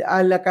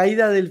a la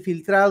caída del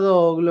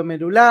filtrado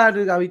glomerular.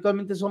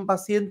 Habitualmente son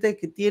pacientes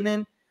que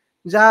tienen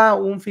ya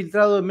un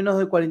filtrado de menos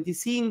de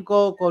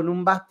 45, con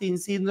un Bastin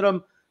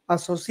síndrome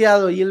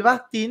asociado, y el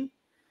Bastin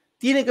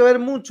tiene que ver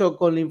mucho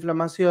con la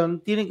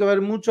inflamación, tiene que ver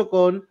mucho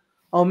con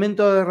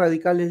aumento de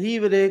radicales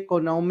libres,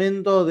 con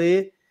aumento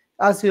de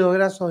ácidos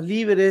grasos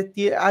libres.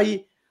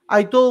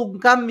 Hay todo un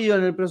cambio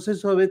en el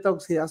proceso de beta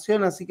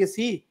oxidación, así que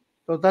sí,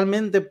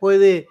 totalmente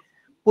puede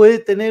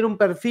tener un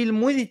perfil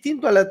muy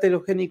distinto al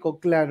aterogénico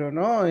claro,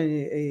 ¿no?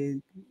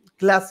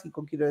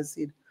 Clásico, quiero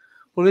decir.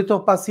 Porque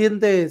estos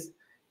pacientes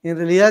en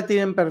realidad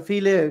tienen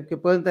perfiles que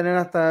pueden tener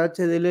hasta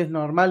HDLs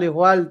normales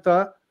o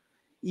altas,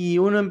 y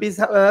uno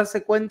empieza a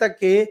darse cuenta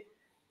que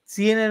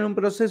si tienen un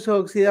proceso de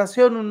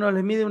oxidación, uno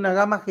les mide una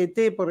gamma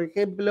GT, por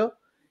ejemplo,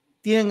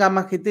 tienen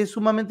gamma GT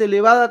sumamente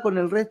elevada con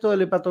el resto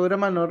del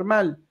hepatograma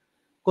normal,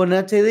 con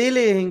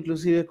HDL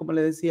inclusive, como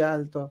le decía,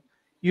 alto.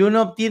 Y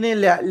uno obtiene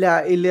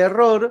el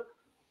error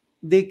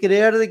de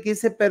creer de que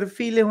ese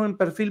perfil es un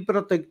perfil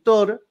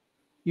protector,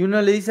 y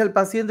uno le dice al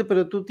paciente,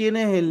 pero tú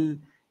tienes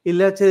el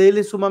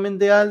HDL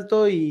sumamente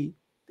alto y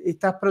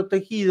estás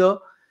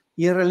protegido,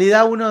 y en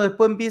realidad uno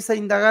después empieza a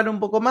indagar un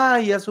poco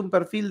más y hace un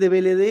perfil de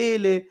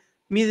VLDL,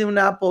 mide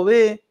una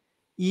ApoB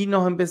y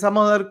nos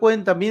empezamos a dar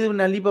cuenta, mide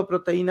una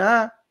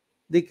lipoproteína A,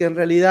 de que en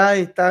realidad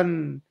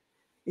están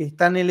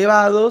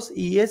elevados,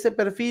 y ese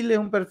perfil es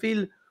un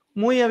perfil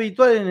muy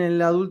habitual en el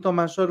adulto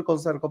mayor con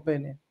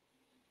sarcopenia.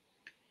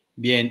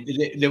 Bien,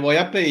 le voy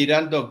a pedir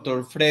al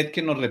doctor Fred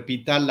que nos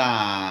repita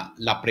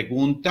la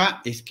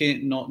pregunta. Es que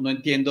no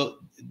entiendo,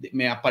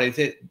 me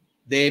aparece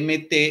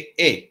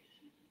DMTE.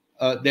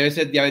 Debe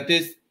ser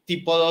diabetes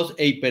tipo 2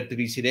 e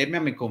hipertrigliceridemia,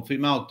 me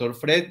confirma doctor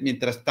Fred.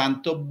 Mientras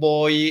tanto,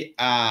 voy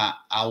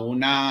a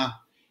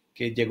una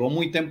que llegó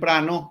muy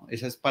temprano,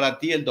 esa es para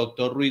ti, el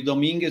doctor Ruiz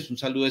Domínguez, un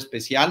saludo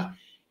especial.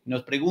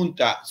 Nos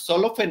pregunta,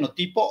 ¿solo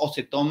fenotipo o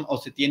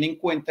se tiene en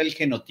cuenta el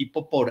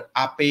genotipo por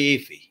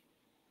APF?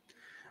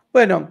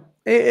 Bueno,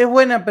 es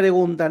buena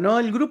pregunta, ¿no?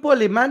 El grupo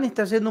alemán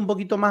está yendo un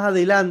poquito más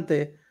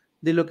adelante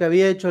de lo que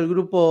había hecho el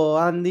grupo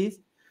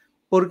Andis,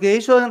 porque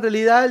ellos en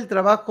realidad el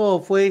trabajo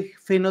fue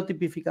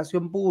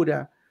fenotipificación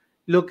pura.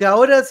 Lo que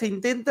ahora se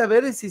intenta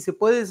ver es si se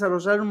puede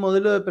desarrollar un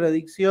modelo de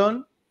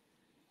predicción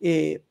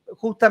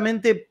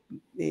justamente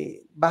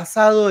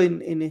basado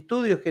en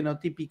estudios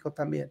genotípicos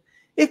también.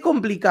 Es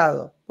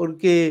complicado,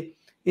 porque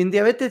en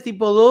diabetes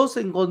tipo 2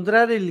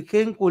 encontrar el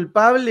gen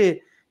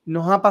culpable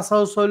nos ha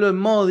pasado solo en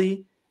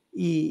MODY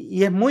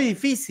y es muy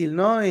difícil,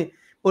 ¿no?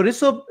 Por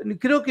eso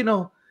creo que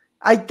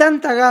hay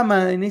tanta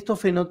gama en estos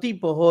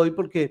fenotipos hoy,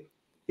 porque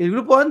el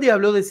grupo Andy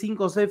habló de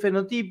 5 o 6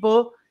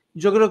 fenotipos,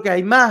 yo creo que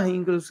hay más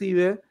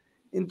inclusive.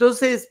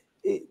 Entonces,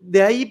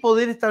 de ahí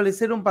poder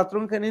establecer un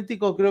patrón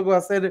genético creo que va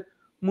a ser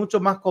mucho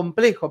más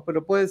complejo,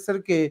 pero puede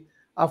ser que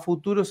a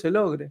futuro se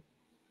logre.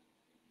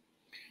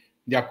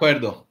 De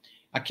acuerdo.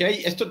 Aquí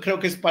hay, esto creo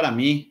que es para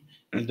mí.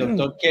 El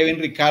doctor Kevin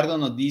Ricardo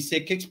nos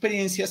dice, ¿qué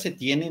experiencia se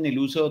tiene en el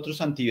uso de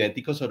otros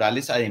antibióticos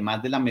orales,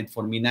 además de la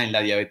metformina, en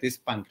la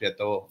diabetes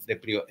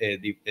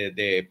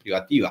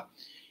privativa?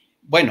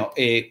 Bueno,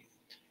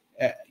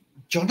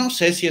 yo no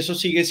sé si eso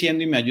sigue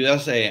siendo, y me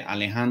ayudas,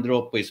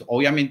 Alejandro, pues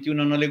obviamente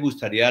uno no le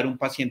gustaría dar a un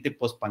paciente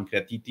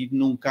postpancreatitis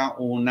nunca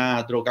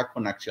una droga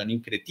con acción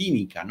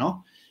incretínica,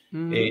 ¿no?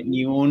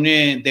 Ni un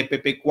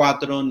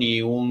DPP4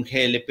 ni un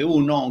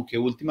GLP1, aunque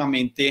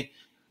últimamente,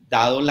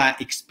 dado la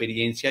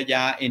experiencia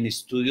ya en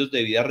estudios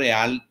de vida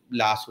real,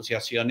 la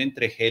asociación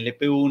entre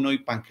GLP1 y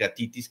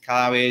pancreatitis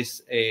cada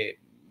vez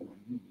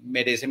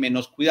merece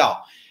menos cuidado.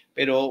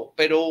 Pero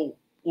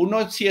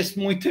uno sí es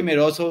muy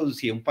temeroso,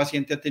 si un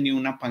paciente ha tenido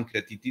una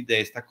pancreatitis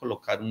de esta,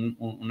 colocar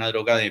una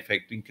droga de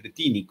efecto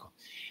incretínico.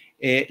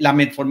 La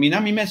metformina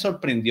a mí me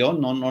sorprendió,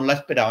 no la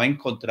esperaba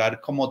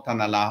encontrar como tan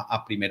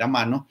a primera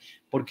mano,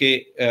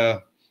 porque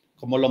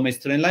como lo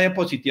mostré en la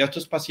diapositiva,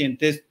 estos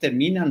pacientes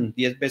terminan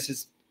 10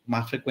 veces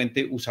más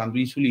frecuente usando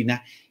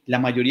insulina. La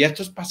mayoría de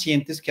estos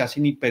pacientes que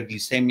hacen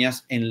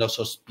hiperglicemias en los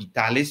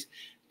hospitales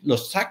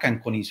los sacan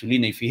con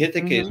insulina, y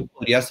fíjate que eso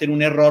podría ser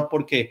un error,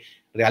 porque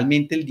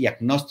realmente el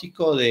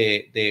diagnóstico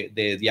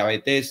de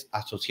diabetes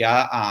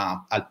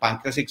asociada al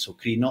páncreas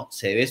exocrino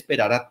se debe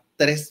esperar a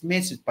 3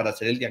 meses para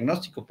hacer el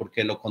diagnóstico,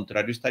 porque de lo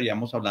contrario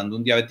estaríamos hablando de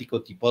un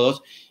diabético tipo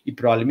 2 y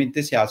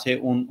probablemente se hace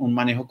un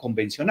manejo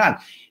convencional.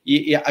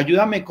 Y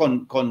ayúdame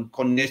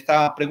con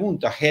esta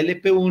pregunta,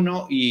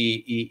 GLP1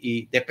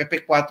 y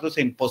DPP4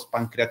 en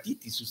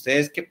postpancreatitis.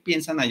 ¿Ustedes qué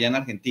piensan allá en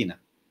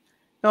Argentina?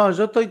 No,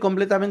 yo estoy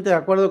completamente de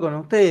acuerdo con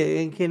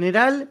usted. En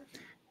general,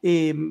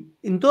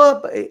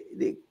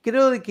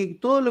 creo de que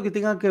todo lo que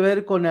tenga que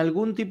ver con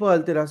algún tipo de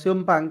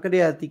alteración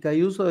pancreática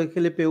y uso de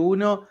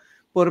GLP1,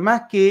 por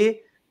más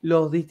que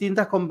las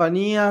distintas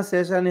compañías se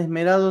hayan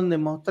esmerado en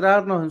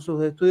demostrarnos en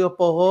sus estudios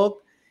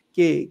post-hoc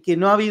que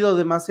no ha habido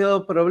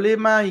demasiado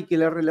problema y que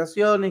la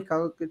relación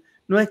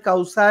no es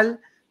causal,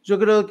 yo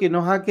creo que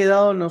nos ha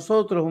quedado a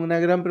nosotros una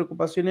gran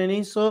preocupación en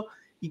eso.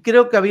 Y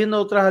creo que habiendo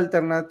otras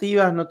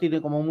alternativas no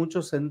tiene como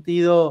mucho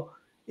sentido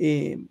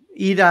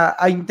ir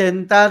a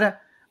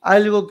intentar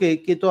algo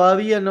que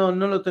todavía no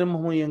lo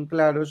tenemos muy en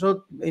claro.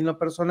 Yo, en lo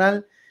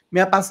personal, me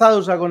ha pasado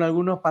ya con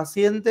algunos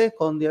pacientes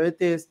con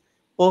diabetes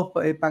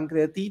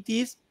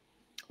post-pancreatitis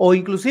o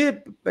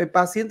inclusive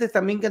pacientes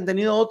también que han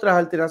tenido otras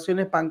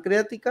alteraciones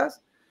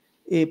pancreáticas.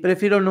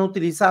 Prefiero no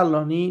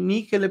utilizarlos,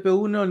 ni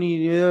GLP1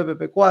 ni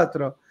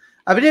DPP4.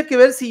 Habría que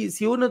ver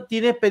si uno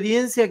tiene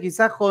experiencia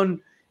quizás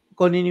con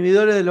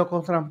inhibidores de los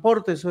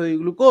cotransportes o de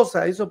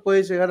glucosa. Eso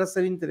puede llegar a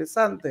ser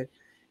interesante.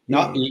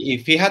 No, y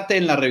fíjate,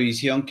 en la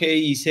revisión que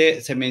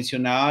hice se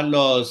mencionaban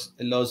los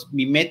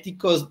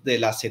miméticos de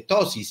la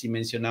cetosis y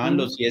mencionaban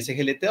los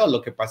ISGLT2.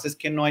 Lo que pasa es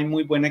que no hay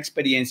muy buena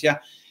experiencia,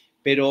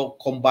 pero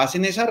con base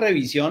en esa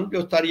revisión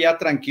yo estaría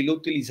tranquilo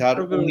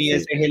utilizar un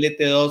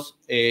ISGLT2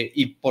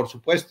 y por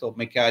supuesto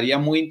me quedaría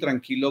muy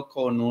intranquilo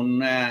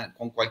con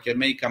cualquier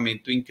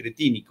medicamento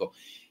incretínico,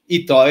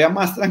 y todavía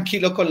más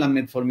tranquilo con la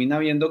metformina,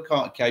 viendo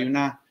que hay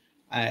una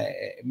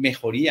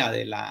mejoría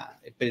de la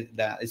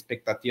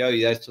expectativa de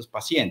vida de estos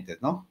pacientes,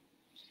 ¿no?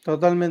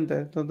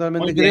 Totalmente.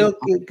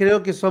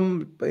 Creo que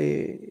son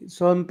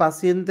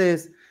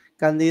pacientes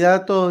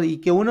candidatos y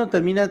que uno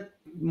termina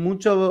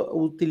mucho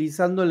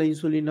utilizando la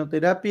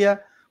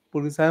insulinoterapia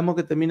porque sabemos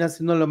que termina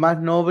siendo lo más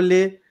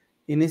noble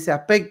en ese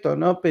aspecto,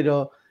 ¿no?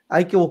 Pero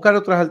hay que buscar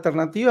otras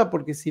alternativas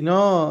porque si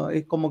no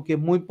es como que es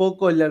muy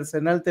poco el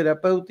arsenal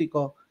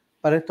terapéutico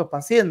para estos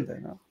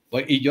pacientes, ¿no?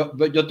 Y yo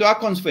te voy a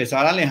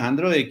confesar,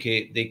 Alejandro, de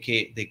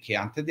que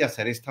antes de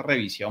hacer esta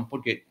revisión,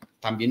 porque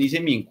también hice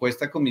mi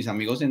encuesta con mis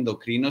amigos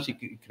endocrinos y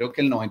creo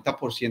que el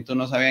 90%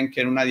 no sabían que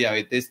era una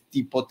diabetes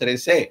tipo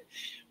 3c.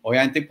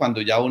 Obviamente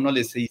cuando ya uno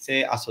les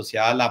dice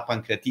asociada a la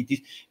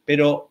pancreatitis,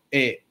 pero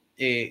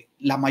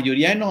la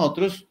mayoría de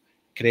nosotros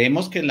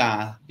creemos que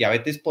la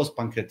diabetes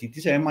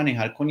postpancreatitis se debe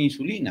manejar con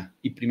insulina.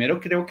 Y primero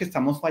creo que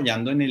estamos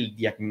fallando en el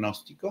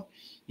diagnóstico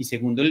y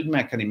segundo el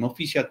mecanismo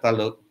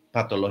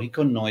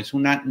fisiopatológico no es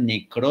una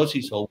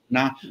necrosis o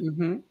una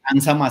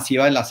cansa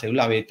masiva de la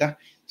célula beta,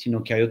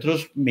 sino que hay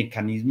otros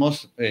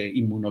mecanismos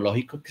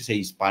inmunológicos que se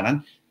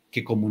disparan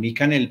que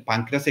comunican el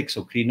páncreas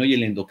exocrino y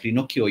el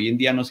endocrino que hoy en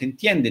día no se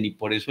entienden y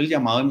por eso el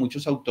llamado de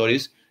muchos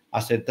autores a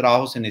hacer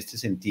trabajos en este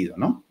sentido,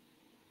 ¿no?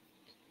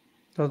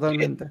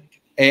 Totalmente.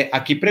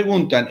 Aquí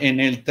preguntan, en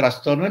el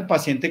trastorno del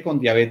paciente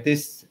con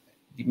diabetes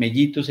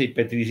mellitus e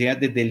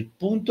hipertrigliceridemia, desde el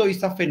punto de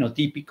vista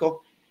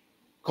fenotípico,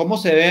 ¿cómo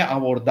se debe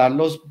abordar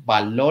los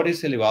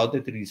valores elevados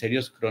de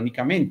triglicéridos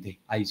crónicamente?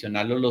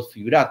 Adicionarlos los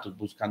fibratos,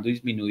 buscando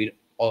disminuir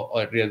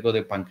el riesgo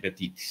de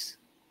pancreatitis.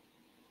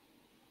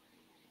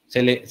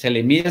 ¿Se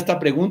le mide esta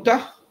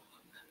pregunta?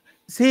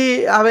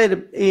 Sí, a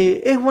ver,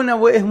 es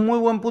muy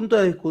buen punto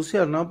de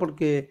discusión, ¿no?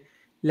 Porque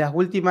las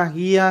últimas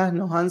guías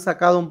nos han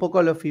sacado un poco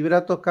a los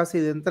fibratos casi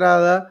de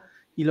entrada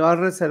y lo han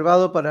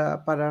reservado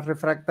para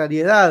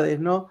refractariedades,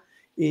 ¿no?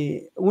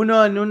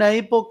 Uno en una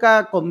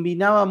época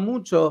combinaba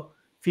mucho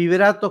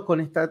fibratos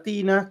con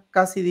estatinas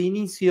casi de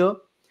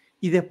inicio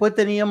y después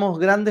teníamos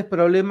grandes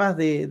problemas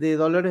de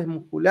dolores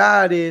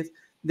musculares,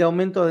 de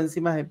aumento de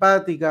enzimas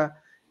hepáticas.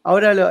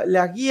 Ahora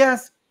las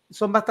guías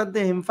son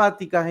bastante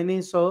enfáticas en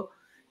eso,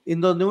 en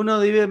donde uno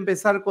debe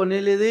empezar con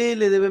LDL,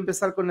 debe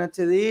empezar con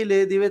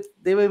HDL,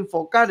 debe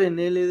enfocar en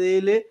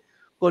LDL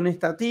con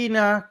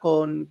estatinas,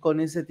 con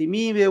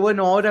ezetimibe,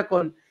 bueno, ahora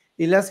con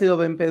el ácido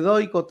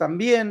bempedoico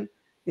también.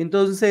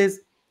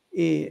 Entonces,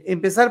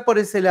 empezar por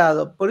ese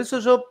lado. Por eso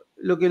yo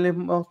lo que les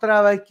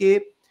mostraba es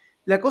que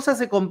la cosa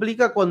se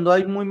complica cuando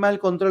hay muy mal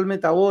control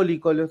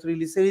metabólico. Los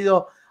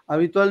triglicéridos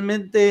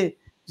habitualmente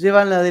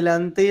llevan la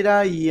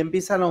delantera y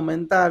empiezan a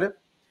aumentar.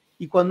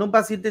 Y cuando un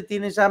paciente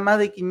tiene ya más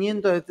de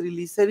 500 de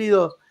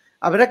triglicéridos,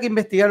 habrá que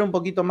investigar un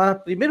poquito más,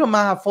 primero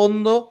más a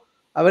fondo,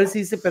 a ver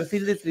si ese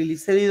perfil de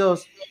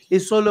triglicéridos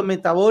es solo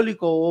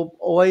metabólico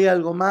o hay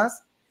algo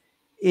más.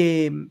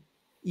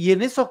 Y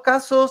en esos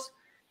casos,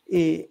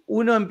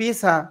 uno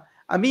empieza,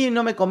 a mí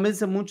no me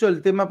convence mucho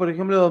el tema, por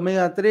ejemplo, de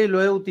omega 3,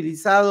 lo he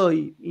utilizado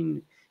y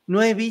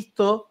no he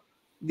visto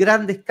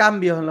grandes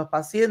cambios en los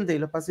pacientes, y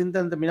los pacientes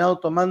han terminado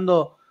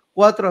tomando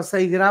 4 a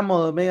 6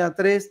 gramos de omega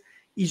 3,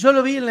 y yo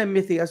lo vi en la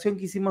investigación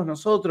que hicimos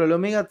nosotros, el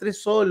omega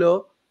 3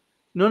 solo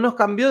no nos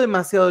cambió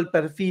demasiado el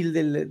perfil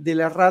de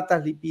las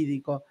ratas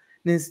lipídico.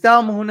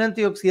 Necesitábamos un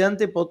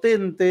antioxidante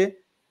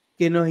potente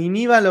que nos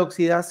inhiba la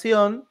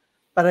oxidación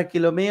para que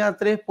el omega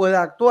 3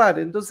 pueda actuar.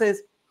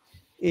 Entonces,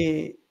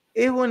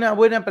 es una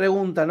buena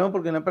pregunta, ¿no?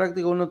 Porque en la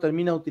práctica uno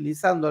termina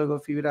utilizando algo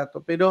de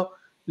fibrato, pero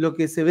lo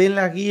que se ve en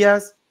las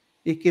guías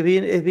es que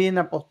es bien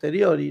a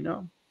posteriori,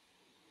 ¿no?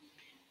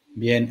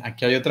 Bien,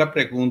 aquí hay otra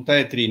pregunta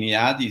de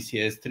Trinidad, y si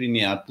es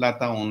Trinidad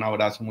Plata, un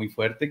abrazo muy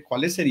fuerte.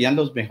 ¿Cuáles serían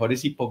los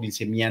mejores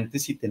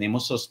hipoglicemiantes si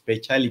tenemos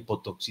sospecha de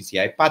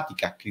lipotoxicidad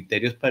hepática?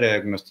 Criterios para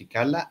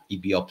diagnosticarla y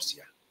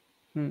biopsia.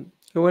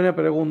 Qué buena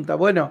pregunta.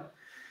 Bueno,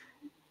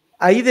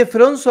 ahí de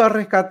Fronzo ha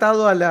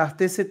rescatado a las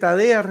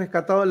TZD, ha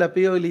rescatado a la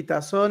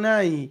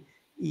pioglitazona y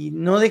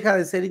no deja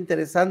de ser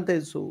interesante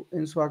en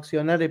su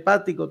accionar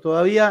hepático.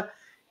 Todavía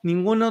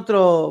ningún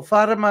otro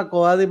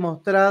fármaco ha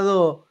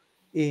demostrado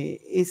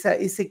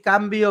ese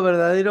cambio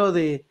verdadero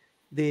de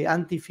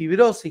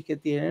antifibrosis que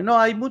tiene. No,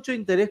 hay mucho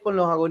interés con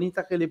los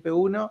agonistas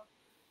GLP-1,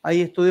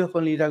 hay estudios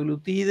con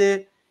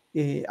liraglutide,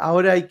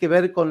 ahora hay que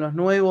ver con los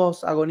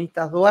nuevos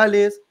agonistas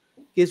duales,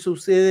 qué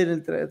sucede en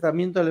el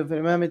tratamiento de la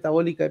enfermedad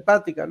metabólica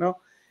hepática, ¿no?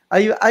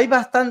 Hay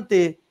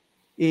bastante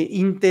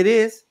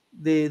interés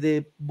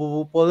de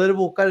poder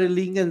buscar el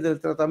link entre el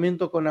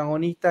tratamiento con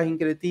agonistas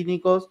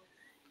incretínicos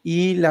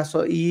y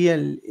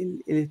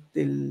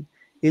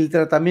el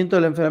tratamiento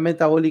de la enfermedad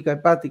metabólica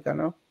hepática,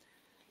 ¿no?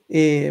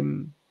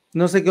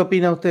 No sé qué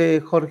opina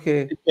usted,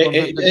 Jorge.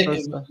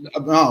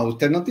 No,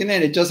 usted no tiene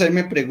derecho a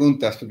hacerme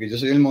preguntas porque yo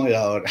soy el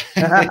moderador.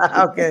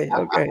 Ok.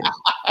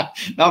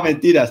 No,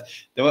 mentiras.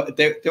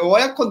 Te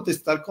voy a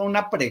contestar con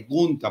una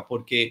pregunta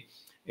porque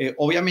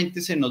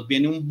obviamente se nos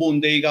viene un boom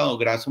de hígado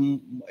graso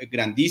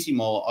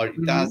grandísimo.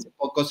 Ahorita hace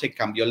poco se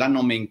cambió la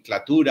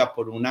nomenclatura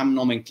por una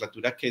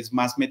nomenclatura que es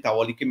más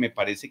metabólica y me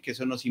parece que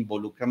eso nos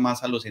involucra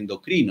más a los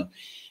endocrinos.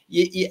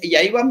 Y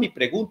ahí va mi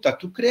pregunta.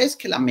 ¿Tú crees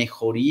que la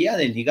mejoría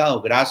del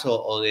hígado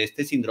graso o de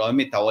este síndrome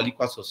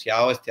metabólico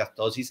asociado a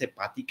esteatosis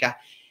hepática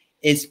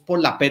es por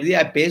la pérdida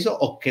de peso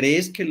o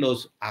crees que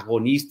los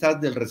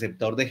agonistas del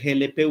receptor de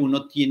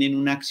GLP-1 tienen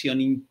una acción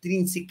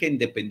intrínseca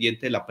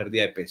independiente de la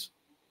pérdida de peso?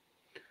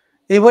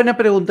 Es buena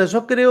pregunta.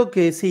 Yo creo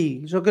que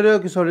sí. Yo creo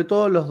que sobre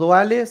todo los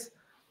duales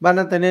van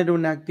a tener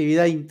una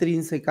actividad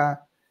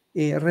intrínseca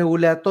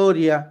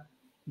regulatoria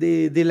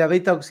de la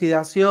beta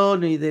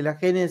oxidación y de la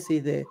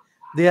génesis de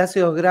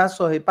ácidos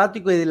grasos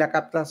hepáticos y de la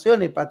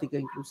captación hepática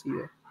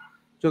inclusive.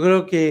 Yo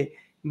creo que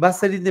va a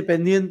ser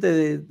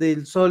independiente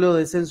del solo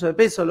descenso de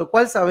peso, lo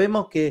cual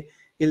sabemos que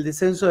el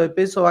descenso de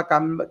peso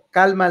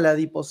calma la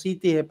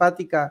adipositis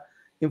hepática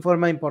en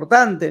forma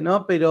importante,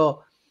 ¿no?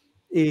 Pero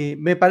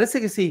Me parece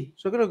que sí,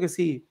 yo creo que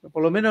sí.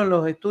 Por lo menos en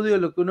los estudios,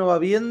 lo que uno va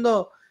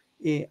viendo,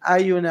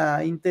 hay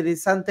una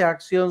interesante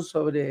acción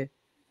sobre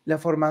la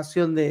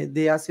formación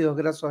de ácidos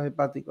grasos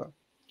hepáticos.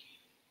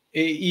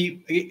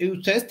 Y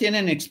ustedes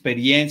tienen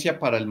experiencia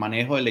para el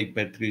manejo de la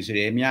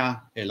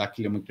hipertrigliceridemia, la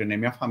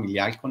quilomicronemia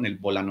familiar con el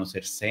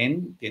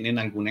volanocersen. ¿Tienen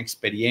alguna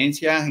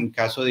experiencia? En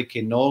caso de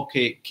que no,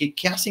 ¿qué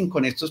hacen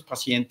con estos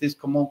pacientes?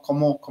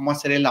 ¿Cómo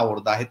hacer el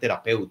abordaje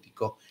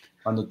terapéutico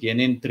cuando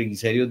tienen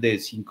triglicéridos de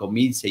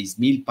 5.000,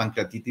 6.000,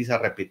 pancreatitis a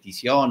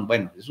repetición?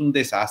 Bueno, es un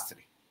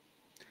desastre.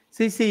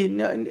 Sí, sí,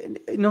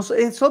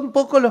 son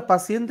pocos los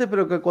pacientes,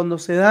 pero que cuando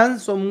se dan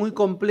son muy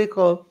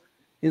complejos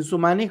en su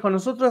manejo.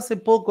 Nosotros hace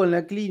poco en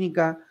la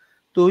clínica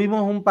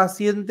tuvimos un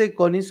paciente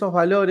con esos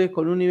valores,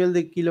 con un nivel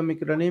de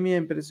quilomicronemia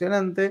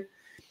impresionante,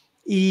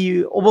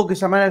 y hubo que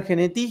llamar al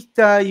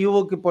genetista y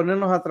hubo que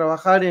ponernos a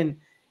trabajar en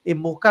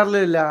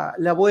buscarle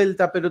la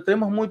vuelta, pero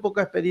tenemos muy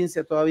poca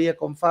experiencia todavía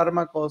con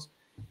fármacos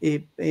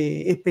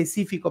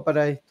específicos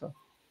para esto.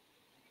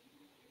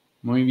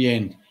 Muy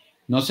bien.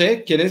 No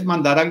sé, ¿quieres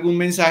mandar algún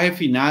mensaje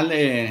final,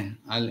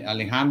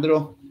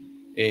 Alejandro,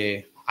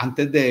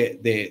 antes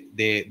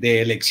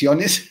de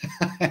elecciones?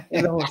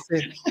 No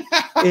sé.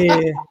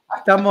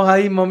 Estamos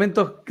ahí en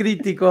momentos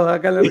críticos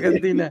acá en la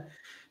Argentina.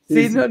 Sí,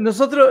 Sí. no,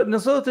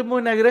 nosotros tenemos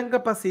una gran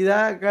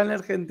capacidad acá en la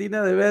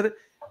Argentina de ver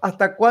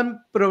hasta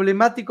cuán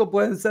problemático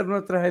pueden ser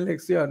nuestras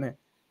elecciones.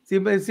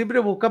 Siempre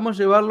buscamos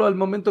llevarlo al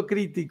momento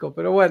crítico,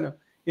 pero bueno,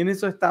 en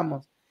eso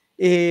estamos.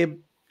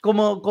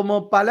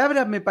 Como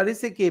palabras, me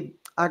parece que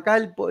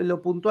acá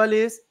lo puntual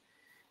es,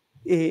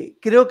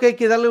 creo que hay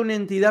que darle una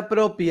entidad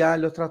propia a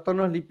los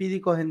trastornos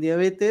lipídicos en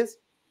diabetes,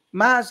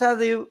 más allá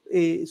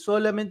de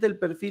solamente el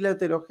perfil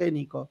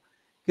heterogénico.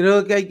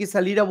 Creo que hay que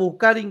salir a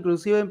buscar,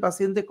 inclusive en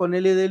pacientes con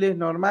LDLs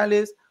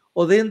normales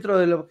o dentro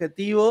del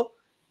objetivo,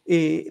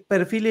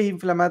 perfiles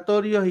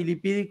inflamatorios y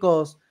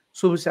lipídicos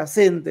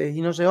subyacentes.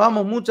 Y nos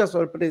llevamos mucha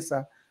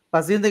sorpresa.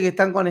 Pacientes que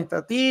están con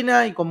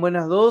estatina y con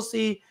buenas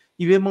dosis,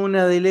 y vemos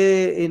una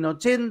DL en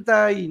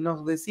 80 y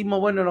nos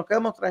decimos, bueno, nos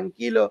quedamos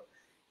tranquilos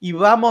y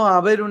vamos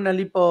a ver una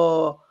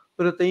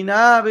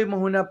lipoproteína A,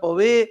 vemos una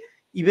ApoB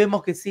y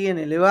vemos que siguen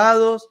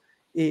elevados,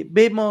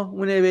 vemos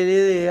una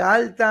EBD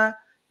alta,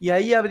 y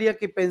ahí habría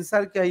que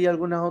pensar que hay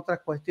algunas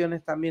otras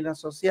cuestiones también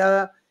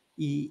asociadas,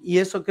 y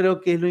eso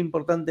creo que es lo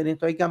importante en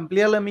esto. Hay que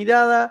ampliar la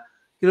mirada.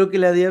 Creo que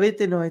la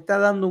diabetes nos está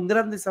dando un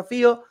gran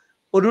desafío.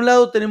 Por un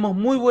lado tenemos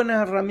muy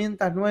buenas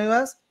herramientas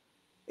nuevas,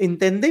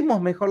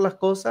 entendemos mejor las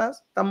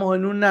cosas, estamos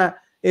en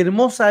una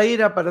hermosa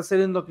era para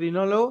ser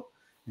endocrinólogo,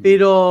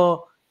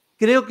 pero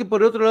creo que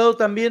por otro lado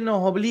también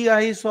nos obliga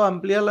a eso, a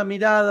ampliar la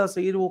mirada, a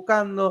seguir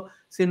buscando.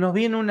 Se nos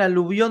viene un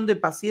aluvión de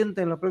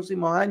pacientes en los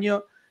próximos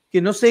años,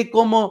 que no sé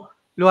cómo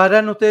lo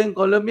harán ustedes en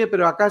Colombia,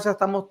 pero acá ya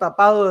estamos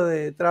tapados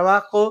de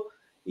trabajo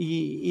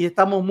y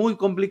estamos muy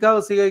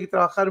complicados, así que hay que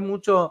trabajar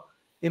mucho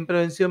en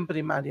prevención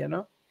primaria,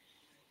 ¿no?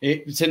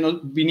 Se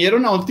nos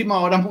vinieron a última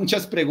hora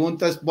muchas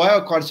preguntas. Voy a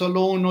evacuar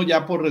solo uno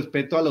ya por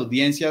respeto a la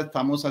audiencia.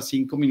 Estamos a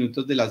 5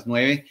 minutos de las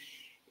 9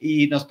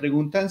 y nos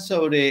preguntan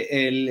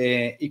sobre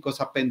el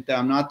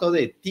icosapentaenoato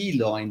de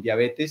etilo en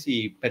diabetes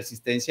y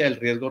persistencia del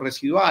riesgo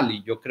residual.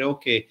 Y yo creo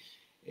que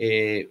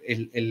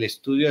el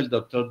estudio del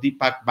doctor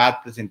Deepak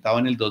Bhatt presentado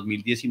en el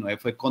 2019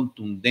 fue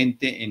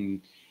contundente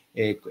en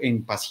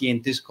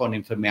pacientes con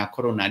enfermedad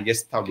coronaria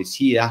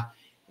establecida,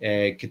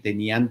 que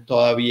tenían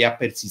todavía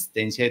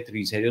persistencia de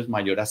triglicéridos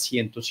mayor a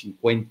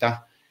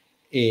 150,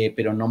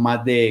 pero no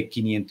más de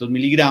 500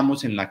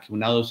 miligramos, en la que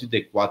una dosis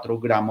de 4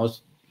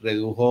 gramos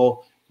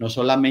redujo no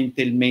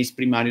solamente el MACE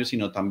primario,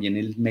 sino también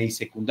el MACE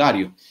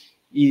secundario.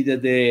 Y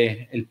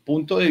desde el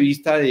punto de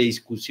vista de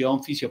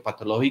discusión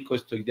fisiopatológico,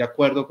 estoy de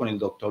acuerdo con el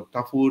doctor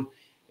Tafur.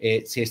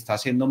 Se está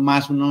haciendo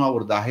más un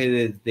abordaje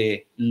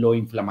desde lo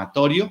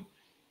inflamatorio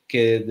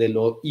que desde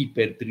lo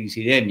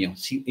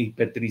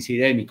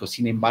hipertriglicerémico.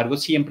 Sin embargo,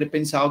 siempre he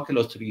pensado que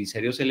los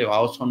triglicéridos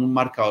elevados son un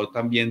marcador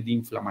también de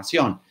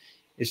inflamación.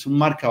 Es un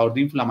marcador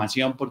de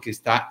inflamación porque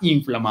está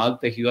inflamado el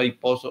tejido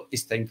adiposo,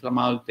 está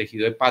inflamado el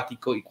tejido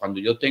hepático, y cuando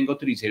yo tengo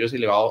triglicéridos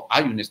elevados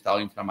hay un estado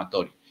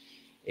inflamatorio.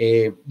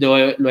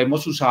 Lo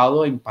hemos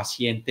usado en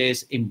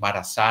pacientes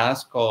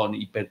embarazadas con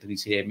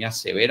hipertrigliceridemia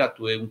severa.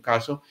 Tuve un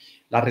caso,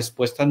 la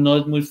respuesta no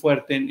es muy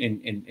fuerte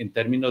en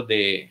términos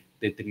de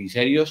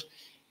triglicéridos,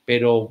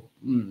 pero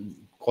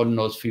con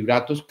los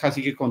fibratos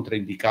casi que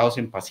contraindicados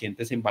en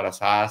pacientes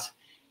embarazadas,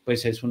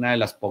 pues es una de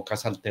las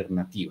pocas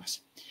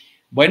alternativas.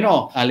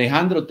 Bueno,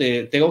 Alejandro,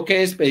 te tengo que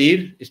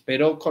despedir.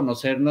 Espero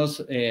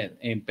conocernos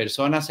en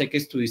persona. Sé que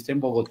estuviste en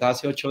Bogotá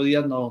hace 8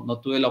 días. No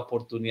tuve la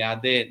oportunidad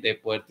de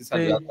poderte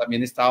saludar. Sí.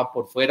 También estaba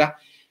por fuera.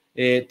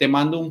 Te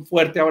mando un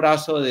fuerte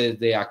abrazo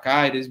desde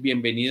acá. Eres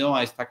bienvenido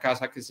a esta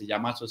casa que se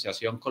llama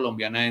Asociación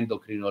Colombiana de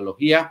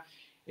Endocrinología.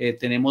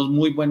 Tenemos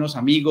muy buenos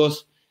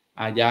amigos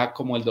allá,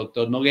 como el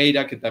doctor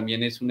Nogueira, que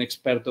también es un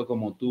experto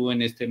como tú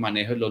en este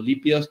manejo de los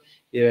lípidos.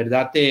 Y de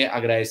verdad te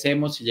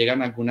agradecemos. Si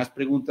llegan algunas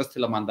preguntas, te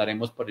las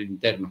mandaremos por el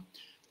interno.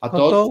 A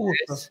todos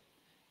ustedes,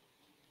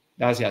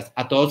 Gracias.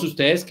 A todos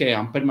ustedes que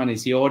han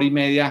permanecido hora y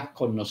media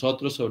con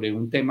nosotros sobre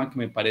un tema que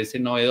me parece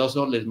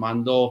novedoso, les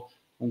mando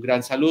un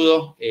gran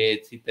saludo.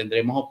 Si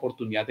tendremos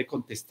oportunidad de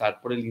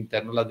contestar por el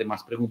interno las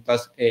demás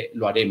preguntas,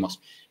 lo haremos.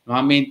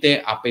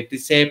 Nuevamente, a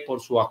PTC por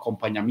su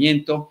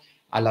acompañamiento,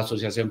 a la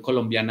Asociación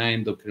Colombiana de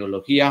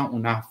Endocrinología,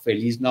 una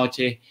feliz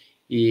noche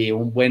y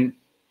un buen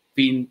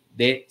fin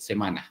de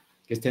semana.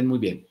 Que estén muy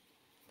bien.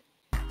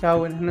 Chao,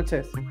 buenas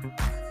noches.